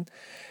open-ended,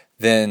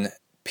 then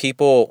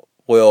people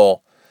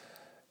will,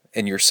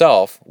 and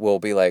yourself will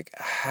be like,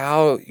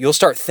 you'll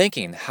start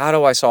thinking, how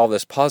do I solve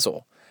this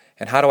puzzle?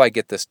 And how do I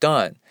get this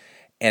done?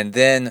 And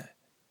then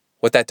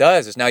what that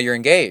does is now you're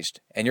engaged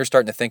and you're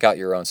starting to think out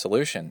your own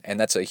solution. And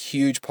that's a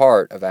huge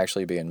part of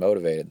actually being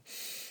motivated.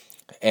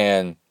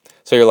 And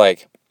so you're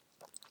like,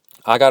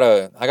 I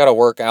gotta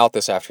work out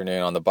this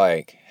afternoon on the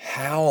bike.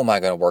 How am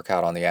I going to work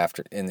out in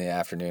the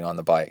afternoon on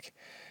the bike?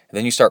 And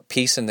then you start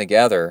piecing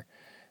together,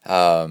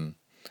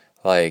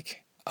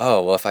 like,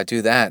 oh, well, if I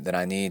do that, then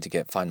I need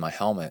to find my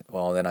helmet.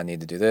 Well, then I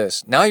need to do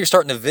this. Now you're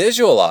starting to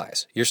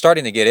visualize. You're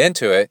starting to get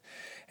into it.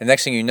 And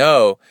next thing you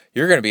know,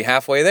 you're going to be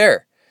halfway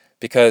there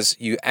because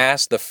you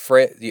asked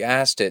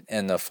it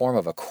in the form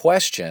of a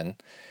question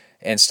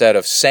instead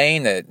of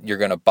saying that you're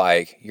going to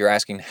bike. You're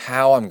asking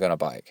how I'm going to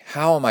bike.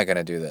 How am I going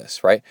to do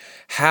this, right?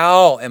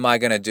 How am I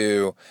going to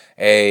do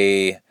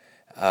a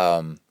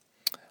sub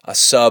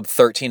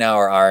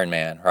 13-hour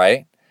Ironman,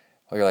 right?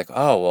 Well, you're like,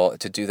 oh, well,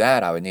 to do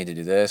that, I would need to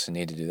do this and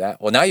need to do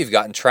that. Well, now you've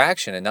gotten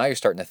traction and now you're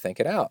starting to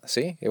think it out.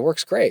 See, it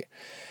works great.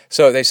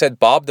 So they said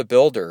Bob the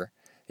Builder,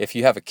 if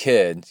you have a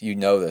kid, you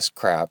know this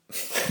crap.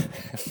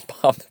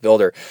 Bob the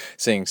Builder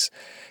sings,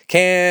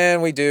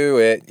 can we do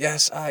it?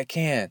 Yes, I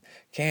can.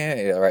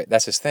 Right,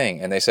 that's his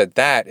thing. And they said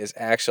that is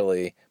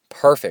actually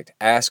perfect.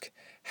 Ask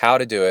how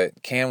to do it,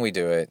 can we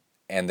do it,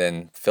 and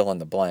then fill in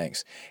the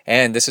blanks.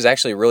 And this is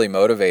actually really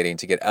motivating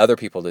to get other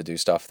people to do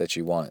stuff that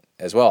you want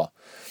as well.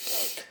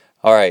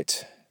 All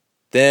right.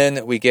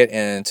 Then we get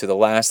into the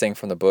last thing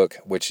from the book,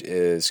 which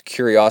is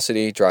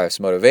curiosity drives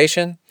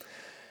motivation.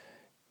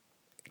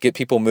 Get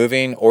people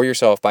moving or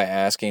yourself by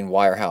asking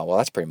why or how. Well,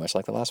 that's pretty much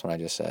like the last one I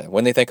just said.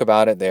 When they think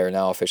about it, they are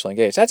now officially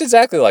engaged. That's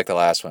exactly like the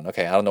last one.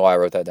 Okay, I don't know why I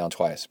wrote that down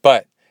twice,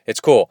 but it's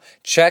cool.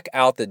 Check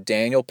out the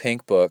Daniel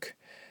Pink book,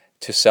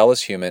 To Sell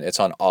is Human. It's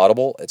on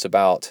Audible. It's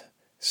about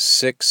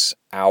 6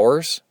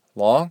 hours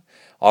long,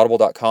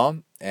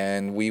 audible.com,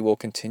 and we will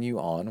continue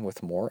on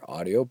with more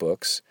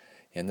audiobooks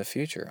in the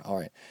future. All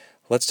right,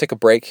 let's take a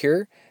break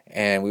here,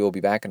 and we will be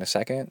back in a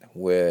second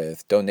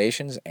with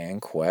donations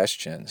and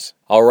questions.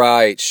 All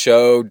right,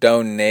 show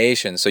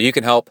donations. So you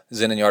can help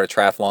Zen and Yard of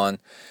Triathlon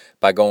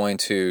by going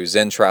to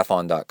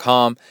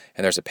zentriathlon.com,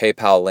 and there's a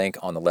PayPal link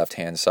on the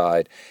left-hand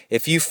side.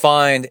 If you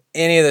find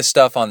any of this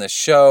stuff on this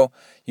show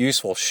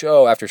useful,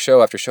 show after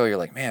show after show, you're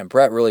like, man,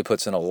 Brett really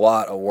puts in a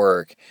lot of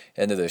work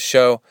into this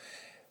show,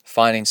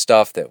 finding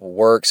stuff that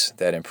works,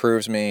 that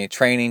improves me,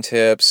 training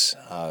tips,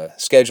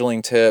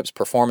 scheduling tips,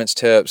 performance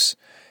tips,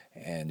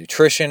 and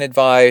nutrition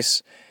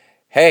advice.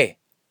 Hey,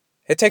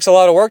 it takes a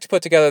lot of work to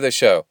put together this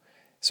show.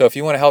 So if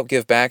you want to help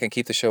give back and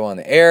keep the show on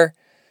the air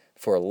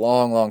for a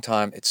long, long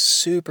time, it's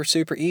super,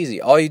 super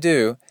easy. All you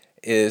do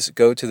is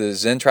go to the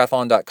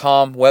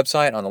ZenTriathlon.com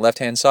website. On the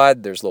left-hand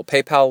side, there's a little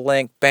PayPal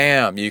link.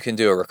 Bam! You can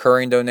do a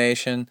recurring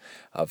donation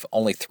of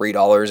only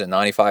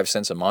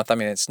 $3.95 a month. I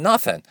mean, it's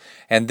nothing.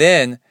 And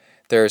then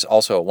there's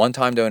also a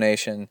one-time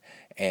donation,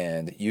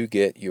 and you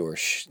get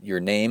your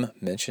name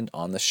mentioned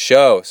on the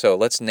show. So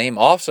let's name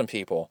off some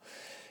people.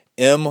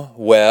 M.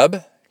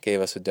 Webb gave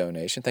us a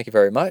donation. Thank you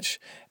very much.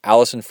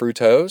 Allison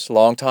Frutos,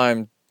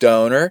 longtime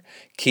donor.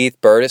 Keith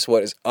Burtis,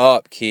 what is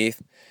up,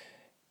 Keith?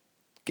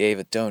 Gave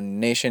a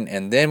donation.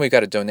 And then we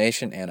got a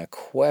donation and a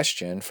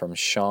question from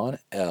Sean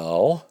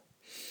L.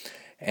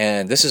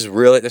 And this is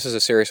a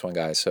serious one,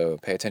 guys, so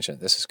pay attention.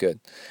 This is good.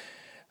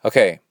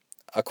 Okay,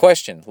 a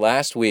question.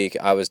 Last week,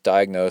 I was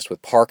diagnosed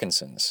with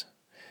Parkinson's.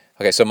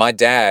 Okay, so my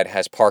dad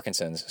has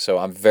Parkinson's, so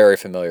I'm very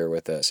familiar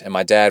with this. And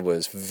my dad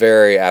was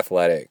very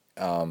athletic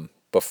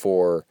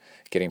before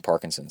getting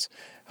Parkinson's.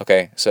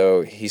 Okay,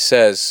 so he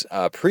says,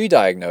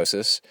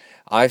 pre-diagnosis,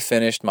 I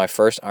finished my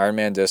first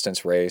Ironman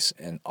distance race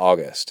in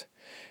August.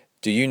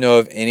 Do you know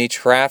of any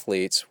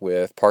triathletes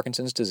with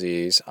Parkinson's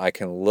disease I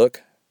can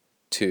look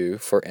to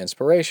for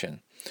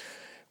inspiration?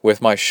 With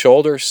my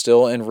shoulder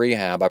still in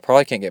rehab, I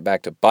probably can't get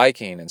back to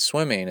biking and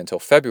swimming until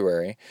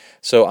February,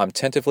 so I'm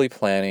tentatively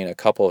planning a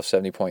couple of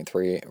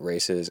 70.3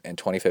 races in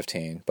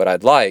 2015, but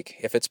I'd like,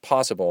 if it's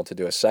possible, to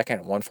do a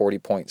second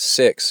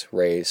 140.6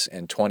 race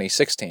in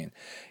 2016.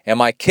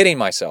 Am I kidding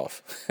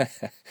myself?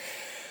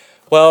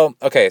 Well,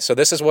 okay, so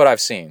this is what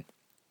I've seen.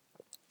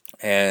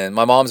 And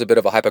my mom's a bit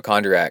of a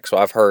hypochondriac, so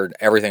I've heard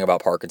everything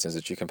about Parkinson's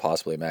that you can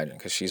possibly imagine,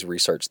 because she's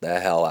researched the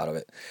hell out of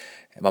it.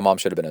 And my mom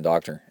should have been a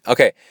doctor.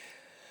 Okay.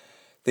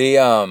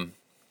 The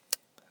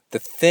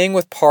thing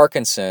with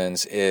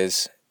Parkinson's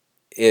is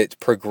it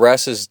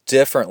progresses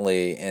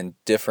differently in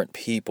different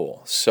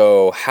people.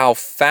 So how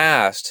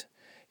fast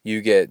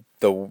you get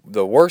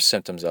the worst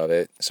symptoms of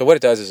it. So what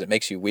it does is it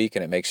makes you weak,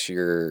 and it makes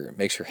your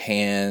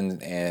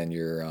hand and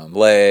your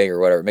leg or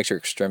whatever, it makes your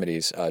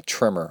extremities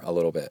tremor a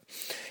little bit.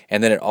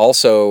 And then it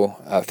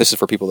also, this is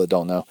for people that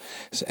don't know,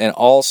 and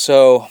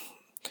also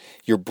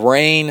your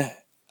brain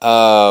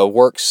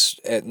works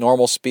at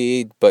normal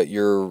speed, but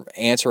your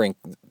answering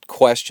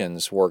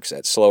questions works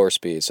at slower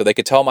speed. So they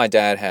could tell my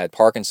dad had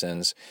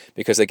Parkinson's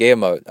because they gave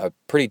him a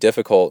pretty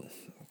difficult,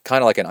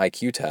 kind of like an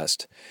IQ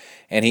test,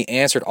 and he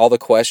answered all the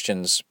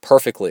questions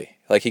perfectly.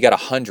 Like he got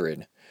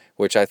 100,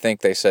 which I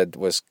think they said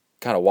was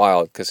kind of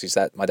wild because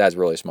my dad's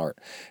really smart.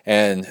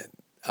 And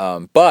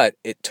but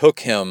it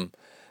took him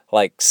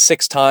like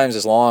 6 times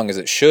as long as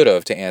it should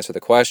have to answer the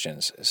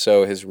questions.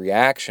 So his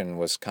reaction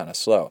was kind of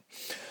slow.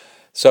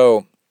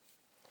 So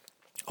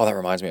oh, that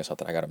reminds me of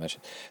something I got to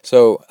mention.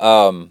 So,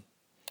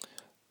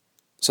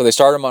 so they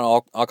started him on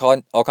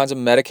all kinds of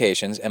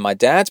medications, and my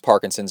dad's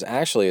Parkinson's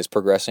actually is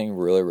progressing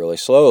really, really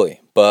slowly.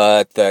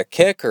 But the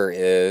kicker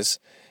is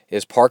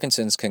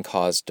Parkinson's can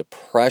cause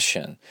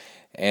depression,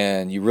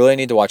 and you really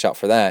need to watch out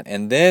for that.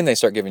 And then they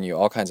start giving you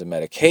all kinds of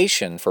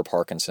medication for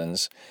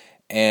Parkinson's,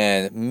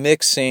 and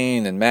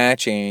mixing and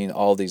matching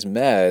all these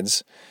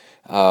meds.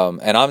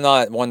 And I'm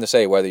not one to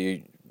say whether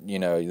you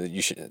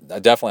should,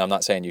 definitely I'm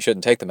not saying you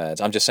shouldn't take the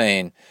meds. I'm just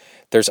saying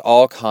there's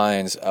all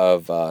kinds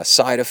of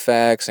side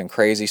effects and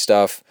crazy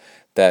stuff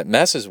that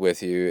messes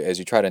with you as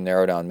you try to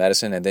narrow down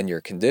medicine, and then your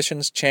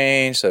conditions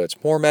change, so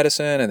it's more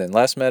medicine and then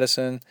less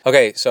medicine.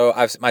 Okay, so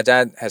my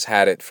dad has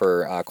had it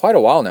for quite a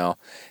while now,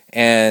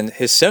 and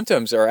his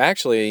symptoms are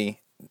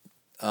actually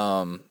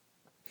not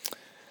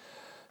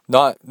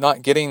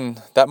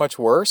getting that much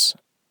worse,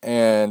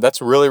 and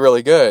that's really,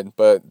 really good.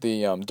 But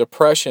the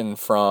depression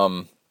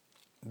from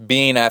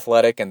being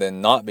athletic and then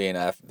not being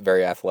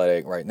very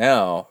athletic right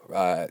now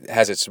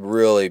has its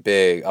really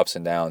big ups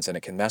and downs, and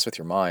it can mess with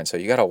your mind. So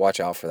you got to watch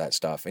out for that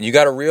stuff. And you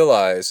got to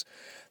realize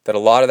that a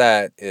lot of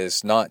that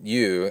is not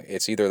you.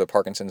 It's either the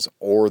Parkinson's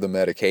or the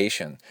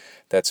medication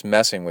that's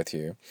messing with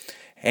you.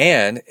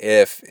 And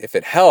if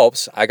it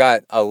helps, I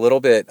got a little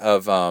bit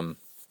of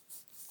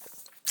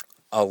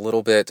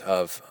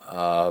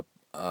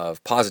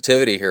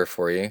positivity here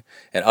for you,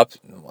 and I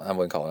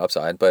wouldn't call it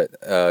upside, but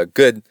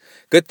good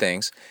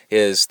things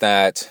is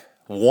that,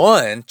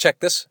 one, check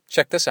this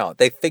out.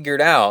 They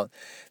figured out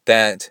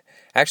that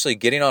actually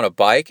getting on a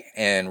bike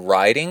and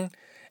riding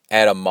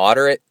at a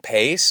moderate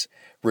pace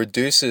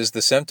reduces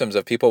the symptoms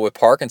of people with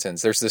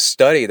Parkinson's. There's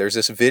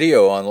this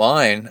video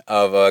online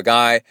of a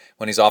guy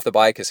when he's off the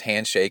bike, his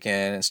hand's shaking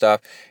and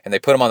stuff, and they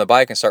put him on the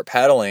bike and start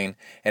pedaling,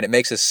 and it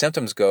makes his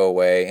symptoms go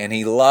away, and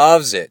he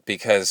loves it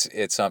because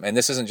it's and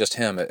this isn't just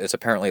him, it's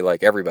apparently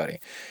like everybody.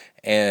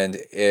 And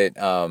it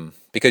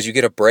because you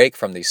get a break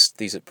from these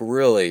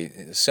really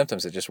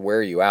symptoms that just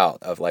wear you out,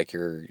 of like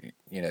your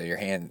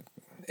hand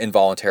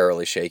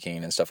involuntarily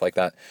shaking and stuff like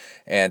that.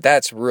 And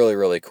that's really,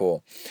 really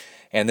cool.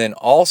 And then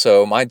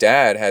also, my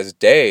dad has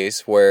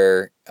days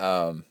where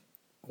he'll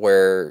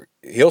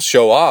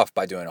show off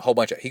by doing a whole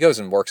bunch of. He goes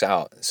and works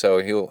out, so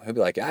he'll be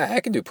like, I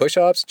can do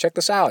push-ups. Check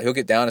this out. He'll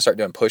get down and start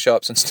doing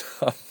push-ups and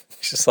stuff.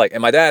 It's just like,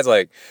 and my dad's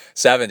like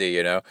 70,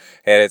 and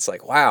it's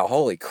like, wow,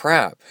 holy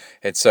crap.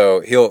 And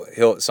so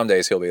he'll some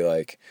days he'll be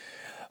like,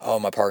 oh,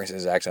 my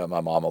Parkinson's is acting up. My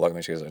mom will look at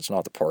me. She goes, it's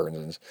not the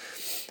Parkinson's.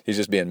 He's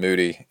just being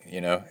moody.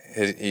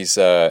 He's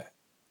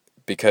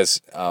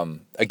because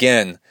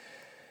again.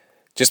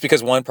 Just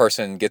because one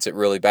person gets it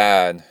really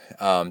bad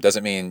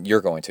doesn't mean you're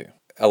going to.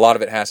 a lot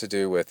of it has to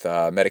do with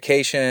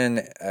medication,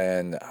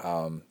 and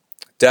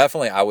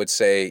definitely I would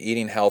say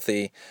eating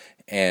healthy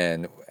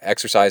and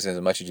exercising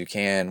as much as you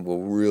can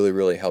will really,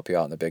 really help you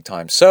out in the big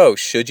time. So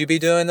should you be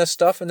doing this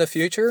stuff in the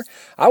future,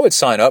 I would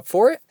sign up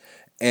for it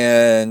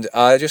and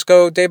just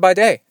go day by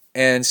day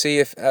and see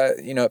if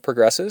it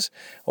progresses,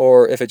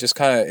 or if it just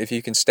if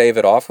you can stave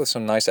it off with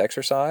some nice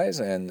exercise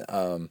and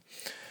a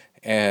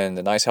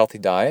nice healthy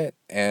diet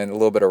and a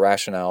little bit of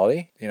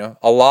rationality.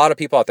 A lot of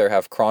people out there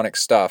have chronic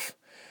stuff,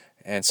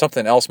 and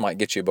something else might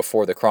get you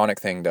before the chronic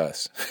thing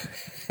does.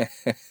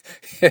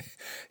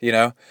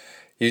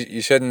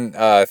 You shouldn't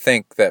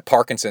think that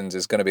Parkinson's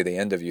is going to be the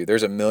end of you.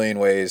 There's a million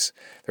ways.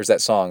 There's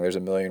that song, there's a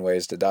million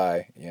ways to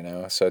die,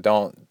 So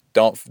don't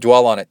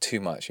dwell on it too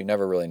much. You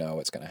never really know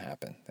what's going to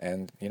happen.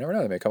 And you never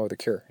know, they may come up with a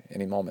cure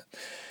any moment.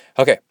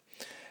 Okay.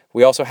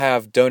 We also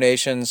have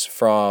donations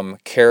from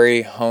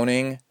Carrie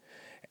Honing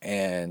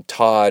and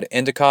Todd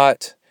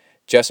Endicott,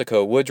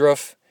 Jessica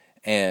Woodruff,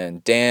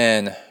 and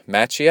Dan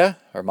Macchia.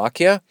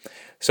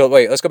 So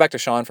wait, let's go back to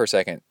Sean for a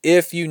second.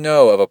 If you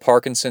know of a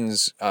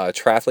Parkinson's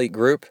triathlete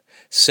group,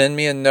 send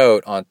me a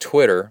note on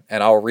Twitter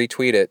and I'll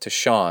retweet it to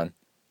Sean,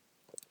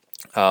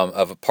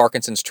 of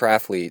Parkinson's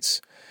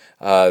triathletes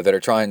that are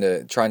trying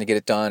to get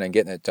it done and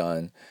getting it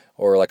done,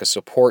 or like a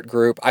support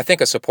group. I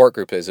think a support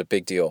group is a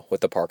big deal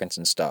with the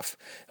Parkinson's stuff.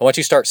 And once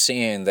you start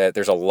seeing that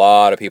there's a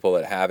lot of people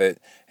that have it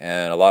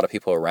and a lot of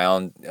people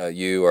around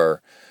you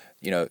are,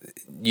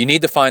 you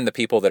need to find the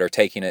people that are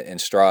taking it in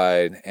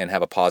stride and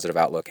have a positive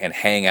outlook and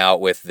hang out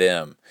with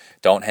them.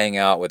 Don't hang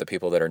out with the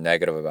people that are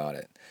negative about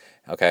it.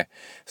 Okay?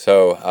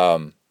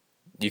 So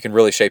you can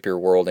really shape your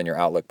world and your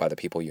outlook by the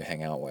people you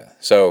hang out with.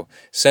 So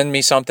send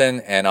me something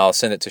and I'll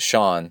send it to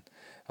Sean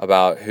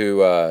about who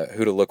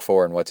to look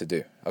for and what to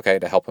do, okay,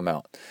 to help him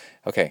out.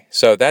 Okay,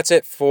 so that's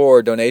it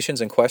for donations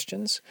and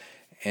questions.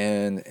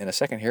 And in a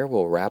second here,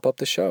 we'll wrap up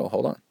the show.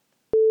 Hold on.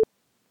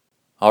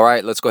 All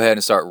right, let's go ahead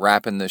and start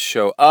wrapping this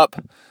show up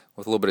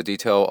with a little bit of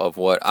detail of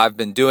what I've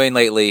been doing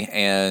lately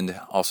and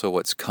also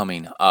what's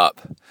coming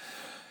up.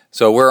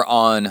 So we're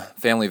on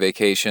family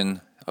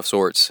vacation of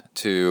sorts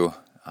to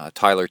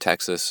Tyler,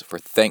 Texas for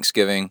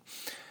Thanksgiving,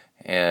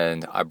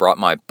 and I brought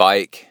my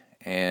bike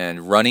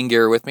and running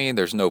gear with me.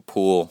 There's no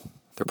pool.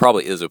 There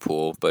probably is a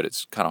pool, but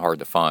it's kind of hard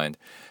to find.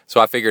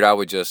 So I figured I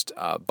would just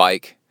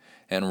bike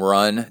and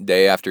run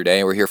day after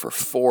day. We're here for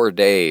 4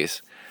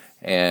 days.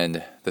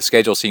 And the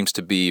schedule seems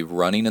to be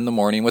running in the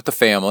morning with the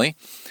family.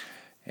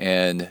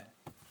 And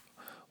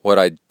what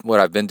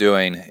I've been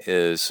doing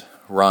is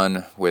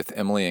run with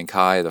Emily and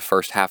Kai the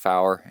first half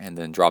hour and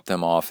then drop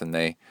them off, and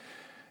they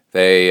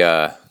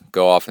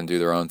go off and do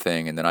their own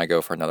thing, and then I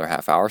go for another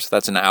half hour. So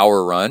that's an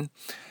hour run.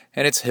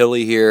 And it's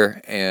hilly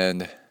here,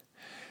 and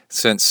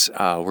since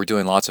we're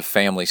doing lots of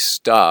family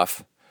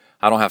stuff,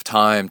 I don't have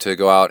time to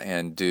go out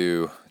and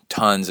do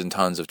tons and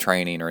tons of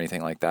training or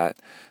anything like that.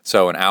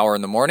 So an hour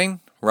in the morning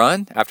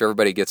run after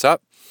everybody gets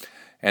up,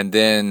 and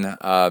then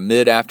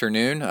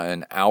mid-afternoon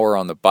an hour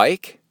on the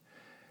bike.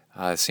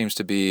 Seems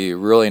to be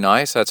really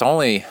nice. That's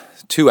only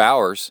 2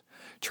 hours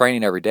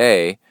training every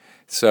day,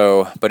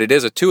 but it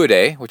is a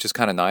 2-a-day, which is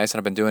kind of nice, and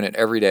I've been doing it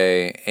every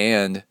day,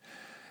 and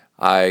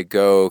I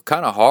go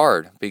kind of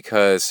hard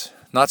because,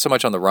 not so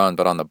much on the run,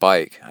 but on the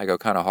bike, I go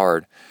kind of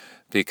hard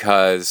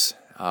because,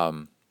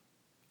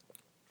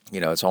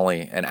 it's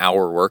only an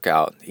hour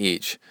workout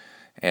each,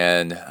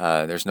 and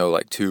there's no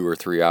like 2 or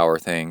 3 hour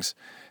things,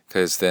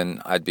 because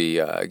then I'd be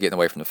getting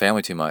away from the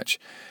family too much.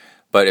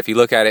 But if you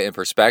look at it in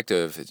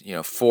perspective,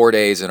 4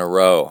 days in a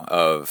row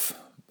of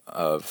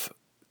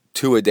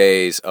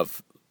 2-a-days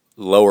of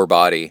lower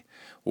body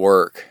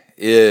work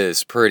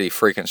is pretty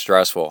freaking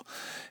stressful.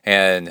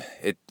 And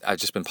I've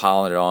just been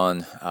piling it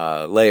on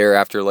layer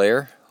after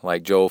layer,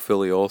 like Joel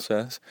Filiol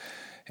says,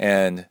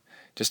 and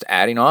just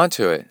adding on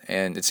to it.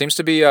 And it seems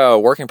to be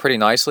working pretty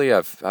nicely.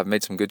 I've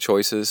made some good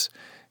choices,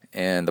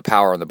 and the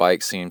power on the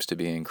bike seems to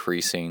be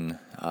increasing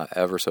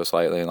ever so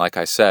slightly. And like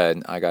I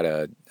said, I got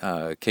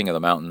a King of the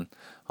Mountain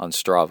on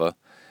Strava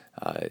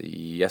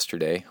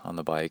yesterday on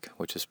the bike,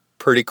 which is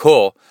pretty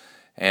cool.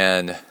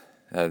 And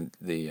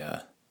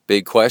the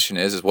big question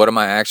is what am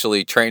I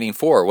actually training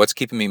for? What's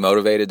keeping me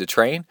motivated to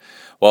train?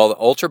 Well, the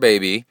Ultra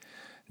Baby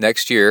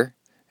next year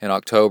in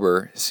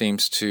October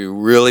seems to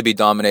really be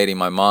dominating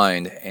my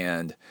mind,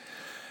 and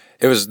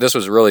this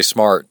was really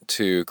smart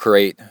to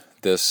create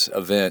this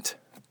event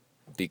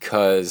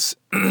because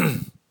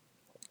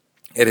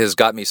it has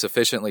got me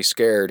sufficiently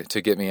scared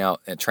to get me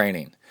out and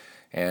training.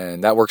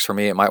 And that works for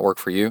me. It might work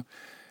for you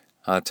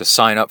to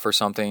sign up for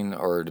something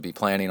or to be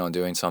planning on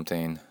doing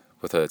something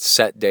with a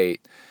set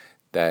date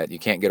that you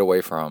can't get away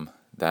from,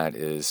 that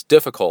is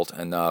difficult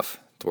enough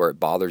to where it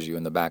bothers you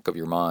in the back of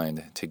your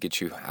mind, to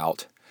get you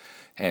out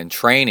and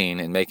training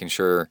and making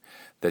sure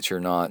that you're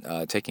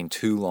not taking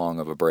too long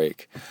of a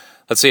break.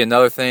 Let's see,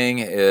 another thing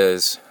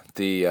is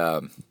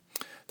the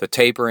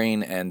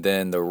tapering and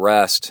then the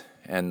rest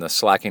and the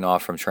slacking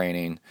off from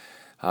training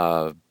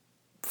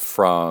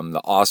from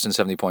the Austin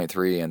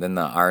 70.3 and then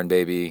the Iron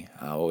Baby,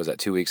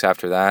 2 weeks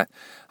after that,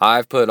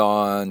 I've put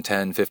on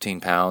 10,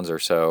 15 pounds or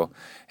so,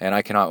 and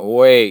I cannot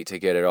wait to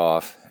get it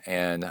off.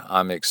 And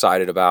I'm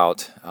excited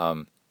about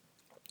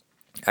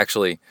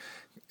actually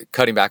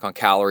cutting back on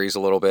calories a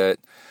little bit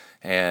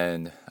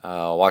and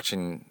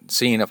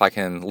seeing if I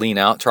can lean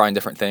out, trying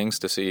different things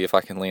to see if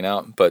I can lean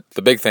out. But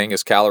the big thing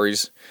is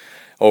calories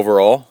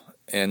overall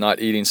and not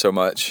eating so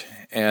much.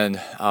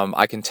 And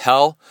I can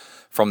tell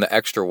from the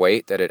extra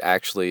weight that it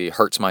actually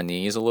hurts my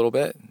knees a little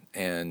bit.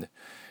 And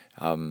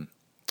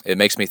it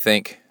makes me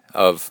think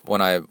of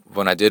when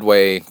I did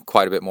weigh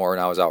quite a bit more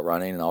and I was out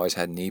running and always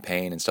had knee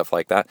pain and stuff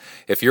like that.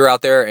 If you're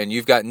out there and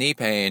you've got knee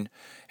pain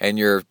and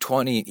you're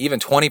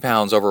 20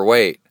 pounds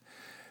overweight,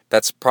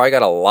 that's probably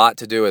got a lot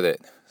to do with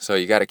it. So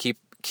you got to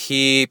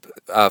keep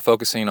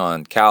focusing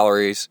on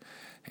calories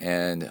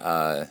and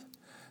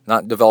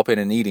not developing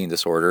an eating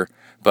disorder,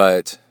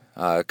 but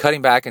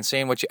cutting back and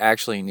seeing what you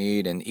actually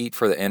need and eat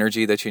for the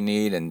energy that you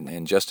need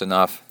and just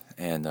enough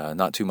and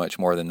not too much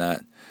more than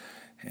that.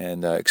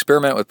 And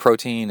experiment with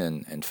protein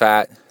and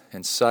fat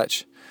and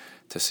such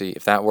to see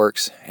if that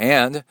works.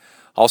 And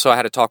also I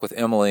had a talk with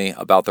Emily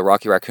about the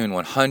Rocky Raccoon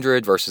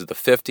 100 versus the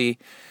 50.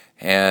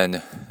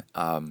 And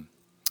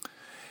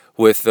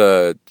with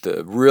the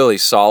really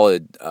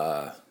solid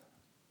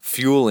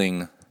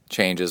fueling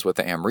changes with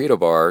the Amrita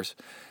bars,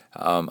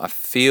 I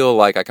feel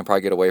like I can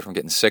probably get away from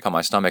getting sick on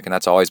my stomach, and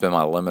that's always been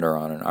my limiter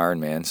on an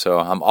Ironman. So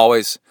I'm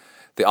always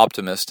the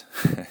optimist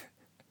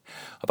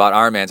about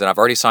Ironmans, and I've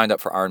already signed up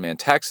for Ironman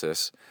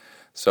Texas.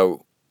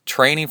 So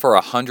training for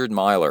a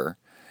 100-miler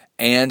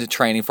and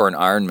training for an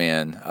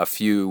Ironman a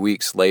few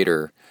weeks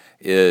later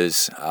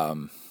is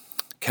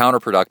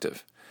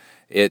counterproductive.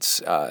 It's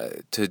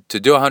to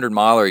do a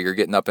 100-miler, you're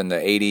getting up in the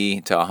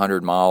 80 to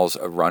 100 miles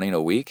of running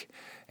a week,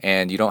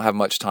 and you don't have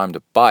much time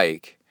to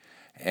bike.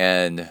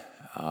 And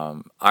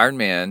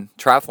Ironman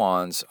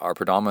triathlons are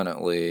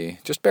predominantly,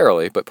 just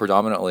barely, but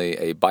predominantly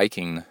a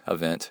biking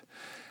event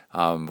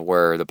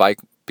where the bike,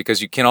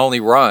 because you can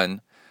only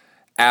run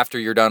after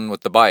you're done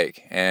with the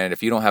bike. And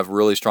if you don't have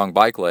really strong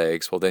bike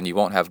legs, well, then you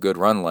won't have good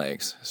run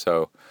legs.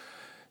 So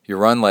your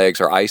run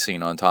legs are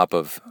icing on top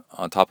of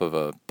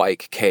a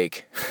bike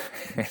cake.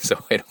 It's a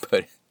way to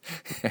put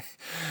it.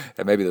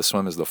 And maybe the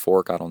swim is the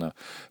fork, I don't know.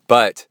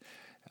 But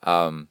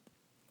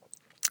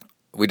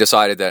we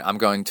decided that I'm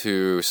going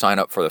to sign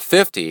up for the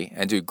 50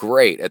 and do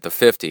great at the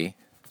 50,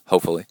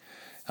 hopefully,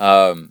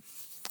 and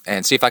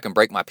see if I can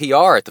break my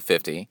PR at the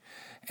 50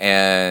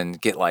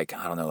 and get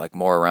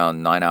more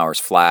around 9 hours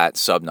flat.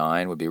 Sub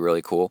 9 would be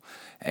really cool,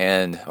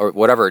 or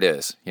whatever it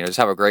is. Just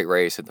have a great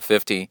race at the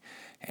 50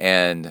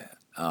 and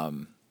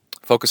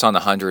focus on the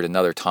 100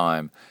 another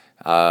time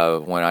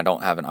when I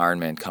don't have an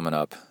Ironman coming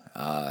up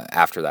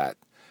after that,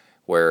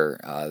 where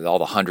all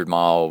the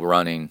 100-mile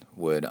running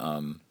would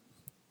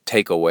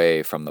take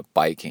away from the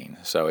biking.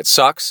 So it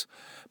sucks,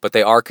 but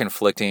they are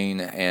conflicting,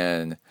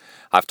 and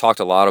I've talked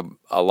a lot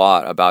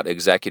about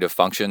executive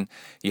function.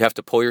 You have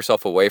to pull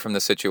yourself away from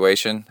the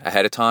situation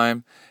ahead of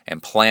time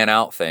and plan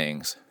out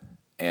things,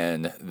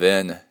 and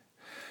then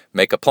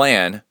make a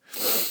plan,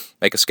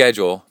 make a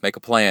schedule, make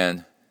a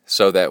plan,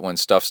 so that when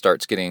stuff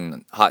starts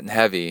getting hot and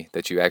heavy,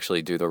 that you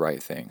actually do the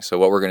right thing. So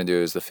what we're going to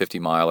do is the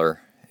 50-miler.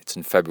 It's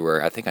in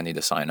February. I think I need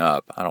to sign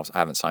up. I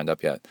haven't signed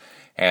up yet.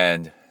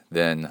 And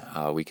then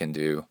we can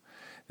do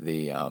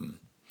the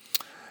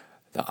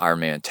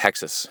Ironman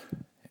Texas.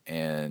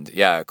 And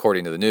yeah,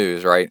 according to the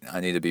news, right, I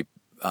need to be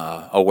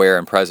aware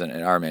and present in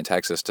Ironman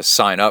Texas to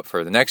sign up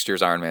for the next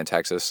year's Ironman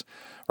Texas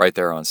right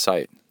there on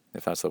site,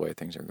 if that's the way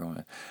things are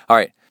going. All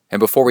right, and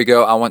before we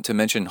go, I want to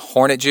mention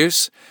Hornet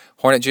Juice.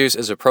 Hornet Juice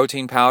is a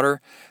protein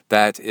powder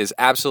that is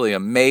absolutely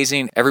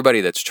amazing.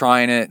 Everybody that's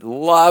trying it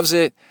loves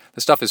it.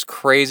 The stuff is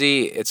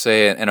crazy. It's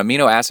an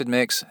amino acid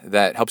mix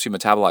that helps you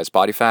metabolize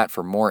body fat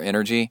for more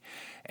energy.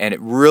 And it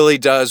really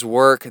does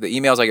work. The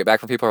emails I get back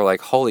from people are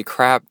like, holy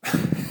crap,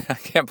 I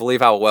can't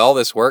believe how well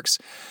this works.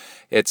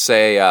 It's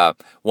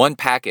one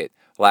packet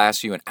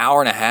lasts you an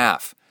hour and a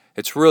half.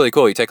 It's really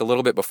cool. You take a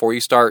little bit before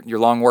you start your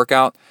long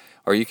workout,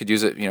 or you could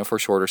use it, for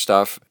shorter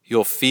stuff.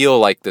 You'll feel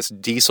like this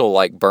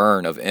diesel-like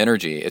burn of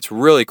energy. It's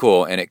really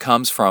cool, and it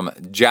comes from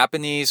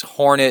Japanese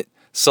hornet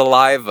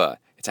saliva.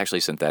 It's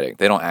actually synthetic.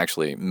 They don't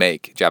actually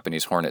make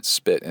Japanese hornets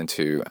spit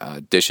into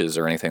dishes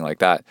or anything like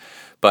that.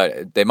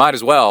 But they might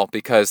as well,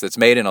 because it's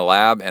made in a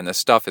lab, and the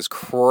stuff is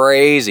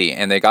crazy.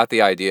 And they got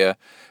the idea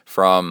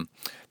from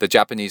the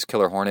Japanese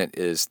killer hornet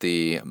is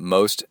the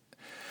most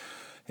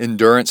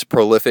endurance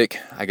prolific,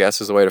 I guess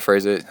is the way to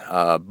phrase it,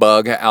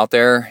 bug out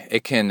there.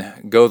 It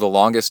can go the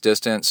longest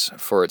distance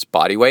for its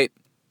body weight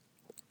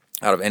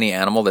out of any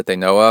animal that they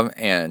know of,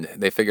 and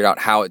they figured out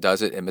how it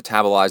does it. It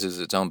metabolizes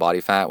its own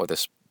body fat with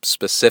a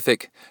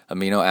specific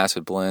amino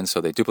acid blend. So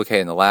they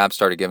duplicated in the lab,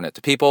 started giving it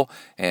to people,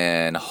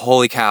 and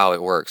holy cow,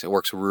 it works. It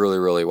works really,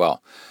 really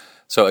well.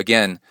 So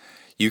again,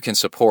 you can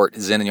support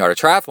Zen and Yard of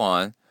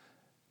Triathlon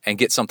and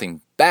get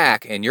something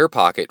back in your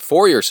pocket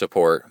for your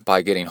support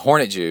by getting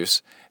Hornet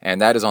Juice, and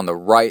that is on the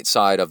right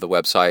side of the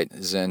website,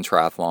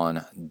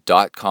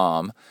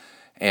 zentriathlon.com.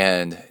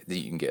 And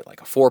you can get like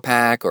a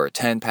 4-pack or a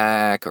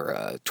 10-pack or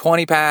a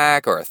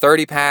 20-pack or a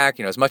 30-pack,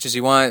 as much as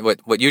you want.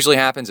 What usually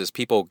happens is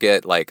people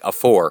get like a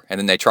 4 and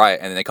then they try it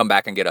and then they come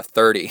back and get a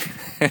 30.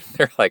 And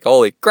they're like,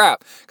 holy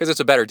crap, because it's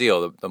a better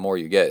deal the more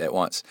you get at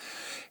once.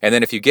 And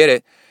then if you get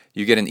it,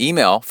 you get an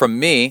email from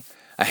me,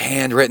 a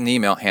handwritten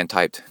email,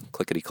 hand-typed,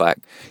 clickety-clack,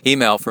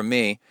 email from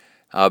me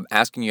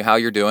asking you how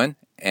you're doing.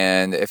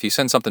 And if you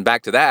send something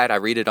back to that, I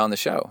read it on the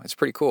show. It's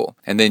pretty cool.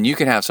 And then you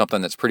can have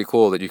something that's pretty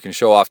cool that you can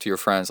show off to your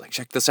friends. Like,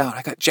 check this out.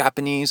 I got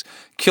Japanese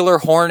killer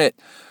hornet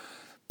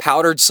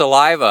powdered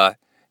saliva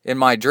in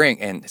my drink.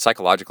 And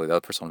psychologically, the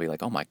other person will be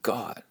like, oh my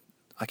God,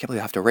 I can't believe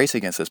I have to race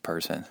against this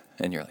person.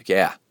 And you're like,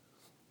 yeah,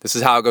 this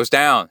is how it goes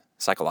down.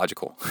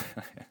 Psychological.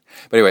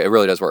 But anyway, it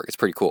really does work. It's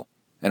pretty cool.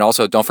 And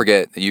also, don't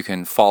forget that you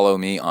can follow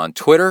me on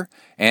Twitter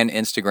and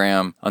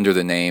Instagram under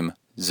the name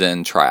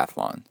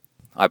ZenTriathlon.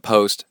 I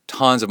post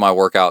tons of my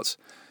workouts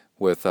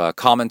with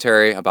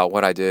commentary about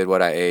what I did,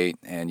 what I ate,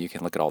 and you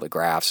can look at all the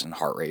graphs and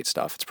heart rate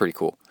stuff. It's pretty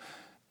cool.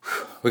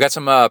 We got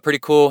some pretty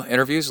cool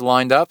interviews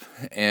lined up,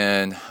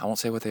 and I won't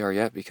say what they are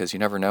yet because you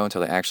never know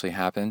until they actually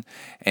happen.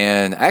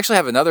 And I actually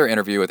have another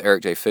interview with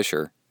Eric J.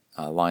 Fisher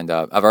lined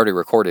up. I've already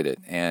recorded it,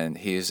 and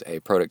he's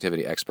a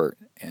productivity expert,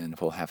 and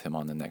we'll have him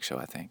on the next show,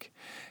 I think.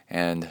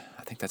 And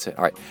I think that's it.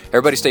 All right,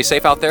 everybody stay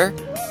safe out there.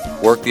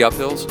 Work the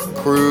uphills,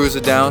 cruise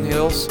the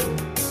downhills,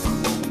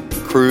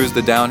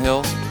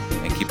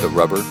 and keep the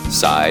rubber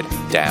side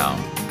down.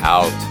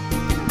 Out.